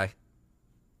 Goodbye.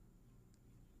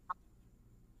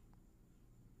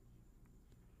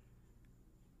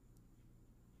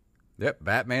 Yep,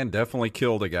 Batman definitely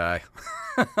killed a guy.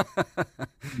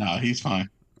 No, he's fine.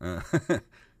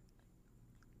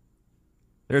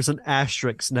 There's an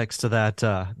asterisk next to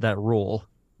that rule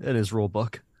in his rule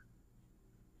book.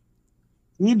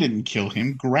 You didn't kill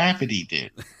him. Gravity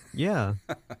did. Yeah.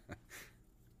 Of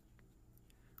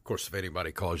course, if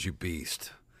anybody calls you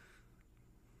Beast.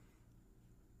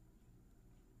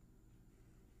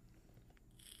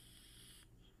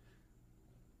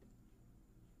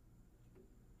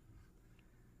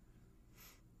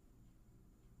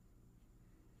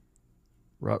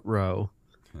 Rut-row.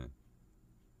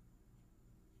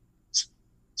 Psst,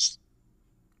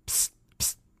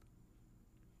 psst.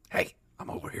 Hey,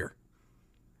 I'm over here.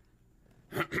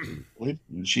 Wait,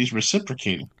 she's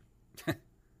reciprocating.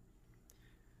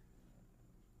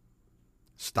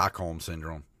 Stockholm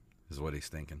Syndrome is what he's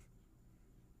thinking.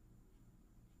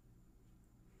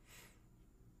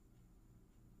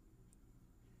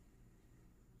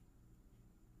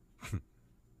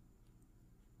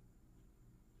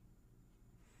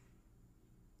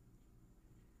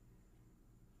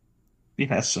 She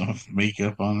has some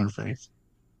makeup on her face.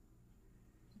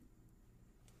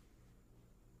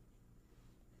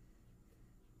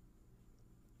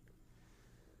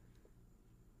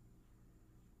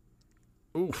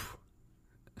 Oof.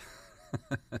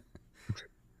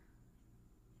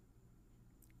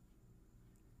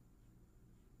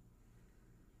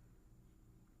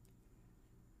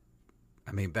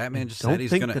 I mean, Batman just said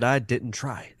he's gonna. That I didn't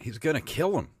try. He's gonna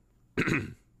kill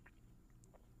him.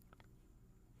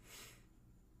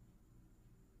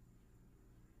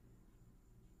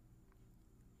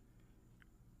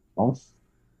 Oh,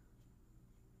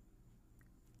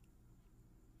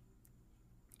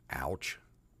 Ouch.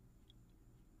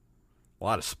 A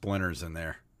lot of splinters in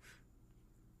there.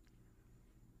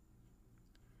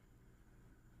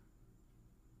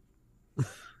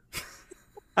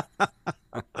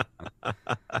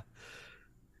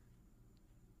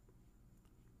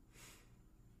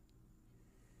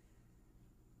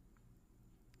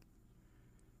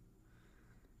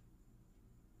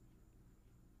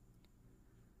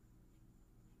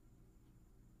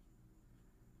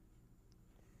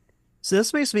 So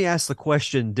this makes me ask the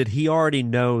question, did he already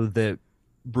know that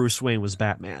Bruce Wayne was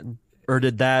Batman? Or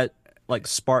did that like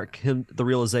spark him the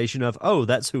realization of, oh,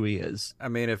 that's who he is? I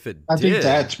mean, if it I did, think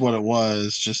that's what it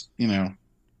was. Just,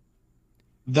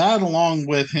 that along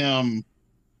with him,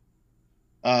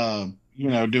 doing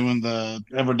the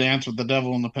Ever Dance with the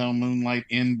Devil in the Pale Moonlight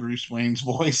in Bruce Wayne's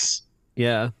voice.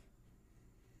 Yeah.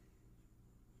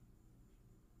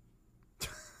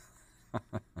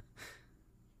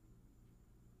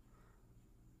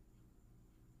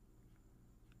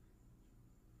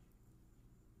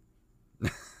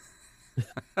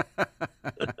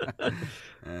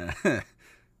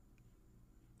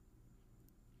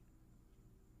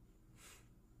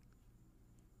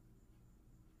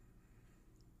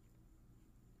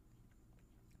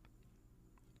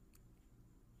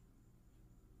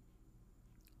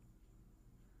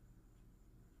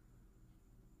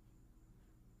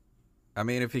 I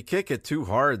mean, if you kick it too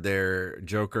hard there,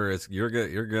 Joker,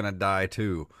 you're gonna die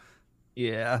too.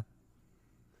 Yeah.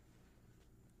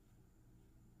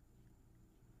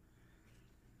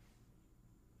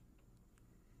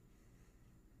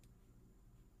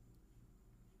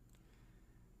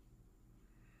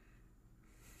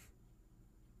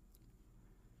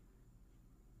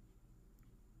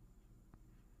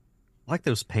 I like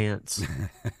those pants.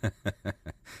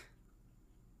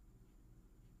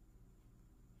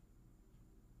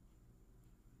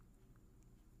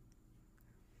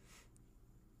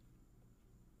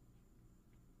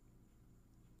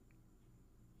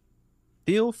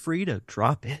 Feel free to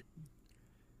drop it.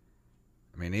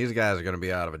 I mean, these guys are gonna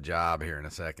be out of a job here in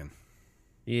a second.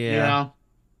 Yeah.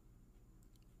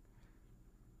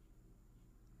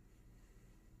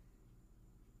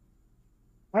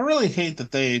 I really hate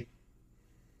that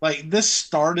this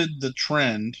started the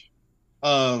trend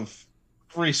of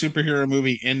every superhero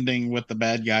movie ending with the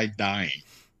bad guy dying.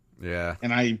 Yeah.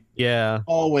 And I Yeah.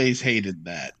 always hated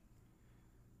that.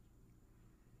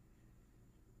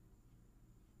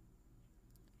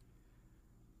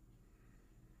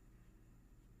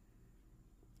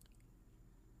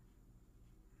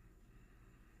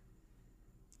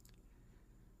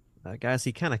 Guys,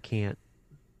 he kind of can't.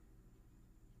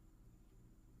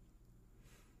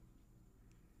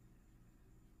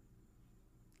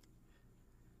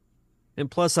 And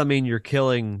plus, I mean, you're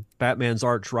killing Batman's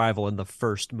arch rival in the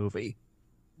first movie.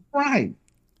 Right.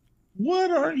 What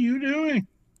are you doing?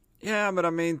 Yeah, but I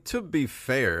mean, to be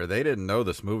fair, they didn't know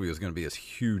this movie was going to be as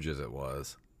huge as it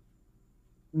was.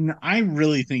 I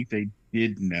really think they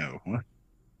did know.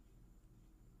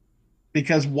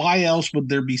 Because why else would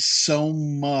there be so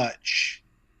much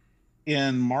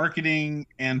in marketing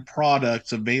and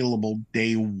products available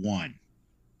day one?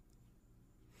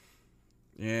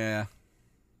 Yeah.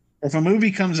 If a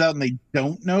movie comes out and they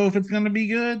don't know if it's going to be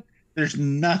good, there's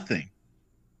nothing,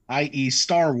 i.e.,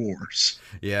 Star Wars.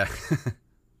 Yeah.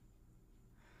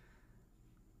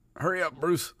 Hurry up,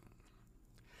 Bruce.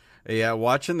 Yeah,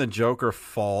 watching the Joker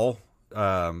fall,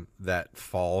 that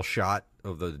fall shot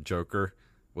of the Joker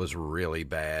was really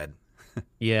bad.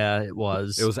 Yeah, it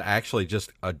was. It was actually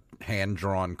just a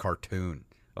hand-drawn cartoon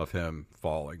of him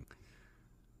falling.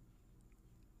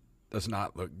 Does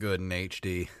not look good in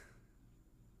HD.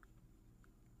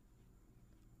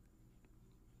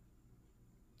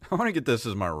 I want to get this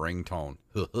as my ringtone.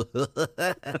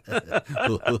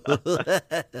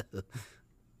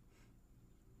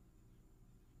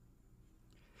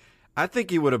 I think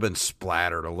he would have been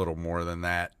splattered a little more than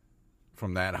that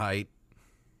from that height.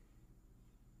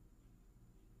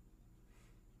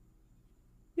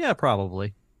 Yeah,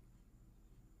 probably.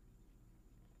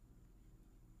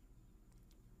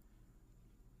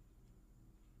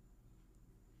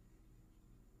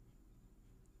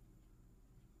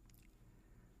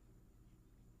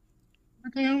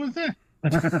 What the hell was that?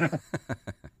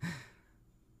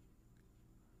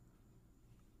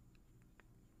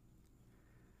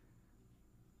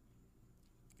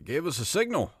 Gave us a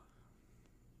signal.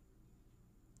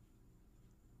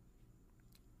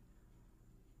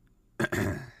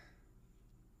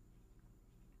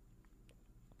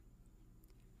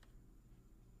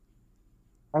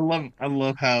 I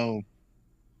love how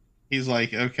he's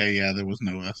like, okay, yeah, there was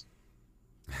no us.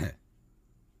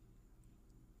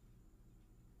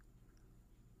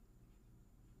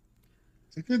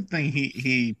 It's a good thing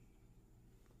he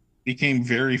became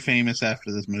very famous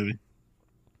after this movie.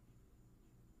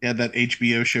 He had that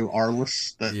HBO show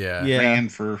Arliss that Yeah. ran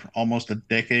for almost a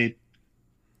decade.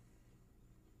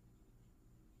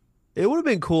 It would have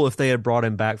been cool if they had brought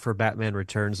him back for Batman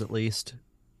Returns at least.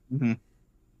 Mm-hmm.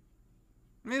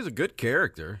 I mean, he's a good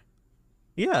character.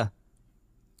 Yeah.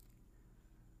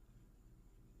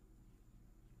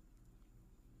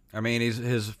 I mean,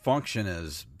 his function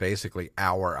is basically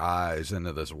our eyes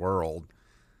into this world.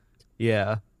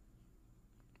 Yeah.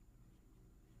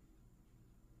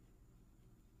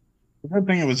 Good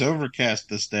thing it was overcast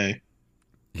this day.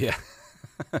 Yeah.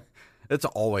 It's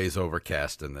always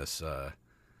overcast in this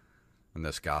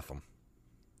Gotham.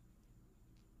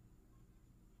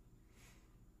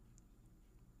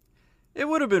 It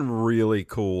would have been really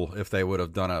cool if they would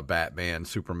have done a Batman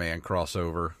Superman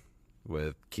crossover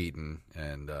with Keaton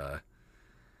and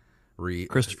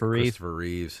Christopher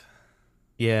Reeves.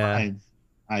 Yeah.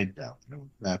 I doubt it would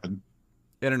happen.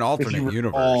 In an If alternate you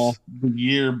universe. the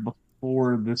year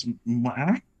before this,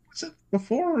 was it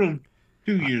before or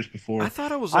 2 years before? I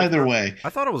thought it was either way. I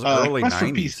thought it was early Quest 90s.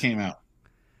 for Peace came out.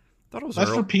 I thought it was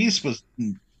Quest for Peace was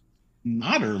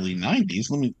not early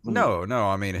 90s. No.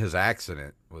 I mean, his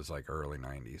accident was like early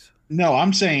 90s. No,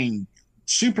 I'm saying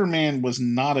Superman was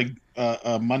not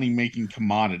a money-making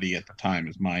commodity at the time,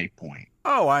 is my point.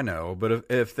 Oh, I know. But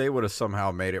if they would have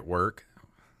somehow made it work.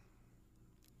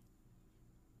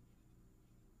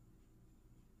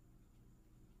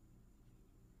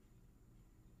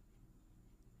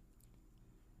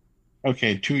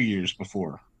 Okay, 2 years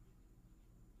before.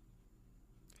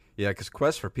 Yeah, because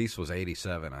Quest for Peace was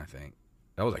 87, I think.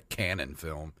 That was a canon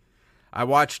film. I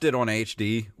watched it on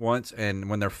HD once, and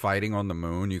when they're fighting on the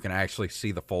moon, you can actually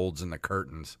see the folds in the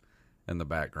curtains in the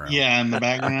background. Yeah, in the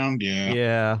background, yeah.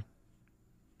 Yeah.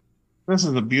 This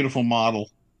is a beautiful model.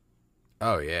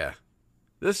 Oh, yeah.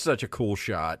 This is such a cool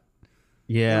shot.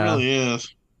 Yeah. It really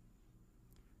is.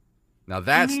 Now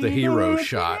that's the hero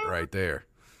shot right there.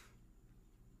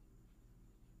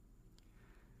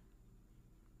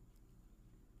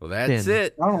 Well, that's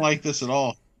it. I don't like this at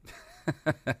all.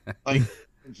 Like,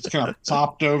 it's kind of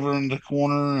topped over in the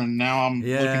corner, and now I'm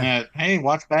looking at, hey,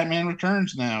 watch Batman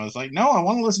Returns now. It's like, no, I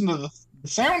want to listen to the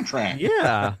soundtrack.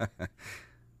 Yeah.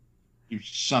 You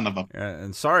son of a...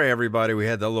 And sorry, everybody, we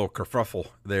had that little kerfuffle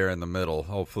there in the middle.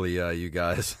 Hopefully you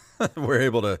guys were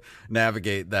able to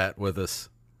navigate that with us.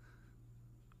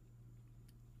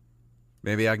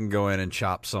 Maybe I can go in and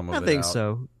chop some of it out. I think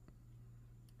so.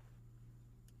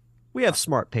 We have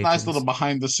smart patrons. Nice little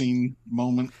behind-the-scene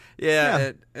moment.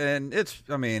 Yeah. And it's,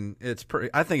 I mean, it's pretty,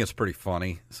 I think it's pretty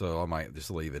funny, so I might just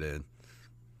leave it in.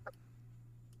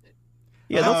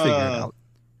 Yeah, they'll figure it out.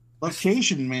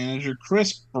 Location manager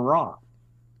Chris Brock.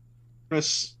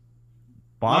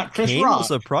 Bob Chris King Rock.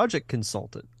 was a project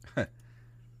consultant.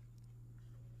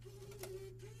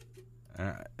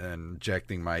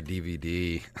 Injecting my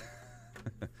DVD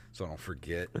so I don't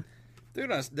forget. Dude,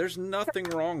 there's nothing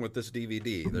wrong with this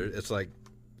DVD. It's like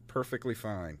perfectly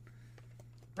fine.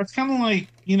 That's kind of like,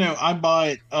 I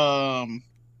bought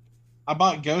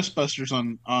Ghostbusters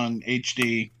on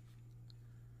HD,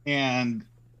 and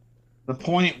the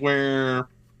point where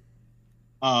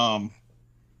um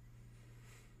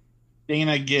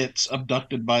Dana gets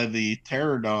abducted by the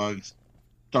terror dogs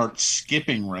starts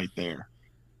skipping right there.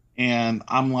 And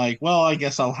I'm like, well, I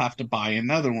guess I'll have to buy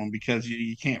another one because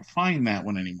you can't find that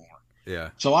one anymore. Yeah.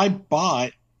 So I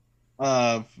bought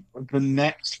the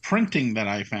next printing that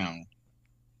I found.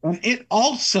 And it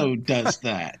also does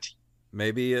that.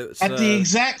 Maybe it's at the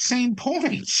exact same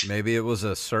point. Maybe it was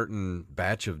a certain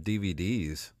batch of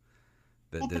DVDs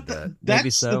that did that.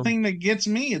 That's the thing that gets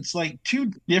me. It's like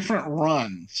two different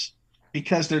runs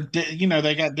because they're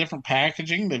they got different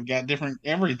packaging, they've got different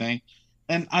everything.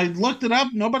 And I looked it up.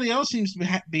 Nobody else seems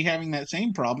to be having that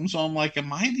same problem. So I'm like,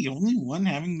 am I the only one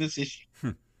having this issue?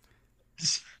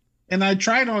 And I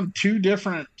tried on two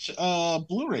different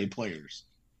Blu-ray players.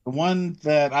 The one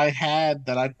that I had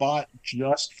that I bought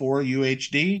just for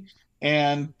UHD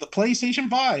and the PlayStation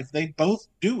 5. They both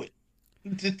do it.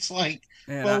 It's like,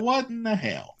 well, what in the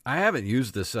hell? I haven't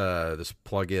used this this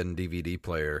plug-in DVD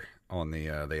player on the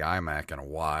iMac in a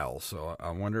while, so I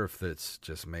wonder if it's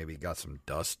just maybe got some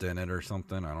dust in it or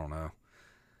something. I don't know.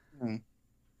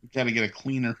 Got to get a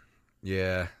cleaner.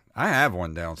 Yeah, I have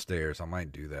one downstairs. I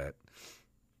might do that.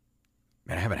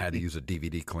 Man, I haven't had to use a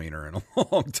DVD cleaner in a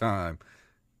long time.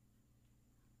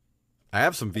 I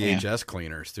have some VHS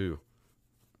cleaners too.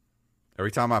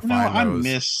 Every time I find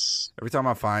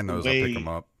those, I pick them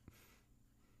up.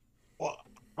 Well,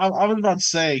 I was about to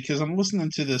say, because I'm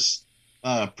listening to this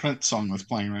Prince song that's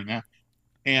playing right now,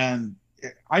 and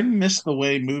I miss the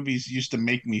way movies used to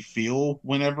make me feel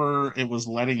whenever it was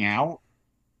letting out,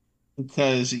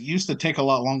 because it used to take a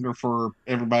lot longer for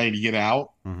everybody to get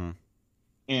out,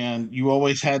 and you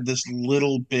always had this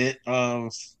little bit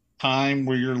of time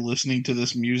where you're listening to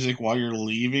this music while you're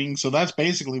leaving. So that's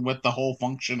basically what the whole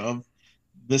function of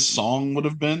this song would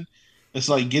have been. It's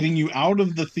like getting you out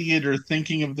of the theater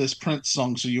thinking of this Prince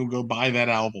song so you'll go buy that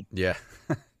album. Yeah.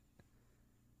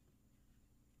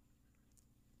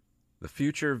 The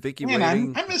future, Vicky Man,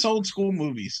 Waiting. I miss old school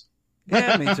movies.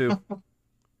 Yeah, me too.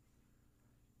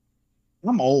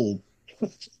 I'm old.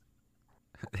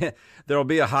 There'll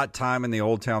be a hot time in the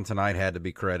Old Town Tonight had to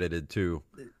be credited too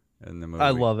in the movie. I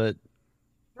love it.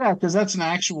 Yeah, because that's an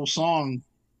actual song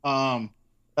that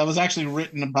was actually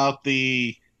written about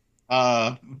the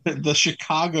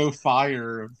Chicago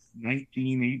fire of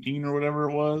 1918 or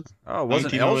whatever it was. Oh, it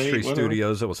wasn't Elstree whatever.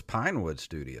 Studios. It was Pinewood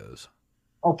Studios.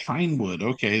 Oh, Pinewood.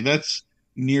 Okay, that's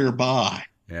nearby.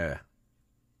 Yeah.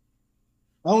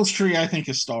 Elstree, I think,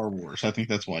 is Star Wars. I think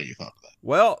that's why you thought that.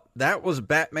 Well, that was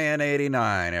Batman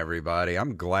 '89, everybody.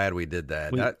 I'm glad we did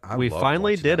that. We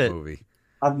finally did it. Movie.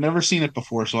 I've never seen it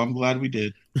before, so I'm glad we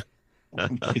did.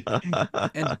 And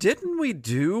didn't we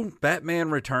do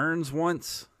Batman Returns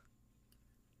once?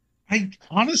 I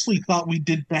honestly thought we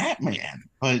did Batman,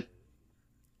 but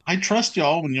I trust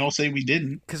y'all when y'all say we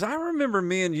didn't. Because I remember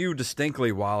me and you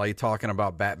distinctly, Wally, talking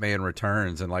about Batman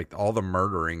Returns and like all the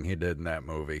murdering he did in that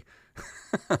movie.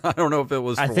 I don't know if it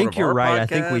was. I think you're right. I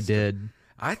think we did.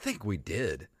 I think we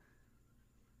did.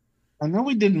 I know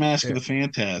we did Mask of the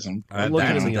Phantasm. I'm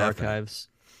looking in the archives.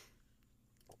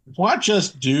 Watch us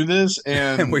do this,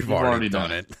 and we've already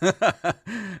done it.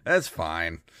 That's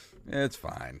fine. It's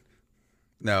fine.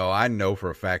 No, I know for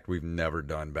a fact we've never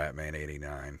done Batman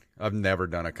 '89. I've never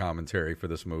done a commentary for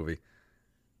this movie.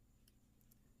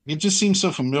 It just seems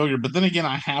so familiar, but then again,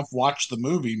 I have watched the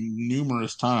movie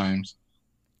numerous times.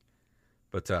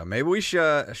 But maybe we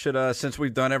should since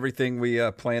we've done everything we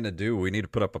plan to do, we need to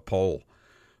put up a poll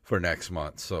for next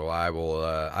month. So I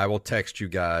will text you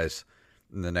guys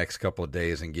in the next couple of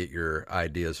days and get your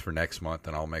ideas for next month,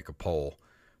 and I'll make a poll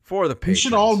for the patrons. We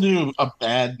should all do a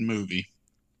bad movie.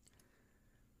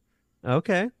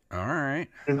 Okay. All right.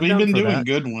 We've been doing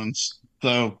good ones,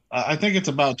 so I think it's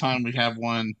about time we have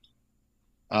one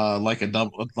like a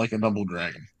double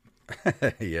dragon.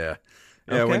 Yeah.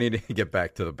 Yeah, okay. We need to get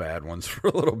back to the bad ones for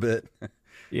a little bit.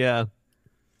 Yeah.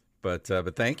 But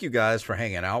thank you guys for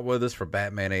hanging out with us for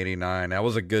Batman '89. That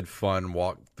was a good, fun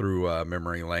walk through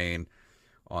memory lane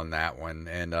on that one.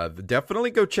 And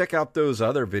definitely go check out those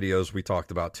other videos we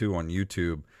talked about, too, on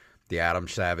YouTube, the Adam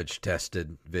Savage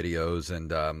tested videos.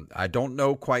 And I don't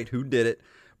know quite who did it,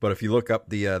 but if you look up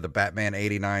the Batman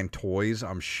 '89 toys,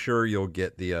 I'm sure you'll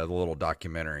get the little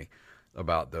documentary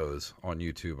about those on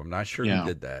YouTube. I'm not sure who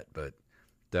did that, but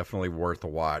definitely worth a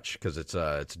watch because it's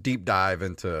a deep dive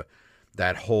into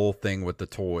that whole thing with the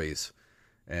toys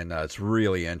and it's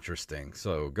really interesting.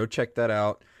 So go check that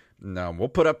out. And, we'll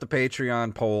put up the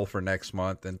Patreon poll for next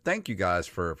month, and thank you guys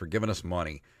for giving us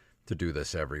money to do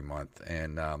this every month.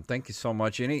 And thank you so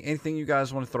much. Anything you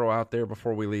guys want to throw out there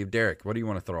before we leave? Derek, what do you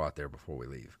want to throw out there before we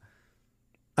leave?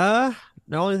 The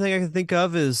only thing I can think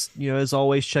of is, as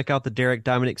always, check out the Derek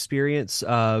Diamond Experience.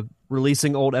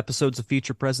 Releasing old episodes of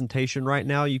Feature Presentation right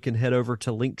now. You can head over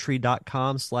to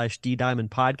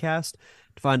linktree.com/ddiamondpodcast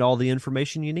to find all the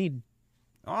information you need.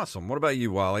 Awesome. What about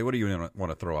you, Wally? What do you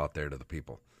want to throw out there to the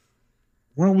people?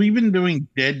 Well, we've been doing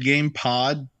Dead Game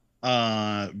Pod.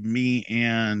 Me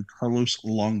and Carlos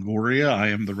Longoria. I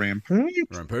am the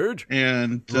Rampage.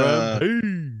 And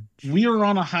we are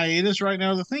on a hiatus right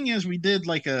now. The thing is, we did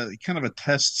like a kind of a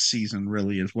test season,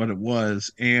 really, is what it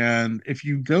was. And if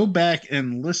you go back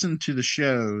and listen to the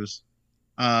shows,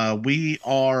 we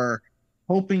are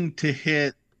hoping to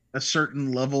hit a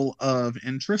certain level of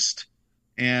interest,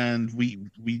 and we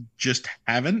just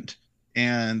haven't.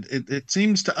 And it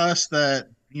seems to us that,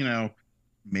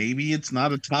 maybe it's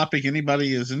not a topic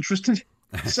anybody is interested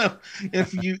in. So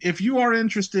if you are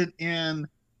interested in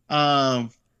retro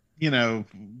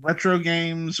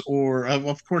games, or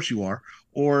of course you are,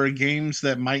 or games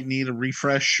that might need a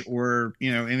refresh, or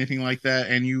anything like that,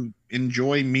 and you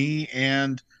enjoy me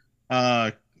and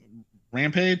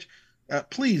Rampage,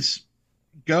 please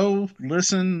go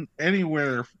listen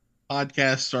anywhere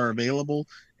podcasts are available.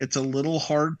 It's a little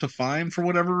hard to find for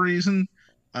whatever reason.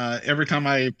 Every time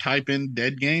I type in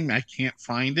Dead Game, I can't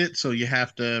find it, so you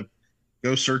have to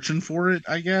go searching for it,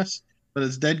 I guess. But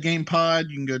it's Dead Game Pod.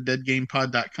 You can go to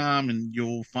deadgamepod.com, and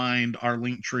you'll find our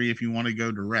link tree if you want to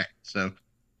go direct. So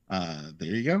there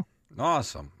you go.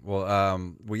 Awesome.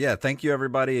 Well, yeah, thank you,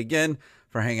 everybody, again,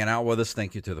 for hanging out with us.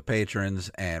 Thank you to the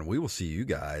patrons, and we will see you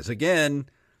guys again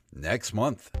next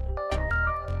month.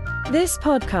 This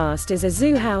podcast is a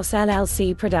Zoo House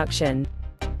LLC production.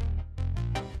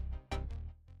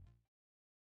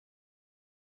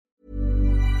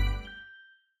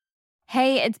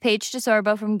 Hey, it's Paige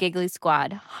DeSorbo from Giggly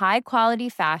Squad. High quality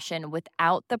fashion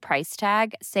without the price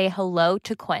tag. Say hello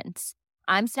to Quince.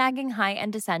 I'm snagging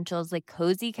high-end essentials like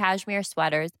cozy cashmere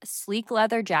sweaters, sleek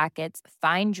leather jackets,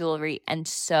 fine jewelry, and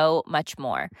so much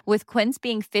more. With Quince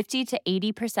being 50 to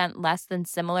 80% less than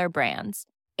similar brands.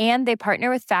 And they partner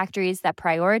with factories that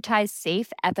prioritize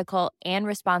safe, ethical, and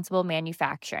responsible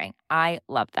manufacturing. I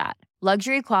love that.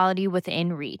 Luxury quality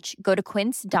within reach. Go to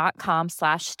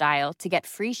quince.com/style to get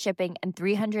free shipping and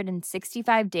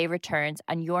 365-day returns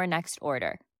on your next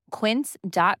order.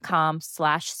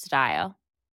 Quince.com/style.